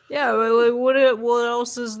 Yeah, but like, what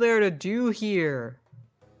else is there to do here?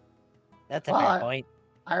 That's a Well, fair point.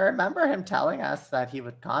 I remember him telling us that he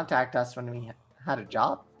would contact us when we had a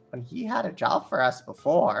job. When he had a job for us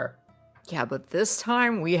before. Yeah, but this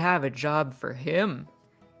time we have a job for him.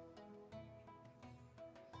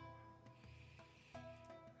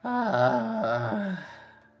 Oh.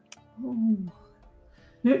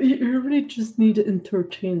 You really just need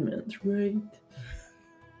entertainment, right?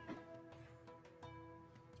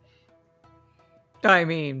 I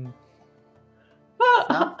mean,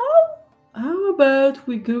 How about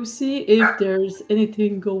we go see if there's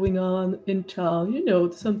anything going on in town?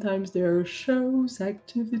 Sometimes there are shows,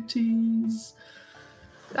 activities.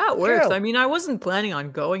 that works. True. I mean, I wasn't planning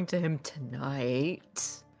on going to him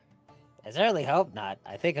tonight. I certainly hope not.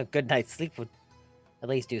 I think a good night's sleep would at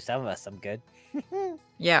least do some of us some good.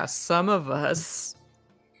 Yeah, some of us.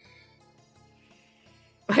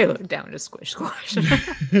 I look down to Squish Squash.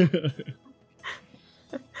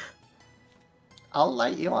 I'll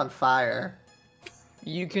light you on fire.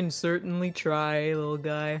 You can certainly try, little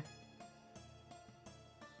guy.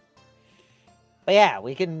 But yeah,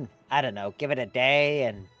 we can, I don't know, give it a day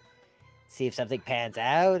and see if something pans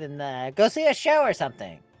out and go see a show or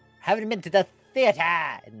something. Haven't been to the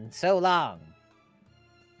theater in so long.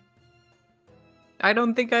 I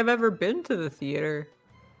don't think I've ever been to the theater.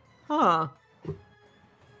 Huh.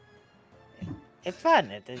 It's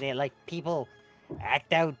fun. They like people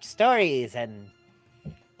act out stories and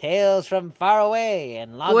tales from far away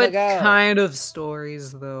and long What ago. kind of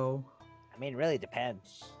stories, though? I mean, it really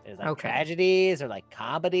depends. There's like Okay. tragedies or like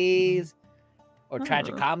comedies or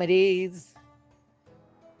tragic comedies.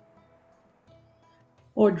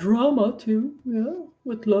 Or drama too, yeah,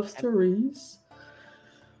 with love stories.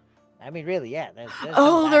 I mean, really, yeah. There's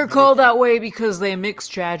Oh, some they're bad called movies. that way because they mix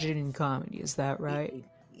tragedy and comedy. Is that right?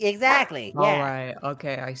 Exactly. Yeah. All right.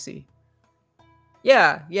 Okay, I see.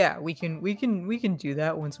 Yeah, we can do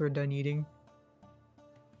that once we're done eating.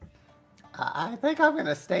 I think I'm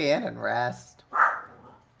gonna stay in and rest.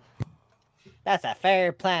 That's a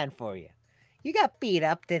fair plan for you. You got beat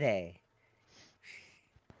up today.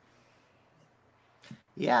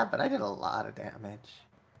 Yeah, but I did a lot of damage.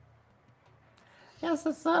 Yes,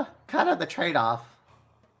 it's kind of the trade-off.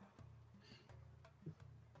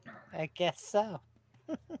 I guess so.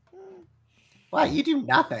 Well, you do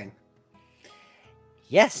nothing.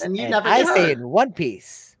 Yes, And you and never I get stay hurt. in one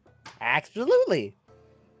piece. Absolutely.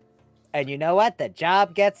 And you know what? The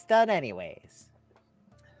job gets done anyways.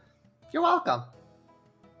 You're welcome.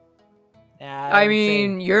 I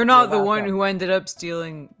mean, you're not the one welcome. who ended up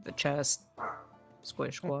stealing the chest,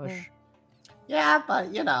 Squish Squash. Yeah,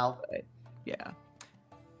 but Yeah.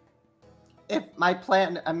 if my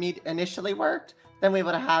plan initially worked, then we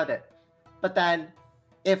would have had it. But then,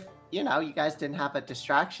 if you guys didn't have a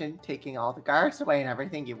distraction taking all the guards away and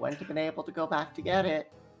everything, you wouldn't have been able to go back to get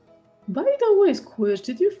it. By the way, Squish,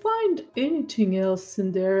 did you find anything else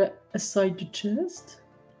in there aside the chest?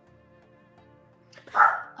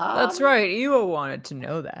 That's right. Ewa wanted to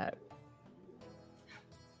know that.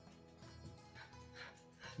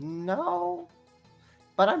 No.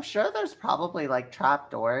 But I'm sure there's probably like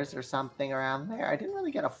trapdoors or something around there. I didn't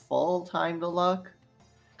really get a full time to look.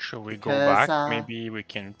 Should we go Because, back? Maybe we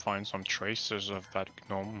can find some traces of that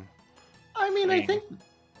gnome. I mean, I thing. think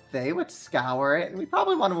they would scour it, and we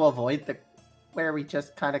probably want to avoid where we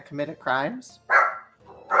just kind of committed crimes.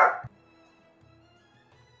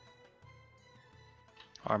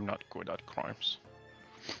 I'm not good at crimes.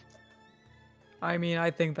 I mean, I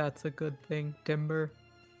think that's a good thing, Timber.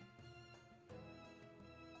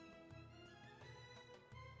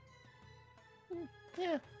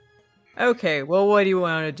 Yeah. Okay, well, what do you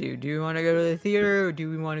want to do? Do you want to go to the theater, or do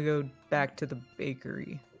we want to go back to the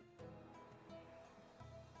bakery?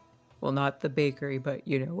 Well, not the bakery, but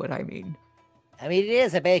you know what I mean. I mean, it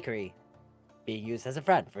is a bakery being used as a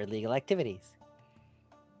front for illegal activities.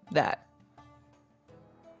 That.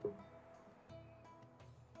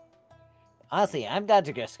 Honestly, I'm down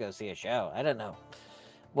to just go see a show. I don't know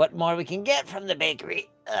what more we can get from the bakery.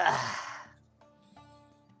 Ugh.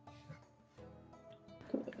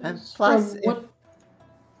 And plus, From what?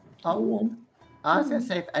 I was gonna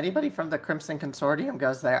say, if anybody from the Crimson Consortium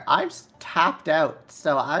goes there, I'm tapped out,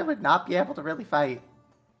 so I would not be able to really fight.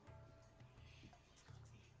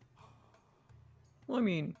 Well, I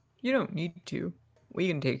mean, you don't need to. We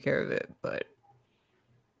can take care of it, but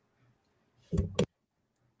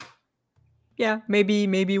yeah,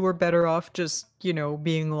 maybe we're better off just,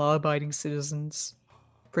 being law-abiding citizens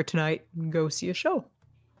for tonight and go see a show.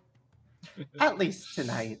 At least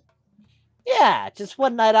tonight. Yeah, just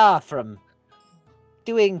one night off from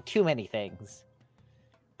doing too many things.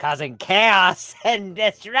 Causing chaos and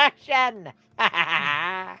destruction!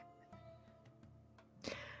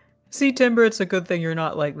 See, Timber, it's a good thing you're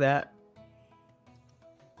not like that.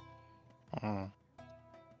 But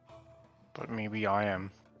maybe I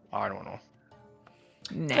am. I don't know.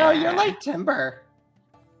 Nah. No, you're like Timber.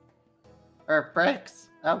 Or Bricks.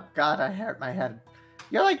 Oh god, I hurt my head.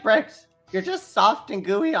 You're like Bricks. You're just soft and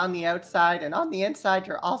gooey on the outside, and on the inside,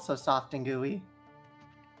 you're also soft and gooey.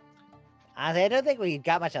 Honestly, I don't think we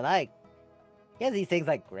got much alike. He has these things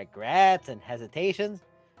like regrets and hesitations.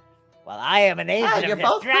 While I am an agent You're of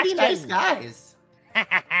both pretty nice destruction.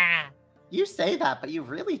 guys. You say that, but you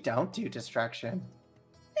really don't do destruction.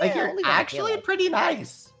 Like, Yeah, you're only when I feel actually like. pretty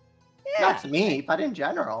nice. Yeah, Not to me, but in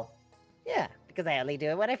general. yeah, because I only do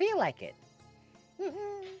it when I feel like it.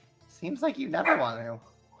 Seems like you never want to.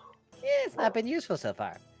 Yeah, it's not been useful so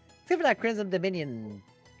far. Except for that Crimson Dominion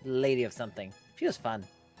lady of something. She was fun.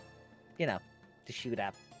 To shoot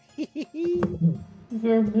up.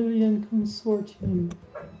 Vermilion Consortium.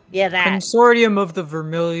 Yeah, that. Consortium of the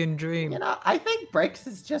Vermilion Dream. I think Bricks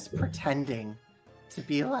is just pretending to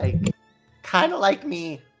be kind of like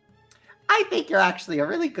me. I think you're actually a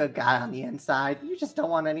really good guy on the inside. You just don't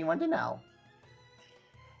want anyone to know.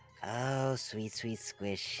 Oh, sweet, sweet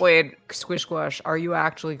squish. Wait, Squish Squash, are you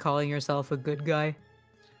actually calling yourself a good guy?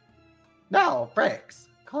 No, Bricks.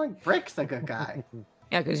 Calling Bricks a good guy.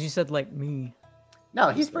 Yeah, because you said like me. No,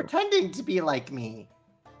 he's pretending to be like me.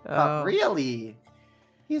 But really,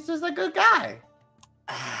 he's just a good guy.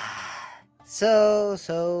 So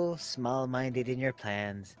small-minded in your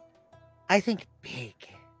plans. I think big.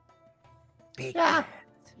 Big. Yeah.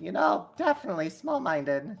 plans. Definitely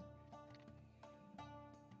small-minded.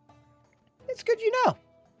 It's good you know.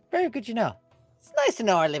 Very good you know. It's nice to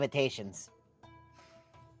know our limitations.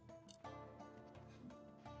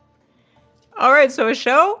 All right, so a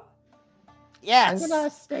show? Yes. I'm gonna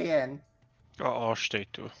stay in. I'll stay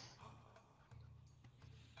too.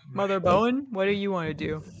 Mother Bowen, what do you want to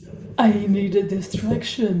do? I need a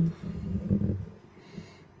distraction.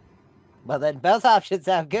 Well, then both options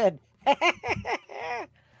sound good.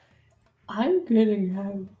 I'm getting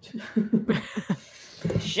out.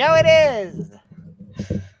 Show it is.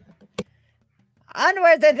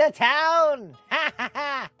 Onwards into town.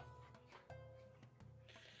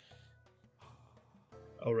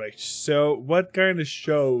 All right. So, what kind of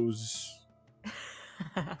shows?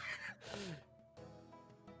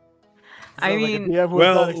 I mean,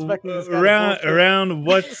 Well, around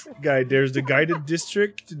what guide? There's the guided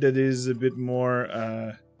district that is a bit more.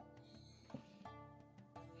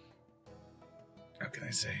 How can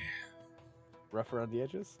I say? Rough around the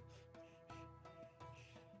edges.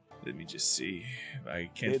 Let me just see. I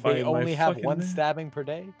can't They find my only have fucking one map. stabbing per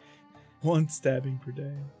day. One stabbing per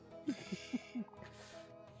day.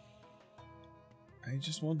 I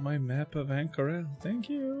just want my map of Ankarel. Thank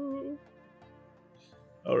you.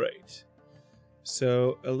 Alright.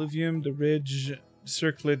 So, Alluvium, the Ridge,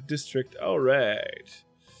 Circlet District. Alright.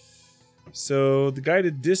 So, the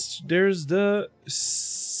guided there's the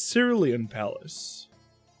Cerulean Palace.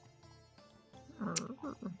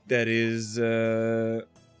 That is,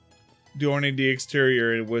 adorning the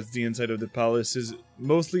exterior and what's the inside of the palace is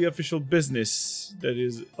mostly official business that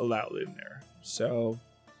is allowed in there. So,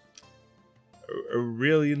 a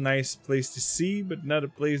really nice place to see, but not a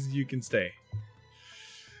place you can stay.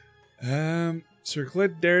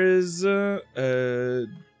 Circlet, there is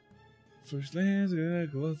first lands.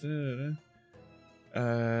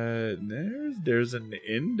 There's an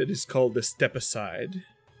inn that is called the Step Aside.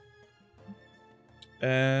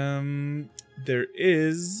 There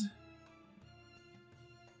is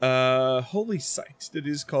a holy site that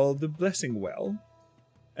is called the Blessing Well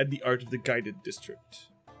at the Art of the Guided District.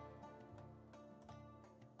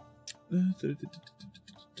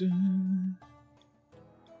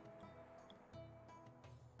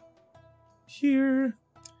 Here,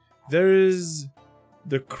 there is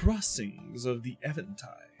the Crossings of the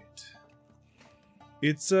Eventide.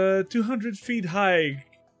 It's 200 feet high,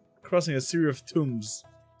 crossing a series of tombs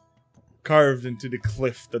carved into the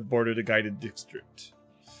cliff that border the guided district.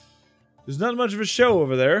 There's not much of a show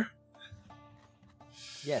over there.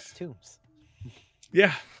 Yes, tombs.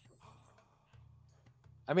 Yeah.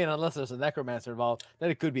 I mean, unless there's a necromancer involved,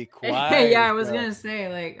 then it could be quite. Yeah, I was gonna say,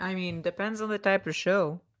 like, I mean, depends on the type of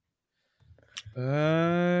show.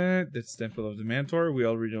 That's Temple of the Mantor. We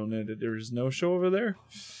already know that there is no show over there.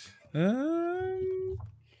 The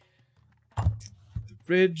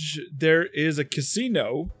Ridge, there is a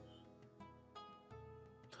casino.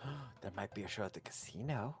 There might be a show at the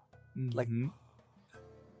casino. Mhm. Like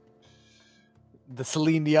the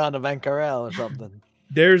Celine Dion of Ankarel or something.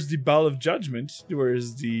 There's the Ball of Judgment, where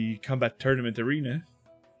is the combat tournament arena.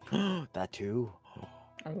 That too.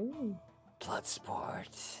 Oh. Blood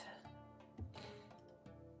sport.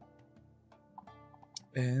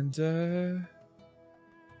 And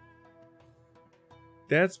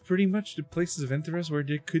that's pretty much the places of interest where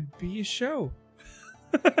there could be a show.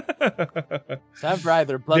 So I'm for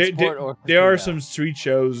either blood sport or there are casino. some street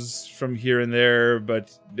shows from here and there,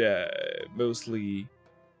 but mostly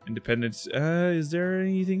independent. Is there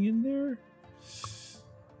anything in there?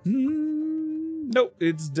 Nope.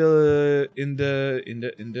 It's in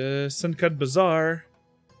the Suncut Bazaar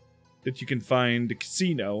that you can find the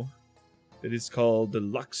casino that is called the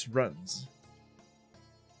Lux Runs.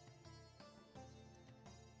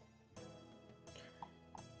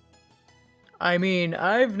 I mean,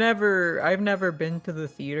 I've never been to the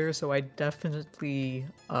theater, so I definitely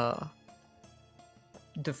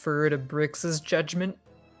defer to Brix's judgment.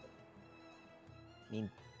 I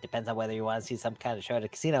mean, depends on whether you want to see some kind of show at a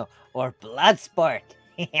casino or blood sport.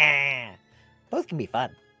 Both can be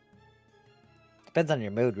fun. Depends on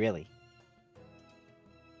your mood, really.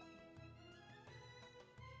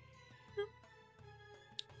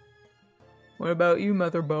 What about you,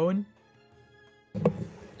 Mother Bowen?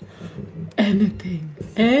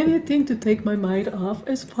 Anything to take my mind off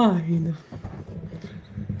is fine.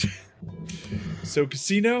 So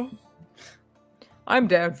casino? I'm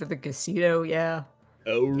down for the casino, yeah.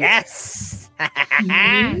 Oh Yes!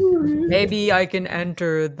 Maybe I can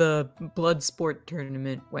enter the blood sport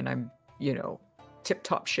tournament when I'm,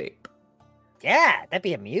 tip-top shape. Yeah, that'd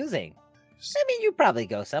be amusing. I mean, you'd probably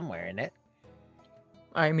go somewhere in it.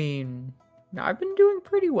 I mean, I've been doing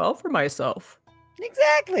pretty well for myself.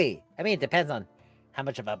 Exactly. I mean, it depends on how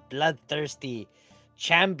much of a bloodthirsty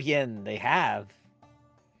champion they have.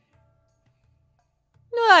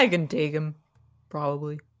 I can take him,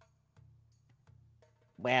 probably.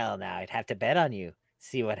 Well, now I'd have to bet on you.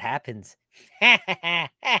 See what happens.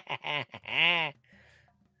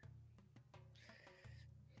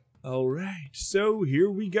 All right, so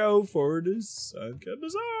here we go for this Suncut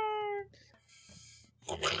Bazaar.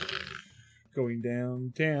 Going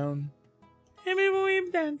downtown.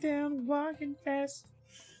 Everyone downtown, walking fast.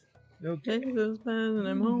 Okay. Jesus, man, and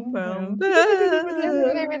I'm homebound.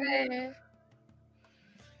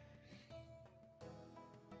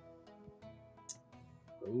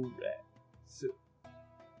 All right. So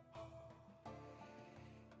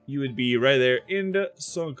you would be right there in the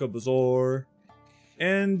Suncut Bazaar.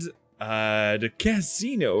 And the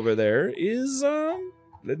casino over there is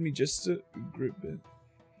let me just grab it.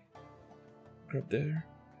 Grab there.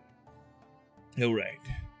 All right.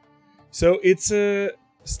 So it's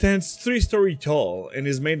stands 3-story tall and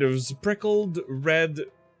is made of speckled red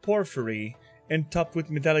porphyry and topped with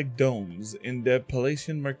metallic domes in the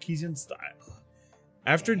Palatian Marquesian style.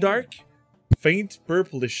 After dark, faint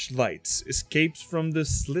purplish lights escapes from the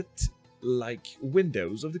slit-like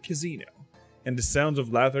windows of the casino, and the sounds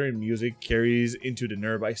of laughter and music carries into the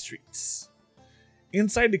nearby streets.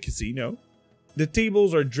 Inside the casino, the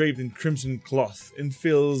tables are draped in crimson cloth and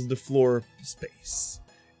fills the floor space.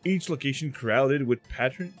 Each location crowded with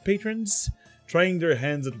patrons trying their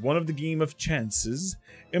hands at one of the game of chances.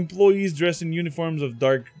 Employees dressed in uniforms of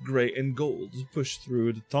dark gray and gold push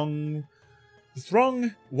through the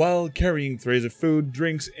throng while carrying trays of food,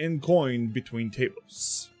 drinks, and coin between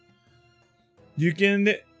tables. You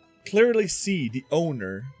can clearly see the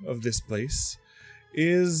owner of this place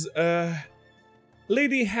is a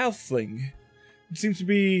lady halfling. It seems to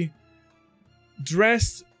be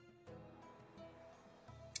dressed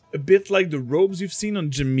a bit like the robes you've seen on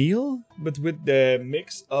Jamil, but with the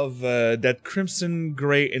mix of that crimson,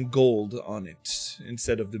 gray, and gold on it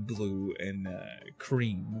instead of the blue and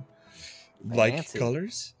cream like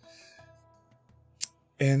colors.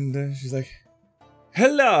 And she's like,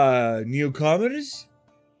 "Hello, newcomers.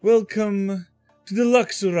 Welcome to the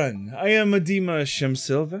Luxuran. I am Adima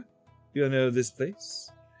Shemsilva. You know this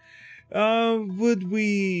place? Would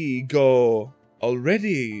we go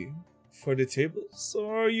already for the tables,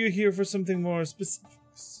 or are you here for something more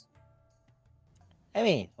specifics?" I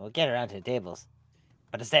mean, we'll get around to the tables.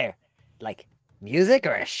 But is there, like, music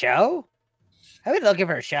or a show? I've been looking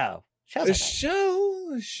for a show. A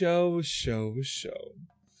show.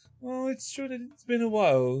 Well, it's true that it's been a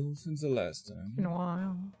while since the last time. In a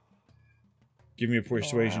while. Give me a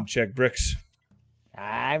persuasion check, Bricks.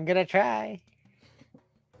 I'm gonna try.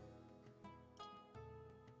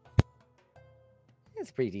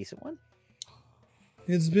 It's a pretty decent one.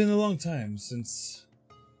 It's been a long time since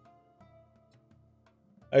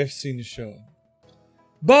I've seen a show.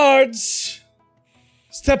 Bards!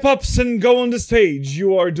 Step up and go on the stage.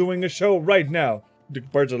 You are doing a show right now. The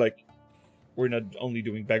bards are like, we're not only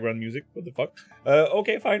doing background music. What the fuck?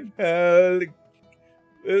 Okay, fine.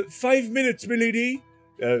 5 minutes, milady.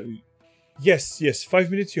 Yes, 5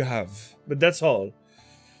 minutes you have. But that's all.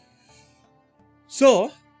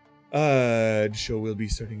 So, the show will be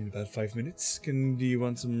starting in about 5 minutes. Do you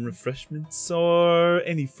want some refreshments or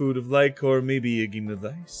any food of like, or maybe a game of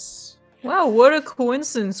dice? Wow, what a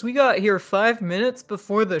coincidence. We got here 5 minutes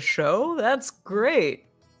before the show? That's great.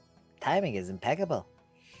 Timing is impeccable.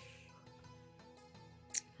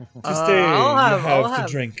 Just I'll have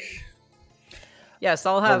to drink. Yes,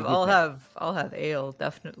 I'll have ale,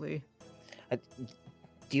 definitely.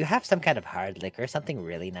 Do you have some kind of hard liquor, something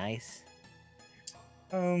really nice?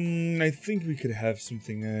 I think we could have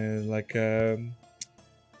something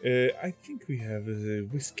I think we have a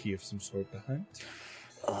whiskey of some sort behind.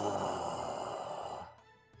 Oh,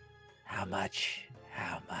 how much?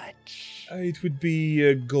 It would be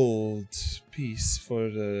a gold piece for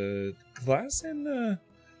the glass and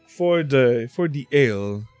for the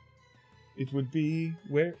ale. It would be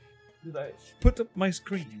where did I put up my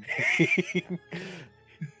screen? It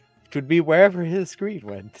would be wherever his screen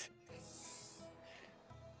went.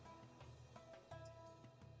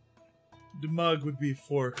 The mug would be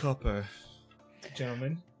 4 copper,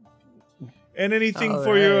 gentlemen. And anything All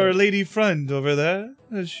for right. your lady friend over there,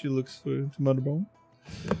 as she looks for Motherbone.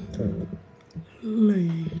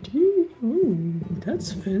 Lady? Ooh,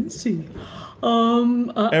 that's fancy.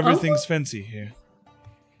 Everything's fancy here.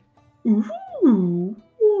 Ooh.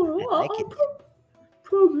 Well, I like I'll it.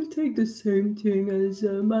 probably take the same thing as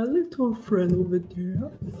my little friend over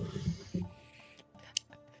there.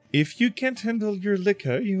 If you can't handle your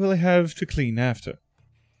liquor, you will have to clean after.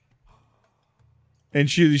 And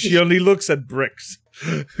she only looks at Bricks.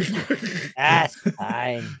 That's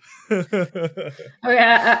fine.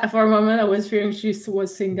 Okay, for a moment I was fearing she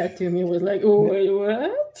was saying that to me. I was like, oh, wait,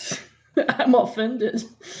 what? I'm offended.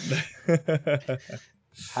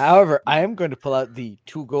 However, I am going to pull out the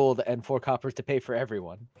 2 gold and 4 coppers to pay for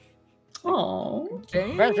everyone. Oh,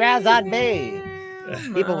 First round's on me.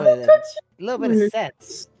 People with a little bit of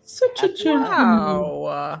sense. such a gentleman.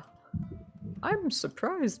 Wow. I'm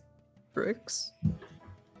surprised, Bricks.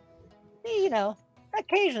 You know,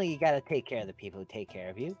 occasionally you gotta take care of the people who take care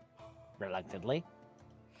of you. Reluctantly.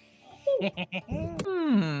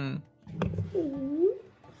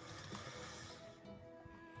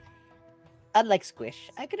 Unlike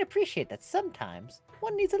Squish, I can appreciate that sometimes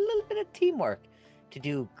one needs a little bit of teamwork to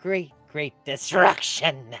do great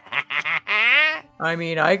destruction. I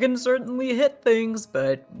mean, I can certainly hit things,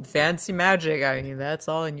 but fancy magic, I mean, that's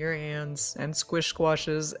all in your hands. And squish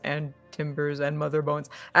squashes and timbers and mother bones.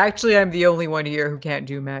 Actually, I'm the only one here who can't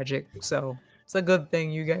do magic, so it's a good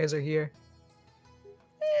thing you guys are here.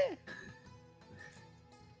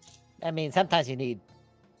 I mean, sometimes you need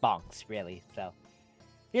bonks, really. So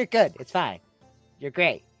you're good. It's fine. You're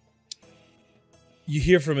great. You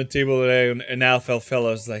hear from a table there, an alpha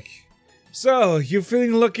fellow's like, "So, you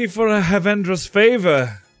feeling lucky for a Havendra's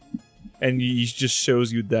favor?" And he just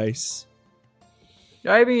shows you dice.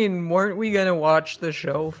 I mean, weren't we gonna watch the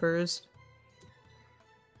show first?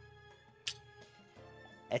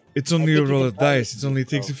 It's only a think you roll can of probably dice. It only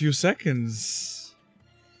takes a roll. few seconds.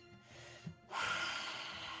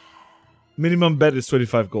 Minimum bet is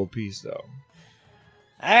 25 gold piece, though.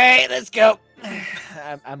 All right, let's go.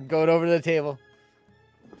 I'm going over to the table.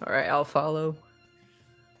 All right, I'll follow.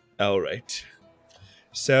 All right.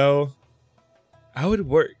 So, how it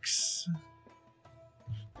works.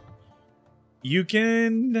 You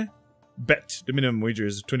can bet the minimum wager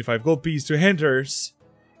is 25 gold piece to hunters,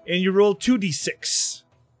 and you roll 2d6.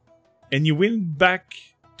 And you win back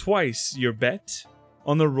twice your bet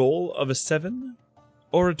on a roll of a 7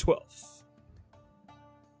 or a 12.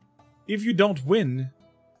 If you don't win,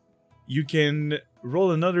 you can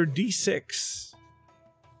roll another d6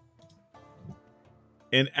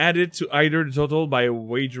 and add it to either the total by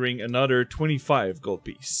wagering another 25 gold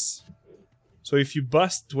piece. So if you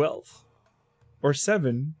bust 12 or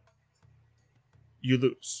 7, you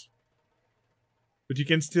lose. But you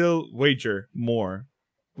can still wager more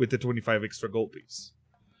with the 25 extra gold piece.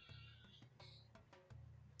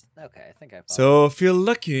 Okay, I think I followed. So feel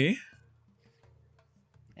lucky.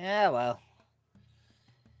 Yeah, well.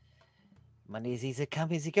 Money's easy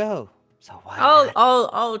come, easy go. So why not?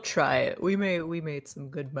 I'll try it. We made some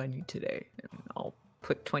good money today, and I'll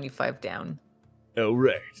put 25 down. All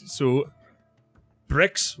right. So,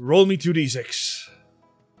 Brex, roll me 2d6.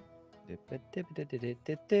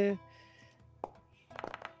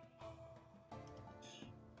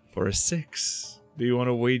 For a 6. Do you want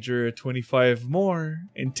to wager 25 more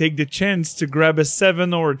and take the chance to grab a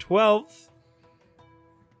 7 or a 12?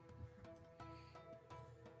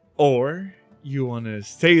 Or you want to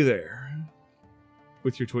stay there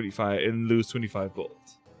with your 25 and lose 25 gold?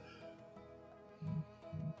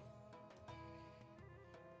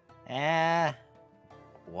 Why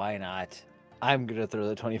not? I'm gonna throw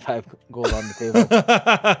the 25 gold on the table.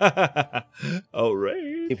 All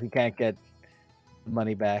right. If we can't get the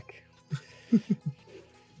money back.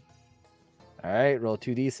 All right, roll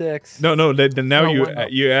 2d6. No. Now No, you one, no.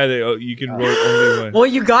 you add it. Oh, you can roll only one. Well,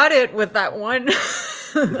 you got it with that one.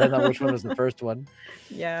 Depends on which one was the first one,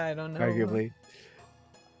 Yeah, I don't know. arguably.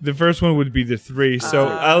 The first one would be the 3, so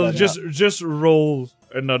I'll yeah. just roll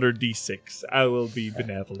another d6. I will be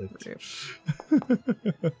benevolent.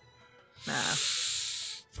 Nah.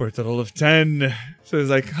 For a total of 10. So it's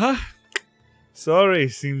like, huh? Sorry,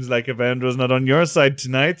 seems like Evandra's not on your side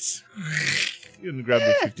tonight. And grab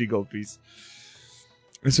the 50 gold piece.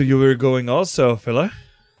 And so you were going also, fella?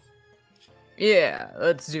 Yeah,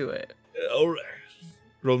 let's do it. Alright.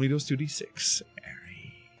 Roll me those 2d6.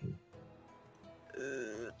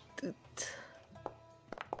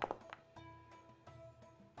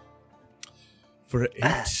 For an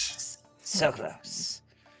 8. So close.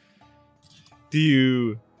 Do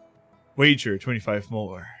you wager 25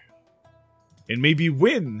 more? And maybe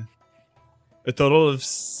win a total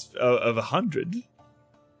of 100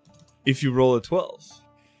 if you roll a 12.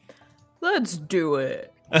 Let's do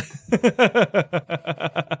it.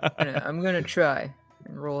 I'm gonna try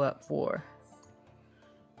and roll that 4.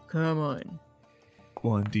 Come on.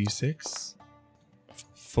 1d6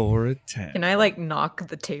 for a 10. Can I like knock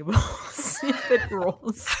the table? See if it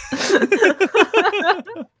rolls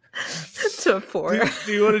to 4.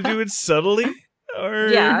 Do you want to do it subtly? Or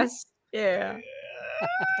Yes. Yeah.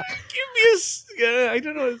 give me I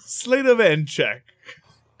don't know, a sleight of hand check.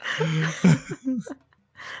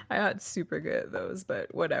 I got super good at those,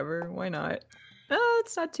 but whatever. Why not? Oh,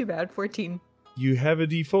 it's not too bad. 14. You have a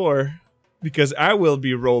d4 because I will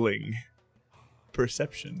be rolling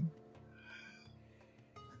perception.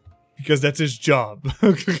 Because that's his job.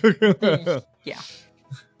 Yeah.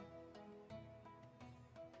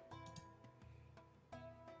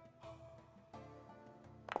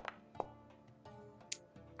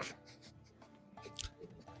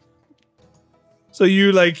 So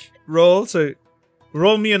you like roll, so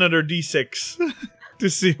roll me another d6 to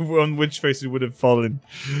see on which face it would have fallen.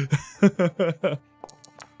 For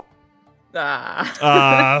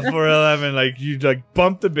 11, like you like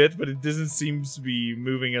bumped a bit, but it doesn't seem to be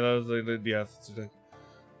moving. And I was like, yeah,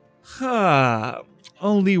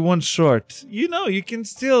 Only one short. You know, you can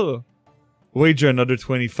still wager another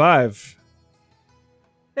 25.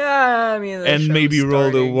 Yeah, I mean, the And show's maybe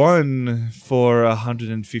roll the starting. 1 for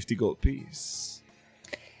 150 gold piece.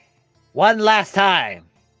 One last time.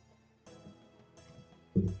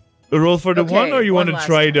 A roll for the 1, Okay, or you one want to last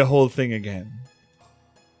try the time. whole thing again?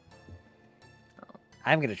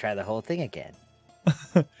 I'm gonna try the whole thing again.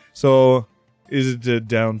 So, is it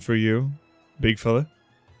down for you, big fella?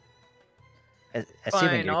 Assuming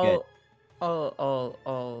Fine, you're good.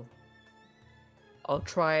 I'll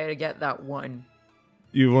try to get that 1.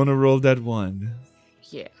 You want to roll that 1?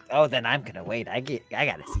 Yeah, Oh, then I'm gonna wait. I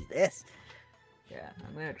gotta see this. yeah,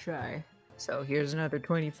 I'm gonna try. So here's another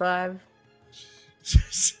 25.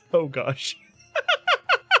 Oh gosh.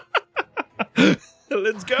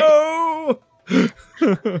 Let's go!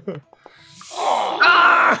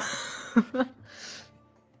 Ah!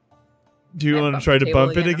 Do you I want to bumped try the to table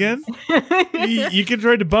bump it again? You can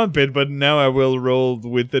try to bump it, but now I will roll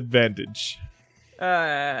with advantage. No,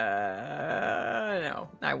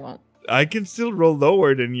 I won't. I can still roll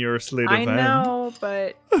lower than your slate of I hand. know,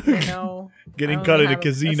 but you know, Getting I caught only in a have a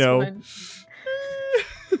casino.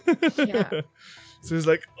 +1. Yeah. So it's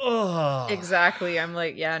like, oh. Exactly. I'm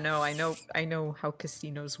like, yeah, no, I know how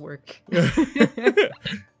casinos work.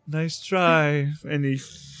 Nice try. And he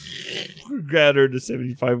gathered the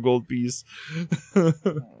 75 gold piece.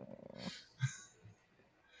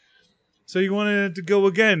 So you wanted to go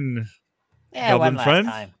again? Yeah, Goblin one last friend?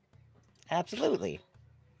 time. Absolutely.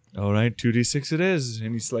 All right, 2d6 it is.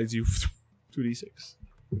 And he slides you 2d6.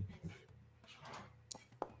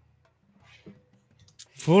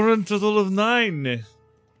 For a total of 9.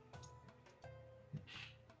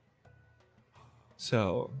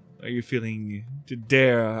 So, are you feeling to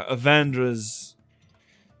dare Avandra's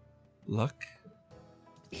luck?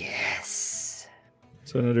 Yes.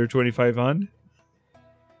 So another 25 on?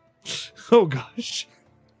 Oh gosh.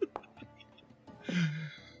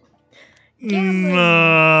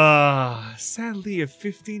 Sadly, a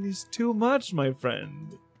 15 is too much, my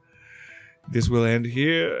friend. This will end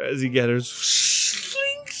here as he gathers.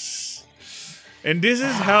 And this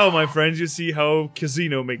is how, my friends, you see how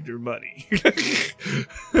casino make their money.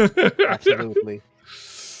 Absolutely.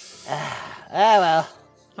 Well.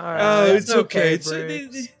 All Oh, it's okay.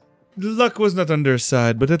 Briggs. The luck was not on their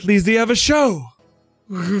side, but at least they have a show.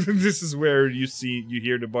 This is where you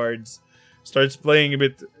hear the bards starts playing a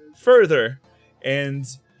bit further, and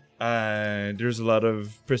there's a lot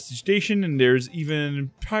of prestigitation, and there's even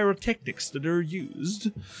pyrotechnics that are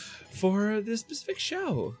used for this specific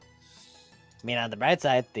show. I mean, on the bright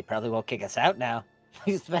side, they probably won't kick us out now.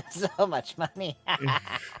 We spent so much money.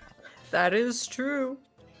 That is true.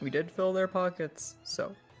 We did fill their pockets,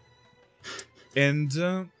 so. And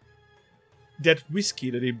that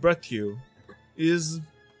whiskey that they brought you is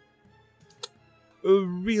a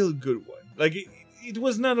real good one. Like it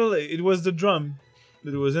was not it was the drum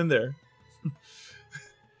that was in there.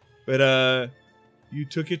 But you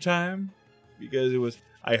took your time because it was,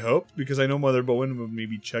 I hope, because I know Mother Bowen would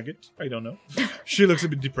maybe chug it. I don't know. She looks a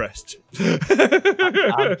bit depressed.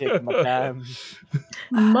 I'm taking my time.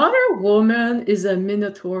 Mother Woman is a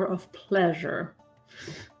minotaur of pleasure.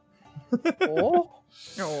 Oh.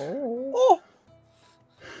 Oh.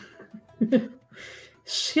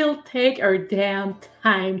 She'll take her damn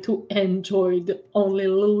time to enjoy the only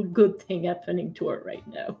little good thing happening to her right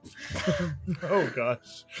now. Oh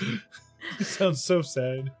gosh. You sound so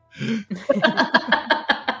sad.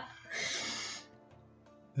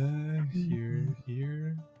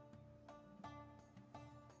 Here.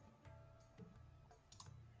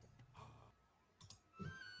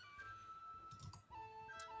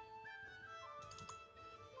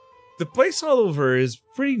 The place all over is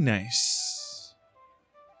pretty nice.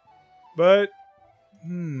 But,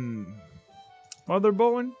 Mother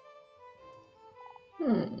Bowen,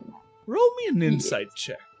 roll me an insight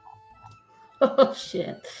check. Oh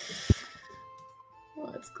shit.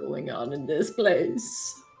 What's going on in this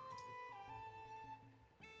place?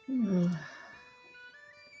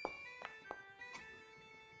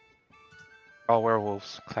 All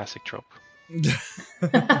werewolves, classic trope.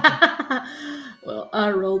 Well, I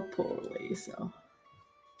rolled poorly, so.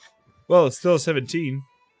 Well, it's still 17.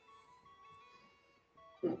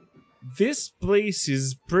 This place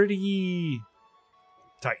is pretty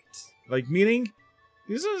tight. Like, meaning,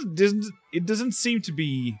 it doesn't seem to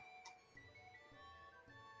be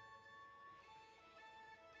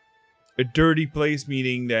a dirty place,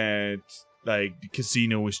 meaning that, like, the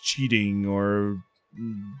casino is cheating or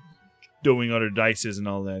doing other dices and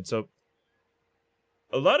all that. So,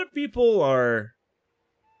 a lot of people are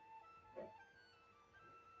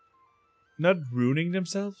not ruining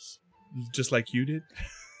themselves, just like you did.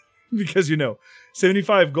 Because,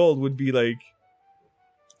 75 gold would be like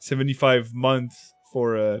 75 month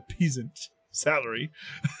for a peasant salary.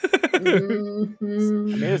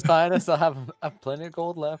 Mhm. It's fine. I still have plenty of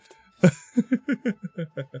gold left.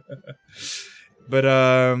 But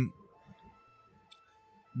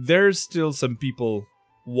there's still some people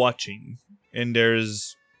watching, and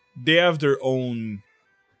they have their own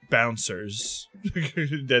bouncers.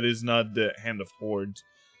 That is not the Hand of Horde.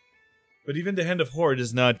 But even the Hand of Horde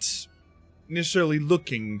is not necessarily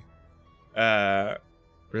looking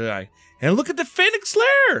really. And look at the Phoenix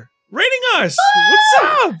Lair raiding us. What's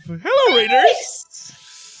up? Hello, raiders.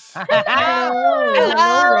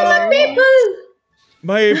 Hello, people.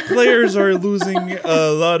 My players are losing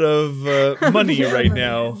a lot of money right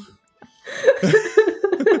now.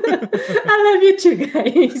 I love you too,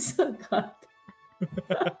 guys. Oh, God.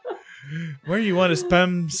 Where you want to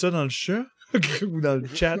spam son on show? On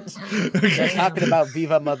chat. They're talking about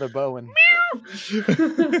Viva Mother Bowen.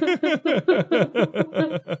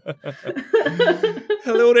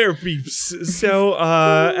 Hello there, peeps. So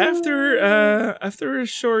after a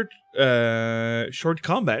short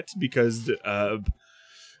combat, because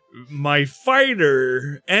my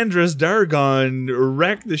fighter Andras Dargon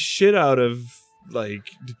wrecked the shit out of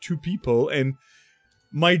like the two people, and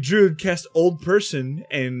my druid cast Old Person,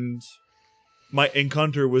 and my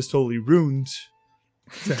encounter was totally ruined.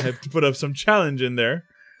 So I had to put up some challenge in there,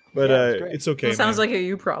 but it's okay. It sounds man. like a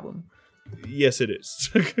you problem. Yes, it is.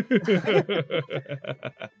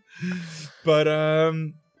 But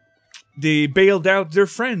they bailed out their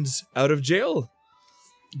friends out of jail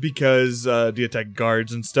because they attacked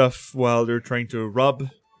guards and stuff while they're trying to rob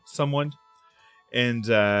someone. And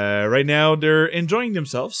right now they're enjoying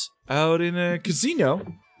themselves out in a casino,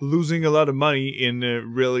 losing a lot of money in a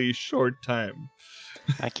really short time.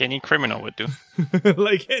 Like any criminal would do.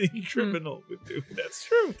 Like any criminal would do. That's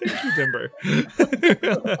true. Thank you, Timber.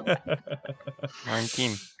 We're on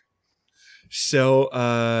team. So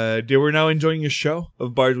they were now enjoying a show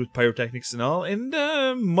of bards with pyrotechnics and all, and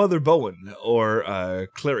Mother Bowen, or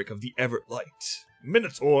cleric of the Everlight,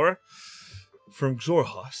 Minotaur from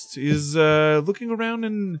Xorhast, is looking around,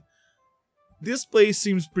 and this place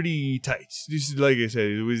seems pretty tight. This is, like I said,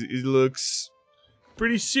 it looks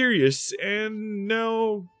pretty serious, and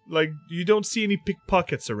no, like, you don't see any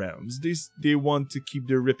pickpockets around. They want to keep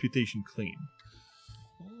their reputation clean.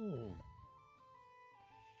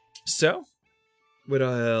 So, with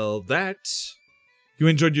all that, you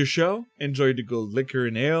enjoyed your show, enjoyed the good liquor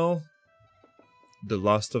and ale, the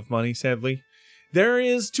loss of money, sadly. There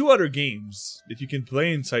is 2 other games that you can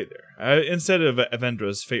play inside there, instead of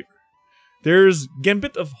Avendra's favor. There's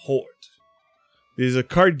Gambit of Horde. There's a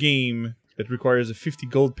card game that requires a 50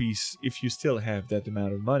 gold piece if you still have that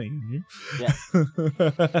amount of money in you. Yes.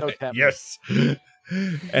 Yes.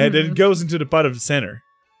 And then it goes into the pot of the center.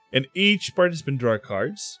 And each participant draw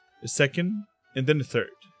cards, a second, and then a third.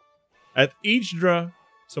 At each draw,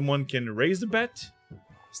 someone can raise the bet,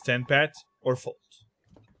 stand pat, or fold.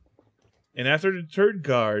 And after the third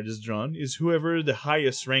card is drawn, is whoever the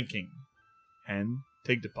highest ranking hand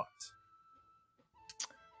take the pot.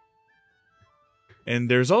 And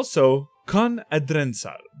there's also Con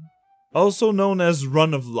Adrensal, also known as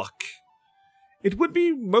Run of Luck. It would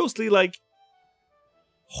be mostly like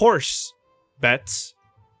horse bets,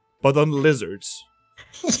 but on lizards.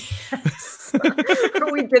 Yes.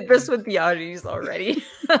 We did this with the oddities already.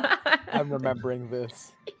 I'm remembering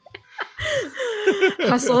this.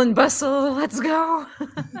 Hustle and bustle, let's go.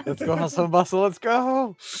 Let's go hustle and bustle, let's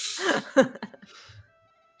go.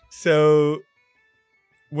 So,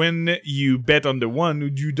 when you bet on the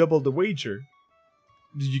one, you double the wager.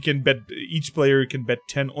 You can bet, each player can bet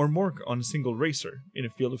 10 or more on a single racer in a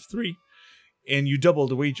field of 3, and you double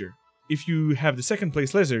the wager. If you have the second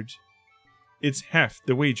place lizard, it's half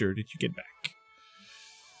the wager that you get back.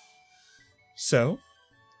 So,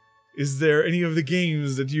 is there any of the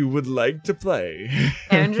games that you would like to play?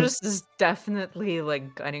 Andrus is definitely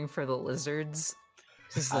like gunning for the lizards.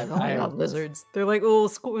 Just like, oh my god, lizards. They're like little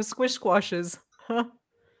squish squashes. Huh?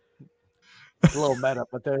 It's a little meta,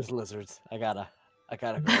 but there's lizards. I gotta go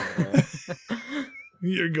over there.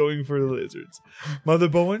 You're going for the lizards. Mother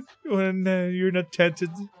Bowen, when you're not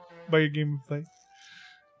tempted by your game of play?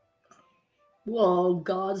 Well,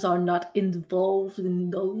 gods are not involved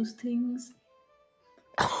in those things.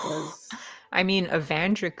 'Cause- I mean,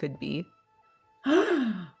 Avandra could be.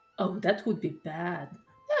 Oh, that would be bad.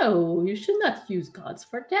 No, you should not use gods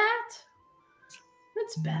for that.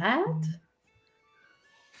 That's bad.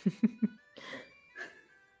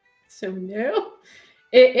 So no.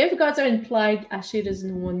 If gods are implied, Ashley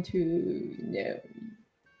doesn't want to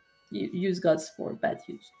use gods for bad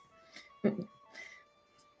use.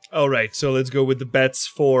 All right, so let's go with the bets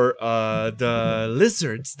for the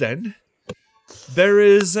lizards then. There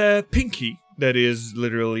is Pinky, that is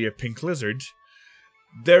literally a pink lizard.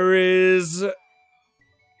 There is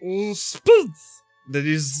Spoots, that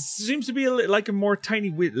seems to be like a more tiny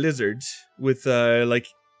lizard with like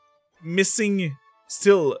missing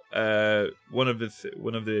still one of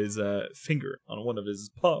his finger on one of his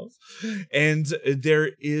paws, and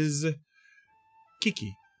there is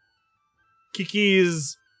Kiki. Kiki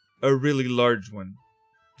is a really large one.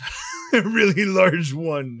 A really large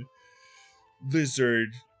one. Lizard,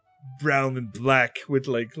 brown and black, with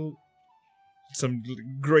like some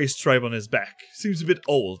gray stripe on his back. Seems a bit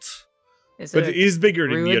old. But he's bigger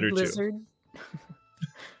than the other lizard? two.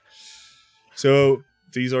 So,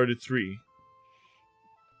 these are the three.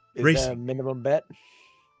 Is Racing. that a minimum bet?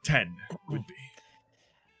 10 would be.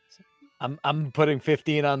 I'm putting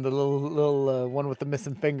 15 on the little one with the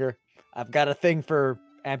missing finger. I've got a thing for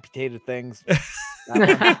amputated things.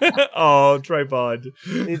 Oh, tripod.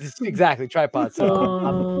 It's exactly tripod.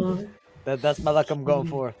 So that's my luck. I'm going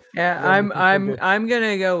for. Yeah, One I'm with the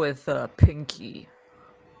gonna go with Pinky.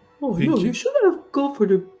 Oh no, Pinky? you should have gone for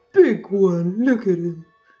the big one. Look at him.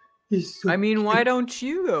 He's so I mean, why cute. don't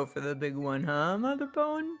you go for the big one, huh,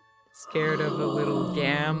 Motherbone? Scared of a little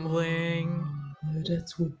gambling?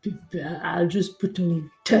 That would be bad. I'll just put only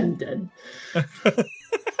 10 then.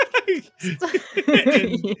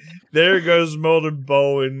 And there goes Molden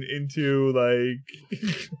Bowen into like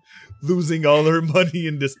losing all her money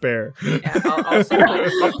in despair. Yeah, I'll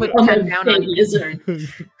put I'm 10 a down big on you. lizard.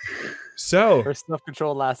 So Her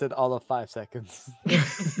self-control lasted all of 5 seconds. But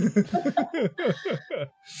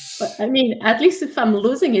I mean, at least if I'm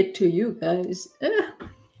losing it to you guys.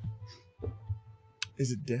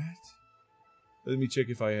 is it that? Let me check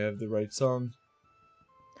if I have the right song.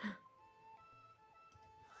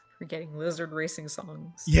 We're getting lizard racing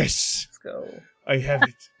songs. Yes, Let's go. I have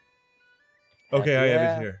it. Okay, I have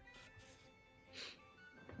Yeah. it here.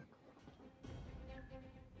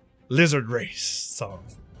 Lizard Race song.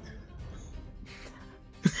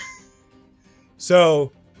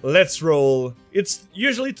 So, let's roll. It's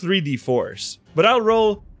usually 3d4s, but I'll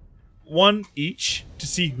roll one each to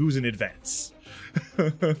see who's in advance.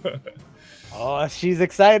 Oh, she's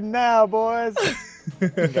excited now, boys.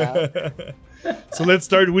 So let's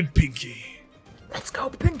start with Pinky. Let's go,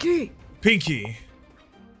 Pinky! Pinky.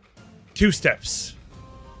 2 steps.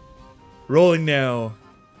 Rolling now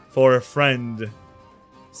for a friend.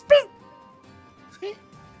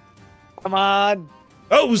 Come on.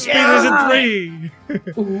 Oh, speed is in 3.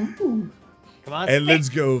 Ooh. Come on. And let's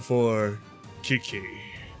go for Kiki.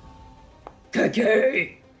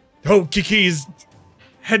 Kiki. Oh, Kiki's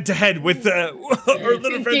head to head with our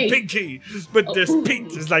little friend Pinky. But this Pete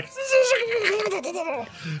is like.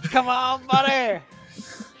 Come on, buddy.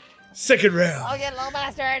 Second round. Oh, you little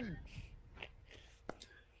bastard!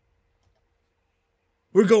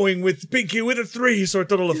 We're going with Pinky with a 3, so a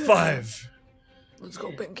total of 5. Let's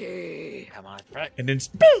go, Pinky! Come on, Frank. And then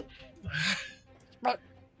Speed.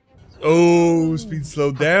 Oh, Speed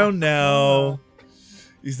slowed down now.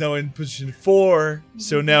 He's now in position 4,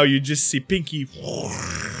 so now you just see Pinky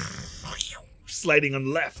sliding on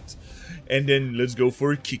the left. And then let's go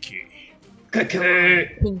for Kiki. Kiki.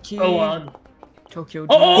 Pinky! Go on. Tokyo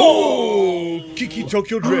Drift. Oh, Kiki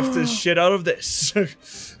Tokyo Drift the shit out of this.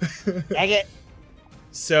 Dang it.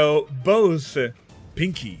 So both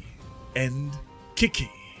Pinky and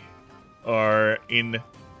Kiki are in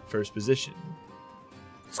first position.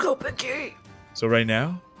 Let's go, Pinky! So right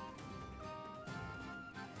now,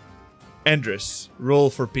 Andres, roll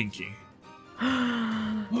for Pinky.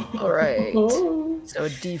 Alright. Oh, So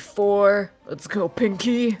D4. Let's go,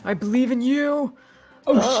 Pinky! I believe in you!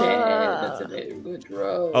 oh shit. That's a very good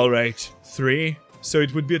roll. All right, 3. So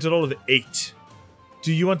it would be a total of 8.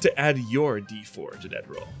 Do you want to add your D4 to that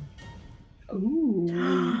roll?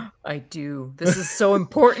 Ooh. I do. This is so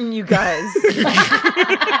important, you guys.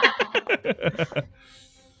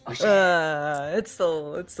 Oh, shit. It's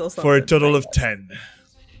still something. For a total right? of 10.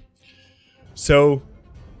 So,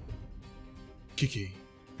 Kiki.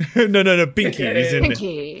 no, Pinky is in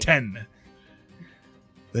Pinky. 10.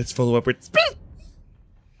 Let's follow up with Speed.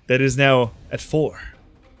 That is now at 4.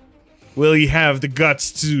 Will he have the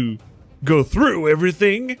guts to go through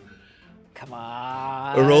everything? Come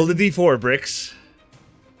on. Roll the D4 bricks.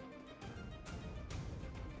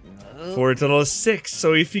 No. For a total of 6.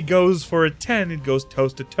 So if he goes for a 10, it goes toe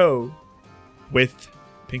to toe with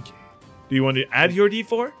Pinky. Do you want to add your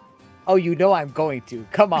D4? Oh, you know I'm going to.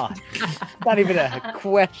 Come on. Not even a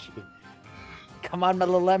question. Come on, my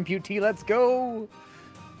little amputee. Let's go.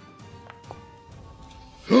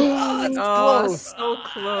 Oh, it's Oh, close. so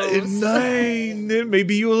close. 9.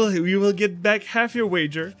 Maybe you will get back half your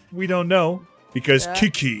wager. We don't know because Yeah.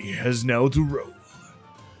 Kiki has now to roll.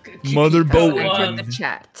 Kiki Mother has Bowen. won. Enter the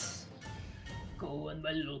chat. Go on,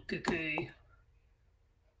 my little Kiki.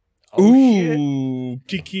 Oh, shit. Ooh,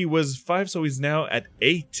 Kiki was 5, so he's now at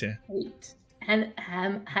 8. Wait. And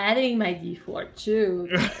I'm adding my D4 too.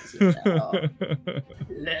 'cause, you know.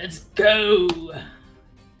 Let's go.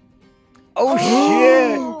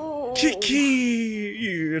 Oh,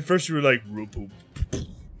 Kiki! At first you were like, "Roop-oop."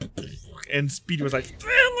 And Speed was like,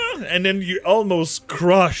 and then you almost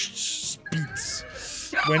crushed Speeds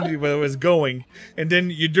when it was going. And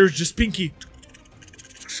then there's just Pinky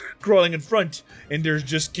crawling in front, and there's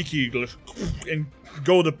just Kiki and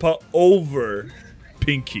go to put over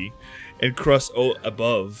Pinky and cross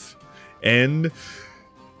above. And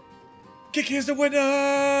Kiki is the winner!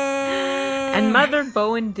 And Mother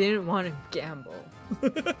Bowen didn't want to gamble.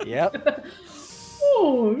 Yep.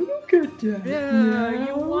 Oh, look at that. Yeah,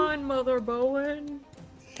 you won, Mother Bowen.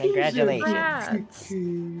 Congratulations. Congrats.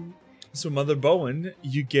 Kiki. So Mother Bowen,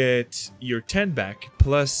 you get your 10 back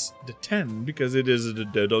plus the 10 because it is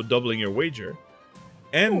doubling your wager.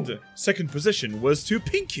 And second position was to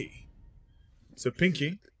Pinky. So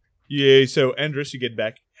Pinky, yeah. So Andrus, you get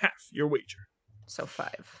back half your wager. So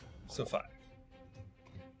 5. So 5.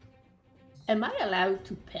 Am I allowed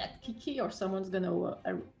to pet Kiki, or someone's gonna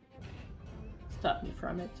stop me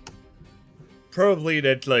from it? Probably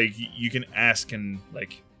that like you can ask and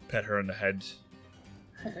like pet her on the head.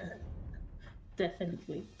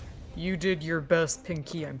 Definitely. You did your best,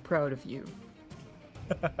 Pinky. I'm proud of you.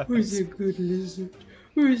 Who's a good lizard?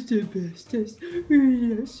 Who's the bestest?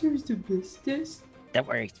 Yes, who's the bestest? Don't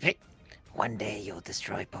worry. One day you'll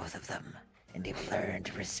destroy both of them, and they will learn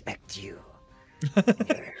to respect you. And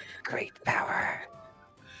your great power.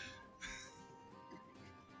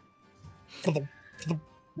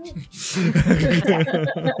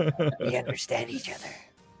 We understand each other.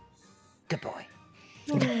 Good boy.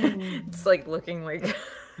 It's like looking like.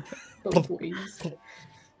 Oh, boys.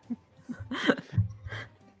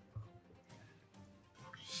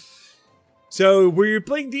 So we're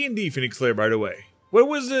playing D&D, Phoenix Slayer, by the way. What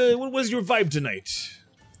was your vibe tonight?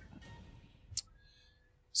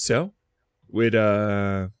 So, with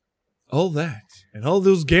all that and all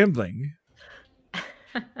those gambling,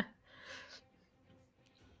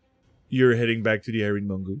 you're heading back to the Iron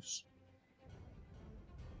Mongoose.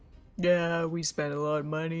 Yeah, we spent a lot of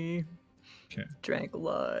money. Okay. Drank a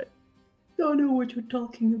lot. Don't know what you're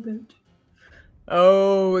talking about.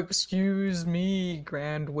 Oh, excuse me,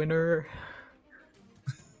 grand winner.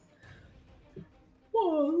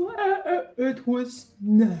 Well, it was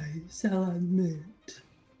nice, I'll admit.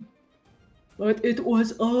 But it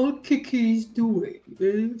was all Kiki's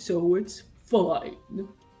doing, so it's fine.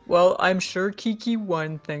 Well, I'm sure Kiki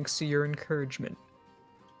won thanks to your encouragement.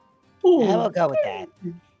 Oh, I will go with that.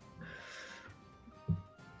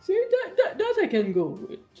 see, that I can go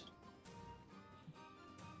with.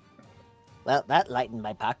 Well, that lightened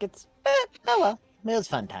my pockets. Oh well, it was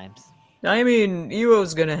fun times. I mean,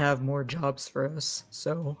 Ewo's gonna have more jobs for us,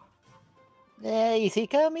 so. Easy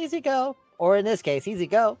come, easy go. Or in this case, easy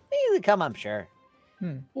go, easy come, I'm sure.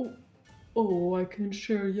 Oh, I can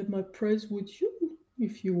share my prize with you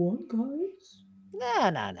if you want, guys. No.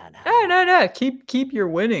 No. Keep your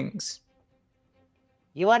winnings.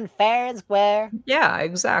 You won fair and square. Yeah,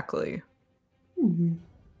 exactly.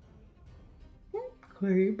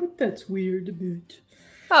 Okay, but that's weird a bit.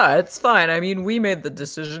 Ah, it's fine. I mean, we made the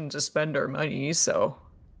decision to spend our money, so.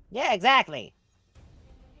 Yeah, exactly.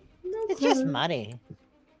 It's just Okay. money.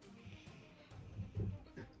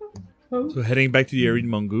 Oh, So heading back to the Iron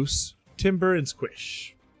Mongoose, Timber and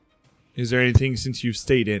Squish. Is there anything since you've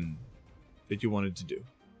stayed in that you wanted to do?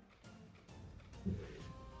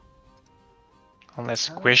 Unless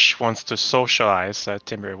Squish wants to socialize,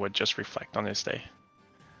 Timber would just reflect on his day.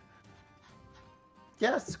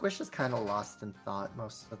 Yeah, Squish is kind of lost in thought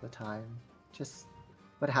most of the time. Just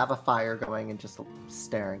would have a fire going and just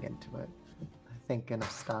staring into it, thinking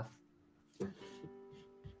of stuff.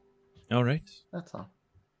 All right. That's all.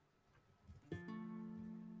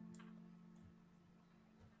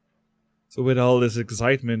 So with all this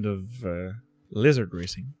excitement of lizard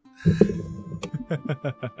racing.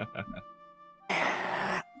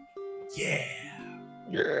 Yeah.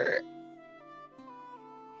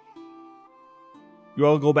 You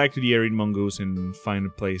all go back to the Iron Mongoose and find a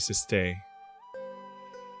place to stay.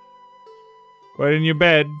 Quiet in your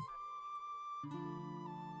bed.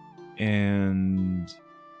 And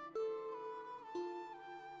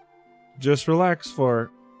just relax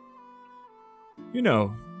for, you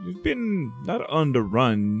know, you've been not on the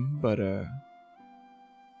run, but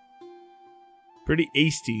pretty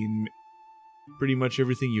hasty in pretty much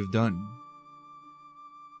everything you've done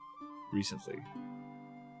recently.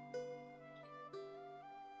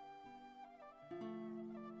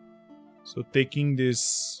 So taking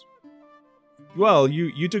this, well,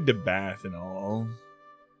 you took the bath and all,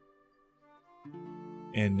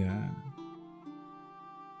 and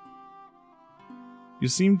you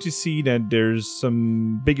seem to see that there's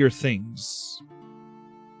some bigger things,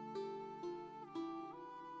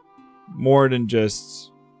 more than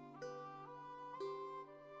just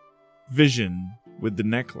vision with the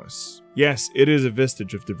necklace. Yes, it is a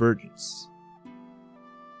vestige of divergence.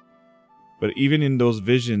 But even in those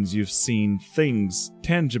visions, you've seen things,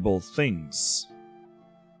 tangible things,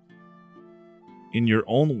 in your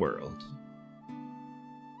own world,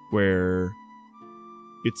 where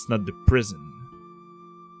it's not the prison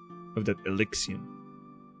of that Elixion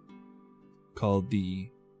called the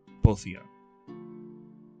Pothia.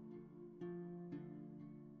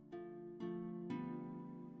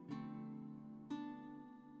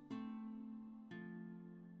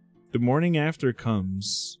 The morning after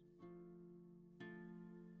comes,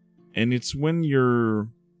 and it's when you're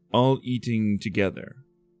all eating together.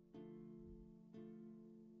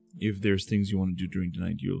 If there's things you want to do during the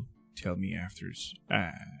night, you'll tell me after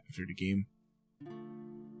the game.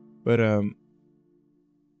 But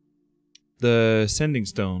the sending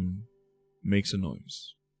stone makes a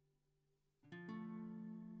noise.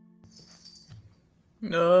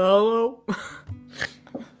 Hello.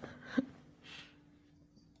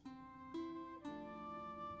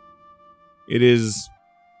 It is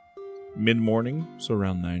mid-morning, so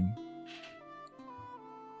around 9.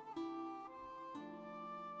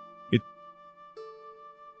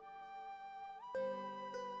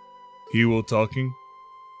 He will talking.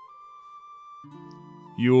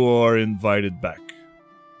 You are invited back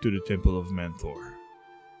to the Temple of Manthor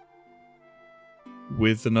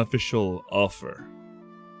with an official offer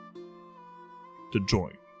to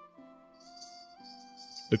join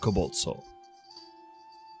the Cobalt Soul.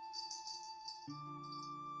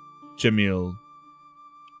 Jamil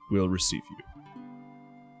will receive you.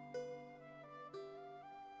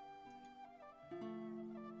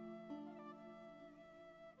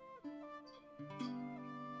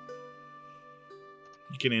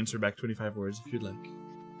 You can answer back 25 words if you'd like.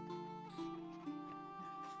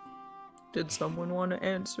 Did someone want to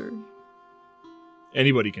answer?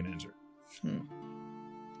 Anybody can answer.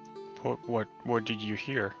 What did you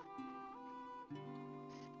hear?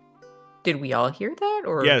 Did we all hear that?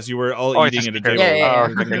 Or Yes, you were all eating at a table. Yeah.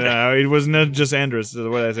 Oh, okay. No, it was not just Andrus.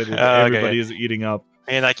 What I said is everybody is eating up.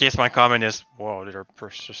 In that case, my comment is, whoa, they're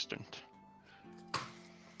persistent.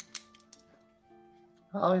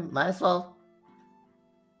 Oh, we might as well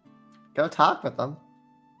go talk with them.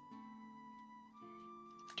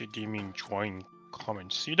 Did you mean join, come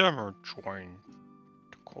and see them, or join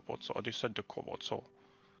the Cobalt Soul? They said the Cobalt Soul.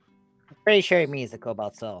 I'm pretty sure it means the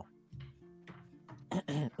Cobalt Soul.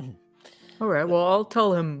 all right. Well, I'll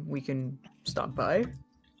tell him we can stop by.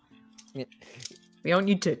 Yeah. We don't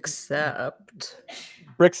need to accept.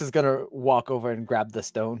 Brix is gonna walk over and grab the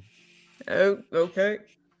stone. Oh, okay.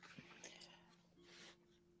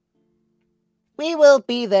 We will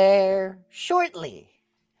be there shortly.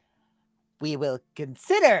 We will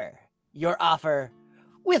consider your offer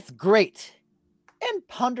with great and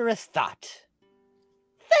ponderous thought.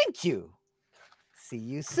 Thank you. See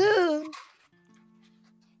you soon.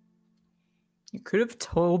 You could have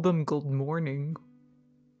told them good morning.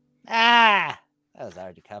 Ah, that was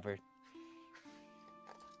already covered.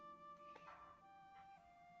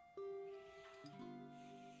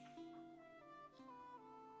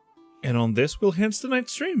 And on this, we'll hence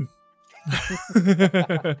tonight's stream.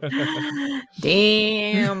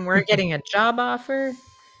 Damn, we're getting a job offer.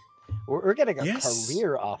 We're getting a Yes.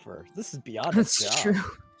 career offer. This is beyond That's a job.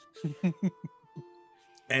 true.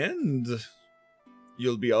 And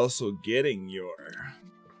you'll be also getting your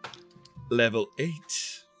level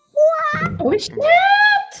 8. Oh shit!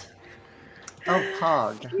 Oh,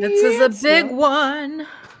 Pog. This is a big one.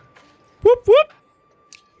 Whoop whoop.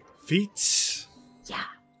 Feats Yeah.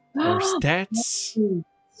 or stats.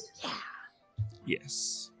 Yeah.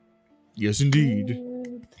 Yes. Yes, indeed.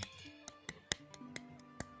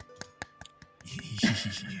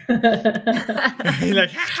 You're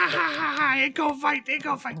like, ha ha ha ha ha, and go fight, and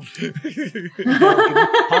go fight.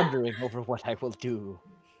 Pondering over what I will do.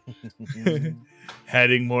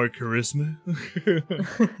 Adding more charisma.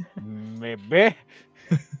 Maybe.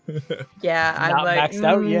 Yeah, I'm Not like, maxed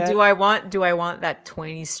out yet. do I want that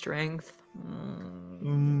 20 strength?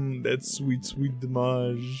 That's sweet, sweet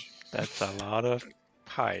damage. That's a lot of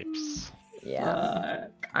pipes. Yeah. Fuck.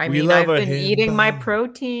 I We mean, love I've a been hand eating my bomb.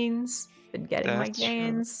 proteins, been getting my That's true.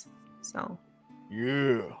 gains. So,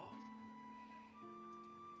 Yeah.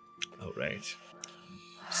 All right.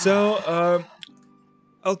 So,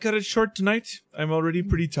 I'll cut it short tonight. I'm already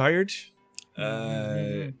pretty tired.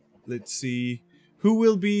 Let's see. Who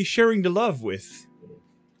will be sharing the love with?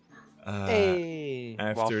 Hey.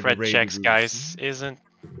 After While the Fred raid checks, release. guys, isn't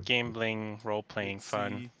gambling role-playing Let's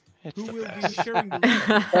fun? see. It's Who the will be best. sharing the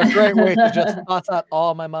love? A great way to just toss out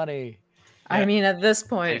all my money. I mean, at this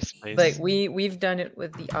point, Safe space. like we've done it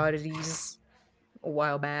with the oddities a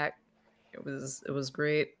while back. It was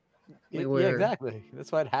great. We were Yeah, exactly.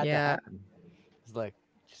 That's why it had to Yeah. happen. It's like,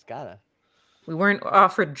 just gotta. we weren't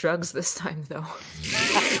offered drugs this time though.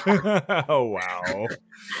 Oh, wow.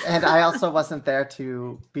 And I also wasn't there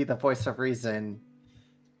to be the voice of reason.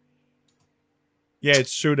 Yeah,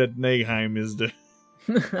 it's true that Nagheim is the...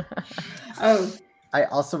 Oh, I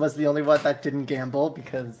also was the only one that didn't gamble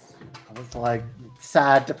because I was like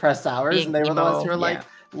sad, depressed hours, Being and they were the ones emo, who were like, yeah.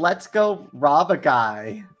 "Let's go rob a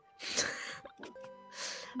guy."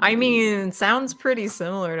 I mean, sounds pretty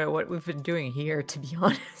similar to what we've been doing here, to be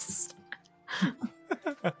honest.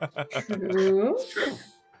 true.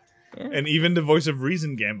 And even the voice of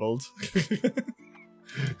reason gambled.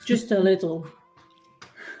 Just a little.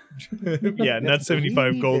 Yeah, not That's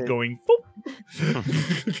 75 gold needed. going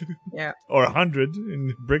boop. Yeah. Or 100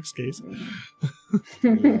 in Brick's case.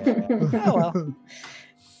 Oh well.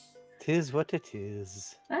 Tis what it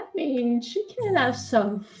is. I mean, she can have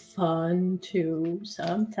some fun too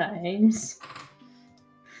sometimes.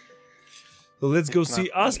 So let's go It's see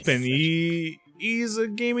not Ospen. He's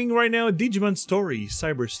gaming right now Digimon Story,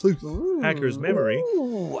 Cyber Sleuth, Hacker's Memory.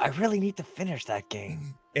 Ooh, I really need to finish that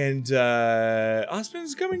game. And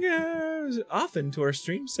Ospen's coming often to our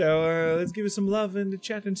stream, so let's give it some love in the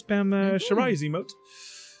chat and spam Shirai's emote.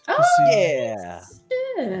 Oh, Yeah.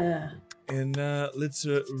 yeah. And let's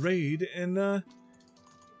raid. And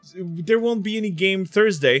there won't be any game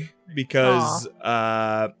Thursday because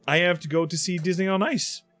I have to go to see Disney on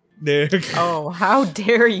Ice. There, Oh, how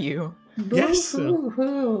dare you! Yes.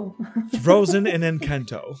 Boo-hoo-hoo. Frozen and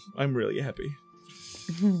Encanto. I'm really happy.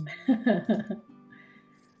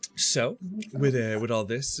 So, with all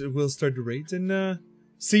this, we'll start the raid and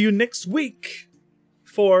see you next week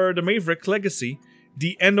for the Maverick Legacy,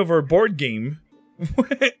 the end of our board game,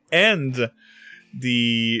 and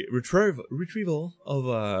the retrieval of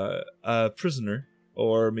a prisoner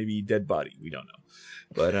or maybe dead body. We don't know,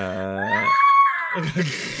 but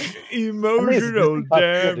emotional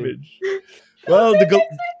damage. Well,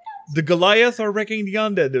 the Goliath are wrecking the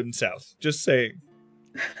undead in south. Just saying.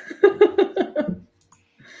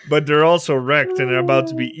 But they're also wrecked and they're about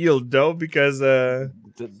to be healed though because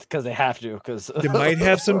Because they have to. Because they might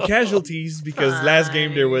have some casualties because last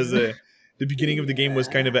game there was the beginning of the game was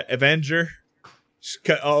kind of an Avenger.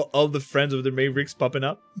 All the friends of the Mavericks popping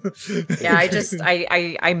up. Yeah,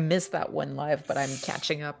 I missed that one live, but I'm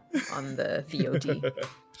catching up on the VOD.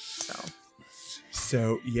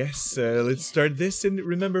 So yes, let's start this and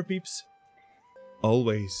remember, peeps,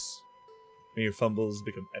 always may your fumbles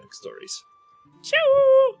become epic stories. Choo!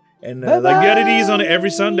 And like the oddities on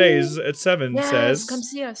every Sundays at 7 Yes, says. come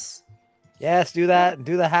see us. yes, do that.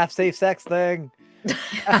 Do the half safe sex thing.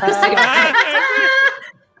 Ah.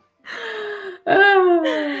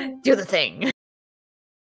 Do the thing.